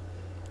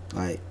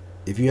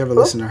 If you ever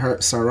listen to her,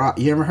 Ciroc,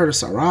 you ever heard of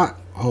Ciroc?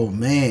 Oh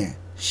man,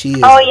 she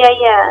is. Oh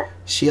yeah.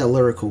 She a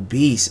lyrical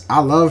beast.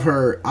 I love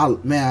her. I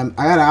got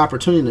an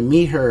opportunity to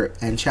meet her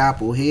in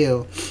Chapel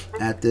Hill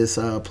at this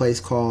place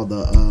called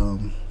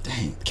the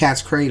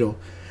Cat's Cradle,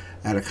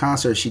 at a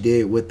concert she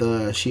did with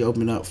she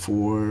opened up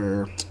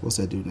for, what's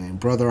that dude name,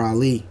 Brother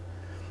Ali.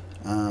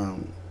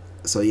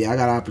 So yeah, I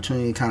got an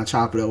opportunity to kind of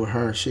chop it up with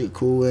her. She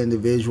cool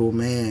individual,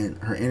 man.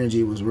 Her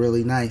energy was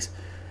really nice.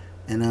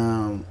 And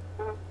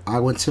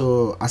I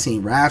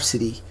seen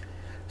Rhapsody.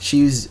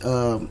 She was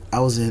I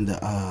was in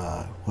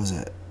the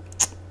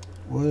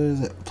what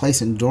is it,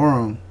 place in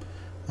Durham,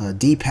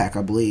 D-Pack,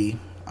 I believe.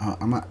 I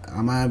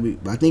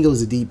think it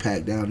was a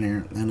D-Pack down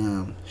there,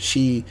 and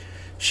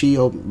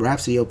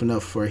Rhapsody opened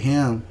up for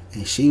him,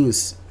 and she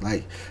was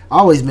I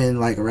always been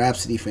a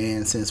Rhapsody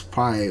fan since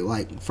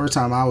probably first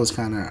time I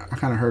kind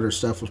of heard her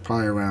stuff was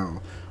probably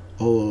around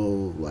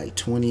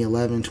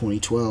 2011,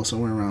 2012,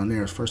 somewhere around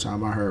there. It's the first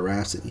time I heard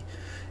Rhapsody,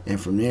 and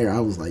from there I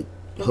was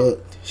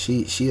hooked.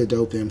 She a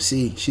dope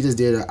MC. She just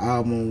did an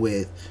album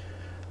with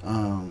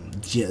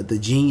the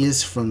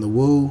Genius from the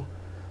Woo.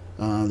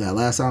 That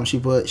last album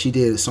she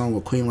did a song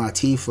with Queen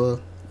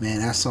Latifah. Man,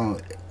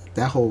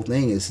 that whole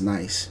thing is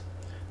nice.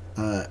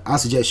 I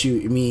suggest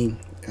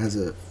as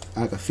a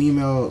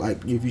female,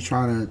 if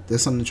you're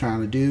there's something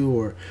trying to do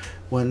or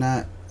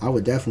whatnot, I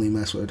would definitely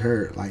mess with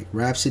her.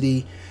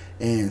 Rhapsody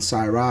and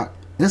Ciroc. And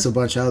there's a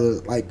bunch of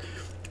other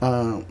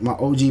my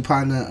OG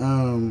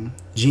partner,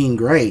 Jean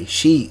Grey.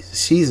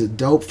 She's a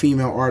dope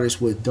female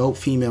artist with dope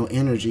female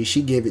energy.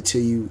 She give it to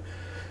you,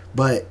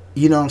 but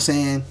you know what I'm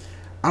saying.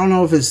 I don't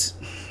know if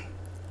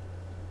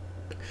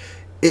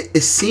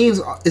it seems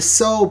it's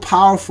so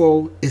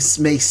powerful. It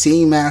may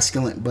seem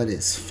masculine, but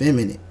it's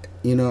feminine.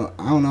 You know,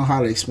 I don't know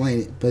how to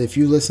explain it, but if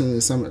you listen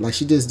to some, like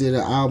she just did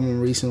an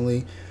album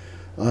recently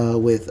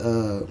with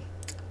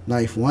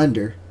Knife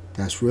Wonder,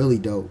 that's really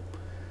dope.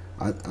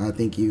 I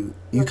think you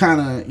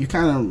kind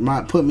of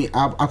might put me.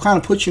 I kind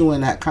of put you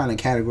in that kind of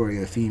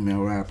category of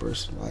female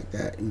rappers like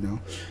that. You know,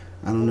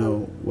 I don't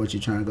know what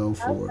you're trying to go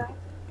for,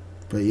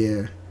 but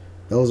yeah,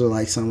 those are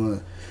like some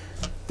of.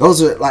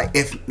 Those are like,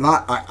 if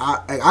not,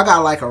 I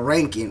got like a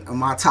ranking of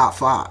my top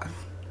 5.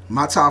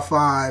 My top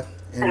 5,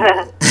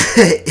 and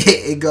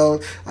it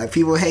goes like,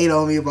 people hate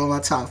on me about my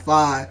top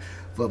 5,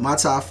 but my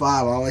top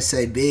 5, I always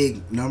say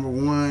Big number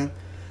 1,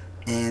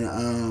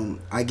 and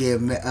I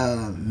give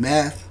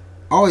Meth.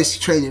 Always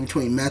trading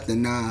between Meth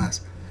and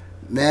Nas,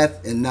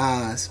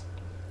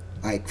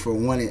 like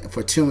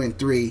for 2 and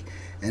 3,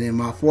 and then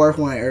my 4th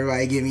one,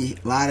 everybody give me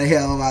a lot of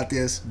hell about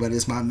this, but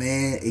it's my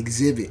man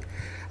Exhibit.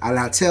 And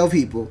I tell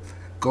people,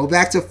 go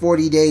back to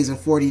 40 Days and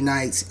 40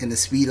 Nights and The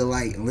Speed of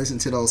Light and listen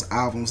to those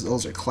albums.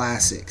 Those are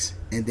classics.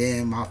 And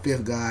then my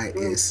 5th guy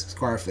is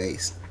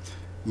Scarface.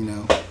 You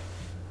know.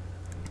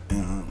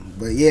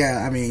 But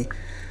yeah, I mean,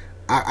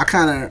 I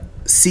kind of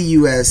see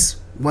you as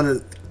one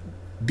of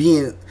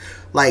being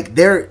like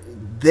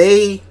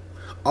they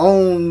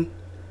own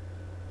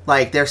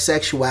like their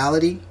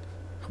sexuality,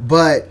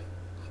 but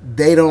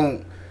they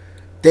don't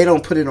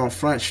put it on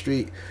Front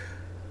Street.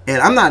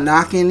 And I'm not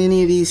knocking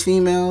any of these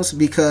females,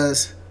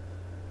 because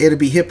it'll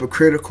be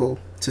hypocritical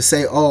to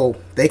say, oh,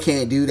 they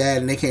can't do that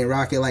and they can't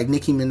rock it. Like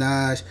Nicki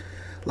Minaj,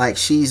 like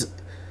she's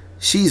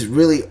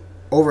really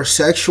over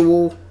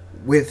sexual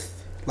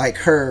with like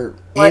her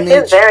image.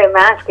 She's very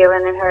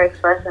masculine in her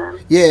expression.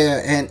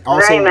 Yeah, and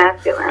also very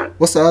masculine.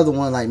 What's the other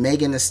one? Like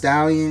Megan Thee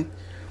Stallion,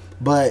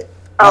 but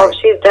like,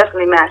 she's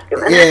definitely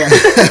masculine. Yeah.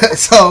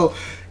 So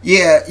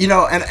yeah, you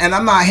know, and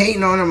I'm not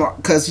hating on them,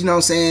 because you know what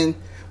I'm saying.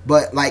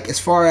 But like, as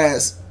far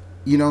as,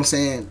 you know what I'm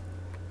saying,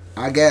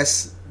 I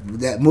guess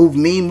that move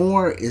me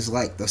more is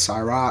like the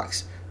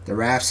Cyrocs, the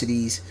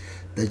Rhapsodies,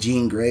 the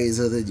Jean Greys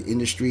of the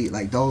industry.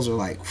 Like those are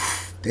like,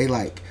 they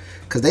like,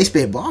 cause they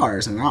spit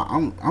bars, and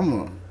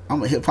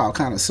I'm a hip hop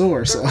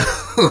connoisseur, so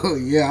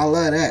yeah, I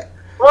love that.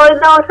 Well,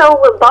 no, so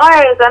with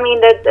bars, I mean,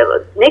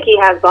 Nicki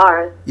has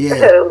bars. Yeah.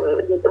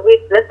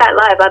 Let's not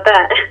lie about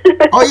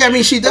that. Oh yeah, I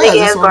mean, she does. Nicki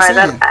That's has what I'm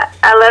bars. saying.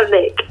 I love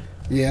Nick.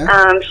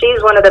 Yeah.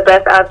 She's one of the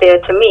best out there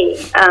to me.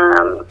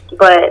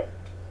 But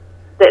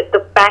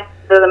the fact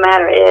of the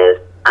matter is,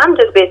 I'm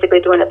just basically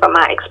doing it for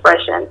my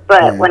expression.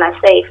 But when I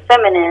say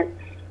feminine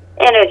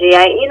energy,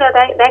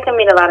 that can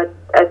mean a lot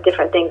of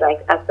different things,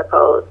 I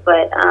suppose.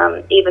 But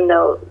even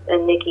though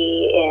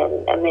Nicki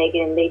and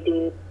Megan, they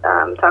do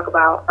talk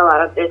about a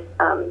lot of this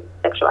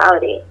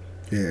sexuality,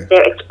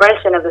 their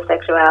expression of the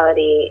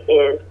sexuality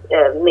is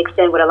mixed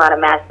in with a lot of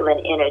masculine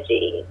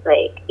energy.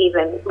 Like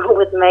even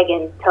with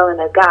Megan telling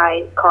a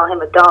guy, call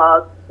him a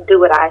dog, do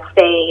what I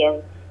say,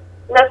 and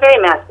that's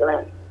very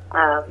masculine.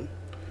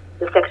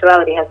 The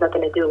sexuality has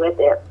nothing to do with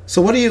it.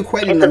 So what are you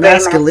equating the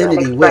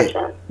masculinity with?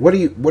 What are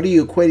you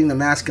equating the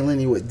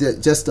masculinity with?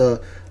 Just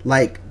the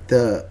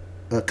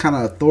kind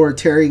of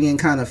authoritarian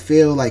kind of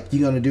feel, like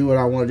you're gonna do what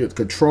I want to do,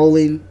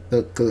 controlling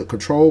the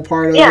control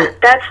part of it. Yeah,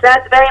 that's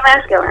very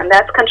masculine.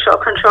 That's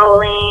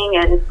controlling,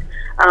 and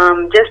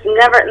just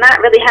not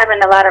really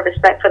having a lot of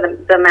respect for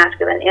the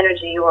masculine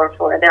energy or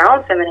for their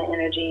own feminine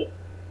energy.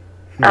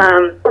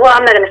 Well,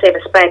 I'm not going to say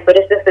respect, but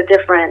it's just a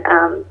different.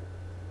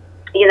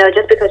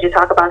 Just because you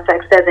talk about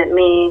sex doesn't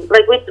mean,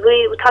 like we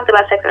talked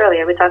about sex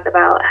earlier. We talked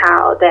about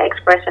how the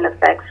expression of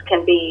sex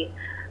can be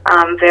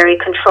very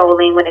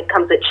controlling when it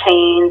comes to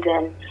chains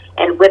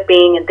and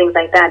whipping and things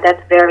like that.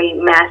 That's very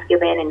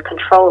masculine and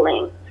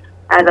controlling,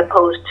 as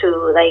opposed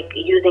to like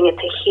using it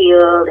to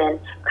heal and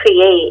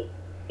create.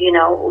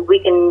 We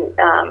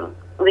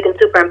can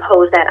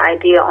superimpose that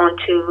idea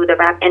onto the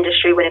rap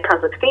industry when it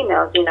comes with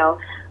females.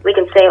 We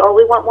can say, oh,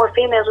 we want more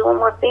females.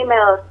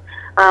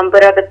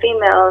 But other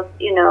females,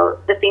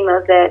 the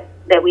females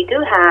that we do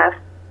have,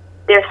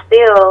 they're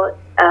still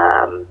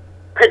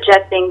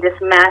projecting this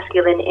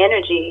masculine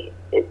energy.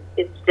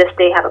 It's just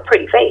they have a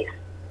pretty face.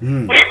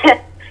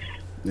 Yeah.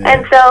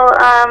 And so,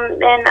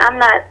 and I'm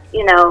not,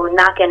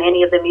 knocking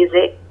any of the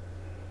music,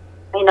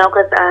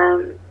 because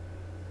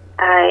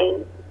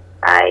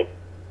I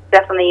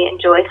definitely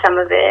enjoy some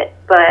of it.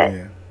 But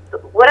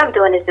what I'm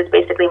doing is just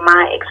basically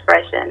my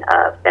expression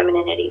of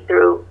femininity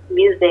through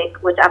music,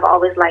 which I've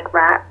always liked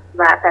rap.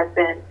 Rap has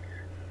been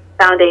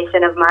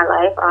foundation of my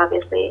life,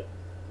 obviously.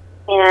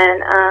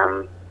 And,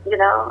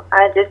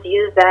 I just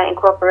use that,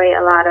 incorporate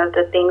a lot of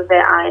the things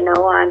that I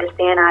know, I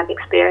understand, I've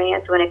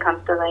experienced when it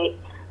comes to like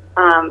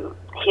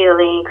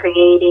healing,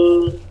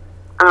 creating,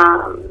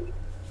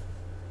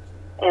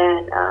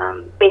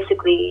 and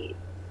basically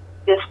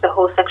just the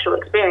whole sexual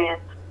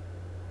experience.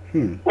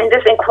 And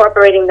just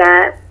incorporating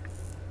that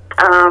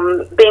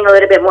being a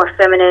little bit more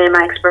feminine in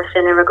my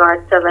expression in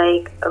regards to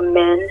like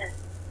men,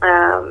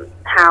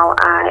 how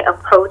I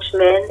approach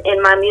men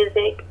in my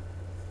music,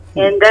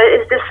 and that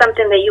is just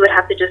something that you would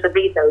have to just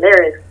read the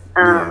lyrics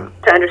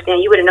to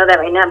understand. You wouldn't know that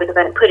right now because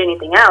I didn't put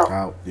anything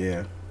out.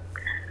 Yeah.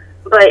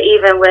 But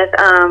even with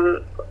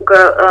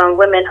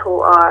women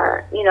who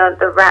are,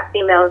 the rap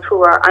females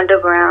who are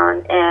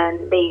underground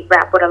and they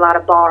rap with a lot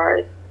of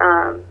bars,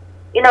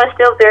 it's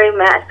still very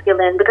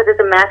masculine because it's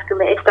a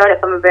masculine. It started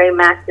from a very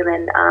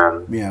masculine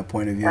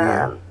point of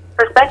view,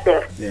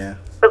 perspective. Yeah.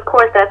 Of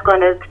course, that's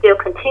going to still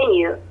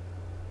continue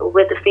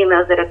with the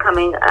females that are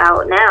coming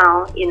out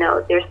now.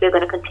 They're still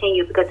going to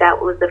continue because that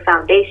was the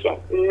foundation.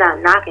 I'm not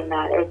knocking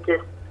that. It's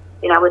just,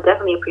 I would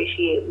definitely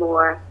appreciate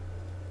more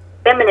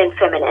feminine,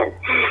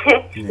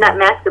 not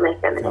masculine,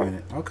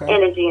 feminine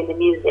energy in the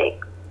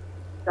music.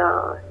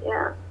 So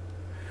yeah.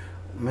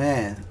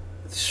 Man,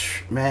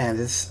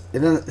 it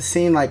doesn't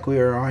seem like we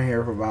were on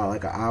here for about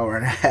like an hour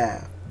and a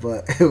half,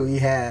 but we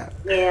have.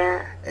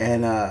 Yeah.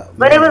 And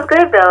but it was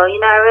good though.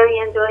 I really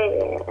enjoyed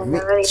it, and I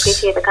really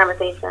appreciate the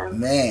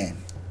conversation. Man,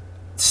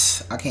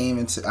 I can't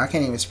even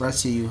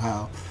express to you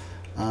how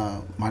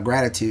my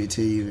gratitude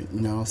to you.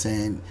 You know what I'm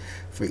saying,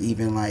 for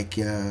even like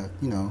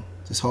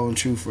just holding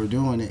true for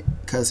doing it,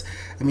 because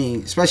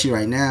especially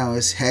right now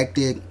it's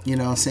hectic,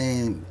 I'm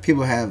saying,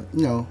 people have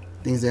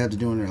things they have to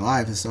do in their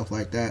life and stuff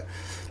like that,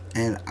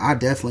 and I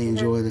definitely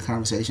enjoy the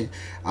conversation.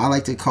 I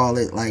like to call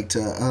it like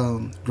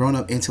grown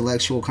up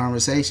intellectual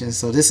conversations.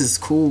 So this is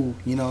cool,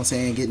 what I'm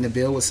saying, getting to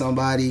build with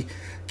somebody,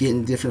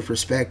 getting different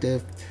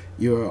perspective.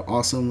 You're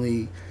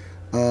awesomely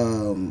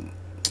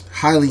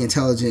highly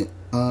intelligent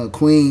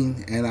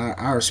queen, and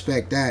I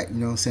respect that.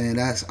 What I'm saying,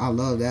 I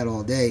love that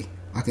all day.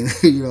 I can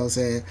what I'm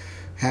saying,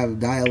 have a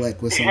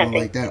dialect with someone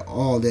like that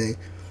all day.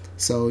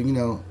 So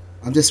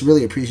I'm just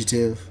really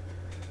appreciative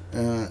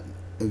of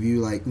you,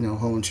 like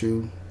holding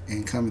true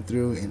and coming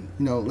through, and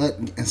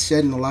and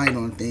shedding the light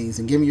on things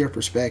and giving your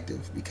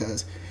perspective,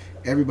 because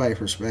everybody's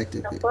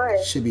perspective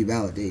should be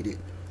validated.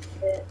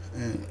 Yeah.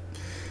 And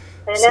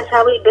that's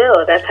how we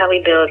build. That's how we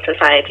build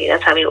society.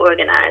 That's how we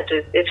organize.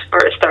 It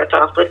first starts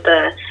off with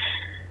the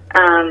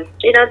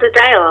the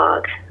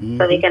dialogue,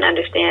 so we can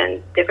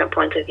understand different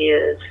points of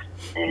views.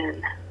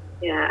 And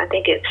I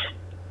think it's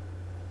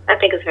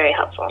very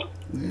helpful.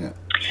 Yeah.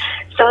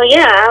 So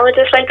I would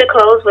just like to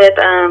close with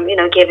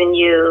giving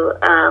you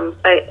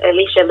at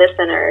least your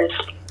listeners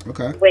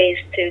ways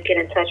to get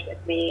in touch with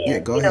me,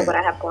 and go ahead. What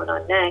I have going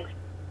on next.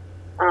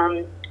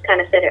 Kind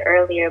of said it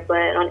earlier,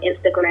 but on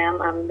Instagram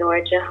I'm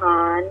Noor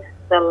Jahan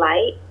the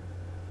Light,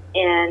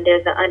 and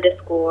there's an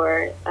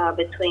underscore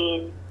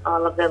between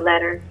all of the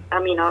letters.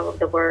 All of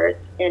the words.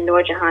 And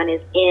Noor Jahan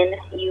is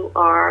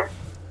NURJEHAN.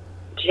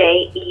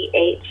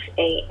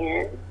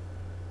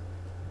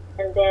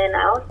 And then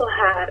I also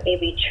have a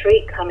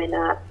retreat coming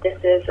up.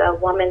 This is a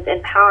women's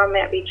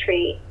empowerment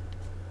retreat,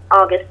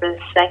 August the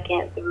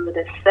 2nd through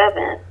the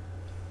 7th.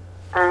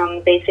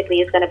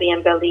 Basically, it's going to be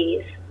in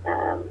Belize.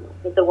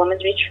 It's a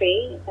women's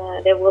retreat.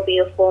 There will be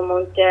a full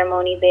moon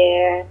ceremony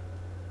there,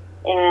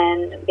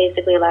 and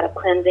basically a lot of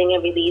cleansing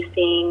and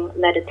releasing,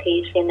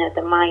 meditation at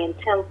the Mayan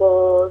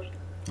temples,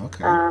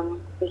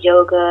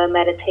 yoga,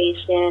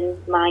 meditation,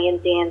 Mayan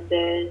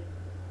dancers,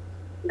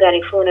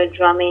 Garifuna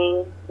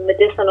drumming,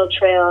 medicinal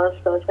trails.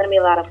 So it's going to be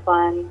a lot of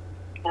fun,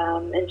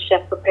 and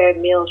chef-prepared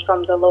meals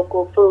from the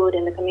local food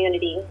in the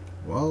community.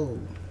 Whoa.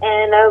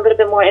 And a little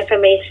bit more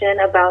information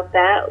about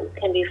that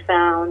can be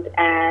found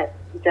at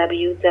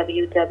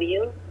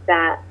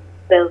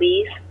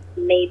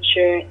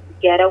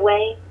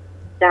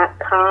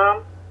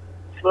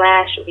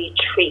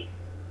www.beliefenaturegetaway.com/retreat.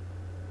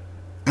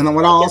 And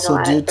what I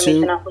also do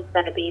too, who's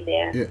going to be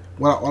there. Yeah.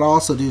 What I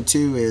also do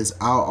too is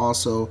I'll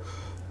also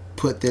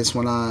put this,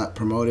 when I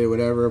promote it,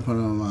 whatever, put it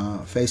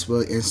on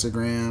Facebook,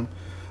 Instagram,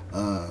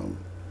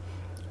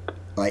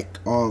 like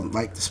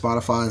the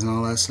Spotify's and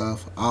all that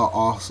stuff. I'll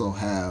also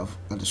have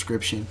a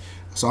description.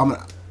 So I'm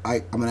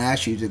gonna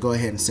ask you to go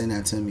ahead and send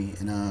that to me,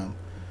 and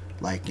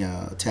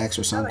text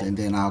or something. Right.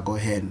 Then I'll go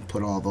ahead and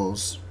put all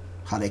those,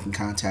 how they can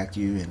contact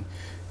you, and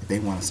if they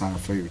want to sign up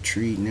for your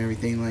retreat and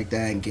everything like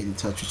that, and get in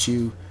touch with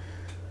you.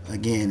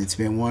 Again, it's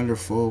been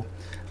wonderful.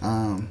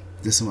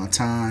 This is my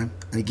time.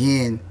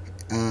 Again,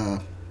 I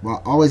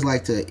always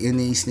like to end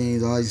these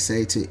things. I always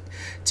say to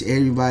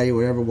everybody,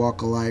 whatever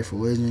walk of life,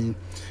 religion,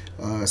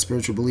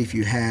 spiritual belief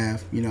you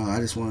have, I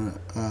just want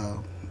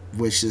to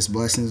wish this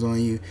blessings on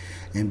you,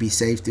 and be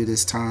safe through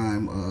this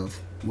time of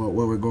what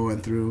we're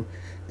going through,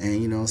 and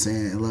what I'm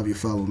saying, and love your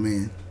fellow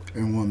men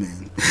and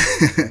women.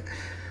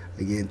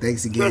 Again,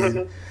 thanks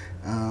again,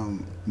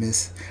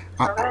 Miss.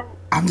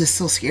 I'm just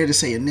so scared to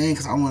say your name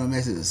because I want to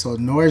mess it. So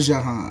Noor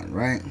Jahan,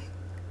 right?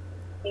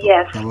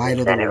 Yes. The light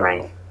of the world.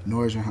 Right.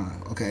 Noor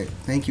Jahan. Okay,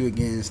 thank you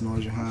again. It's Noor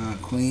Jahan,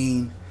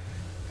 Queen.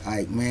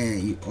 Like, man,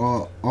 you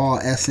all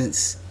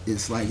essence.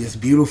 It's like, it's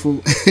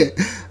beautiful.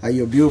 Like,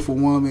 you're a beautiful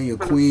woman. You're a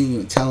queen.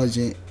 You're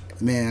intelligent.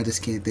 Man, I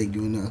just can't thank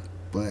you enough.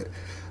 But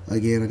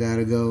again, I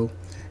gotta go,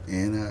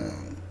 and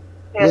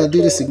we gotta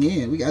do this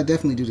again. We gotta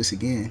definitely do this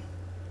again.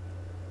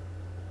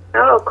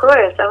 Oh, of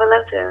course. I would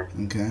love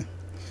to. Okay.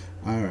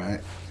 All right.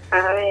 All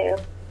right.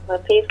 Well,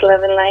 peace,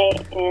 love, and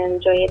light, and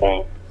enjoy your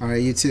day. All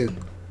right. You too.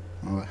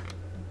 All right.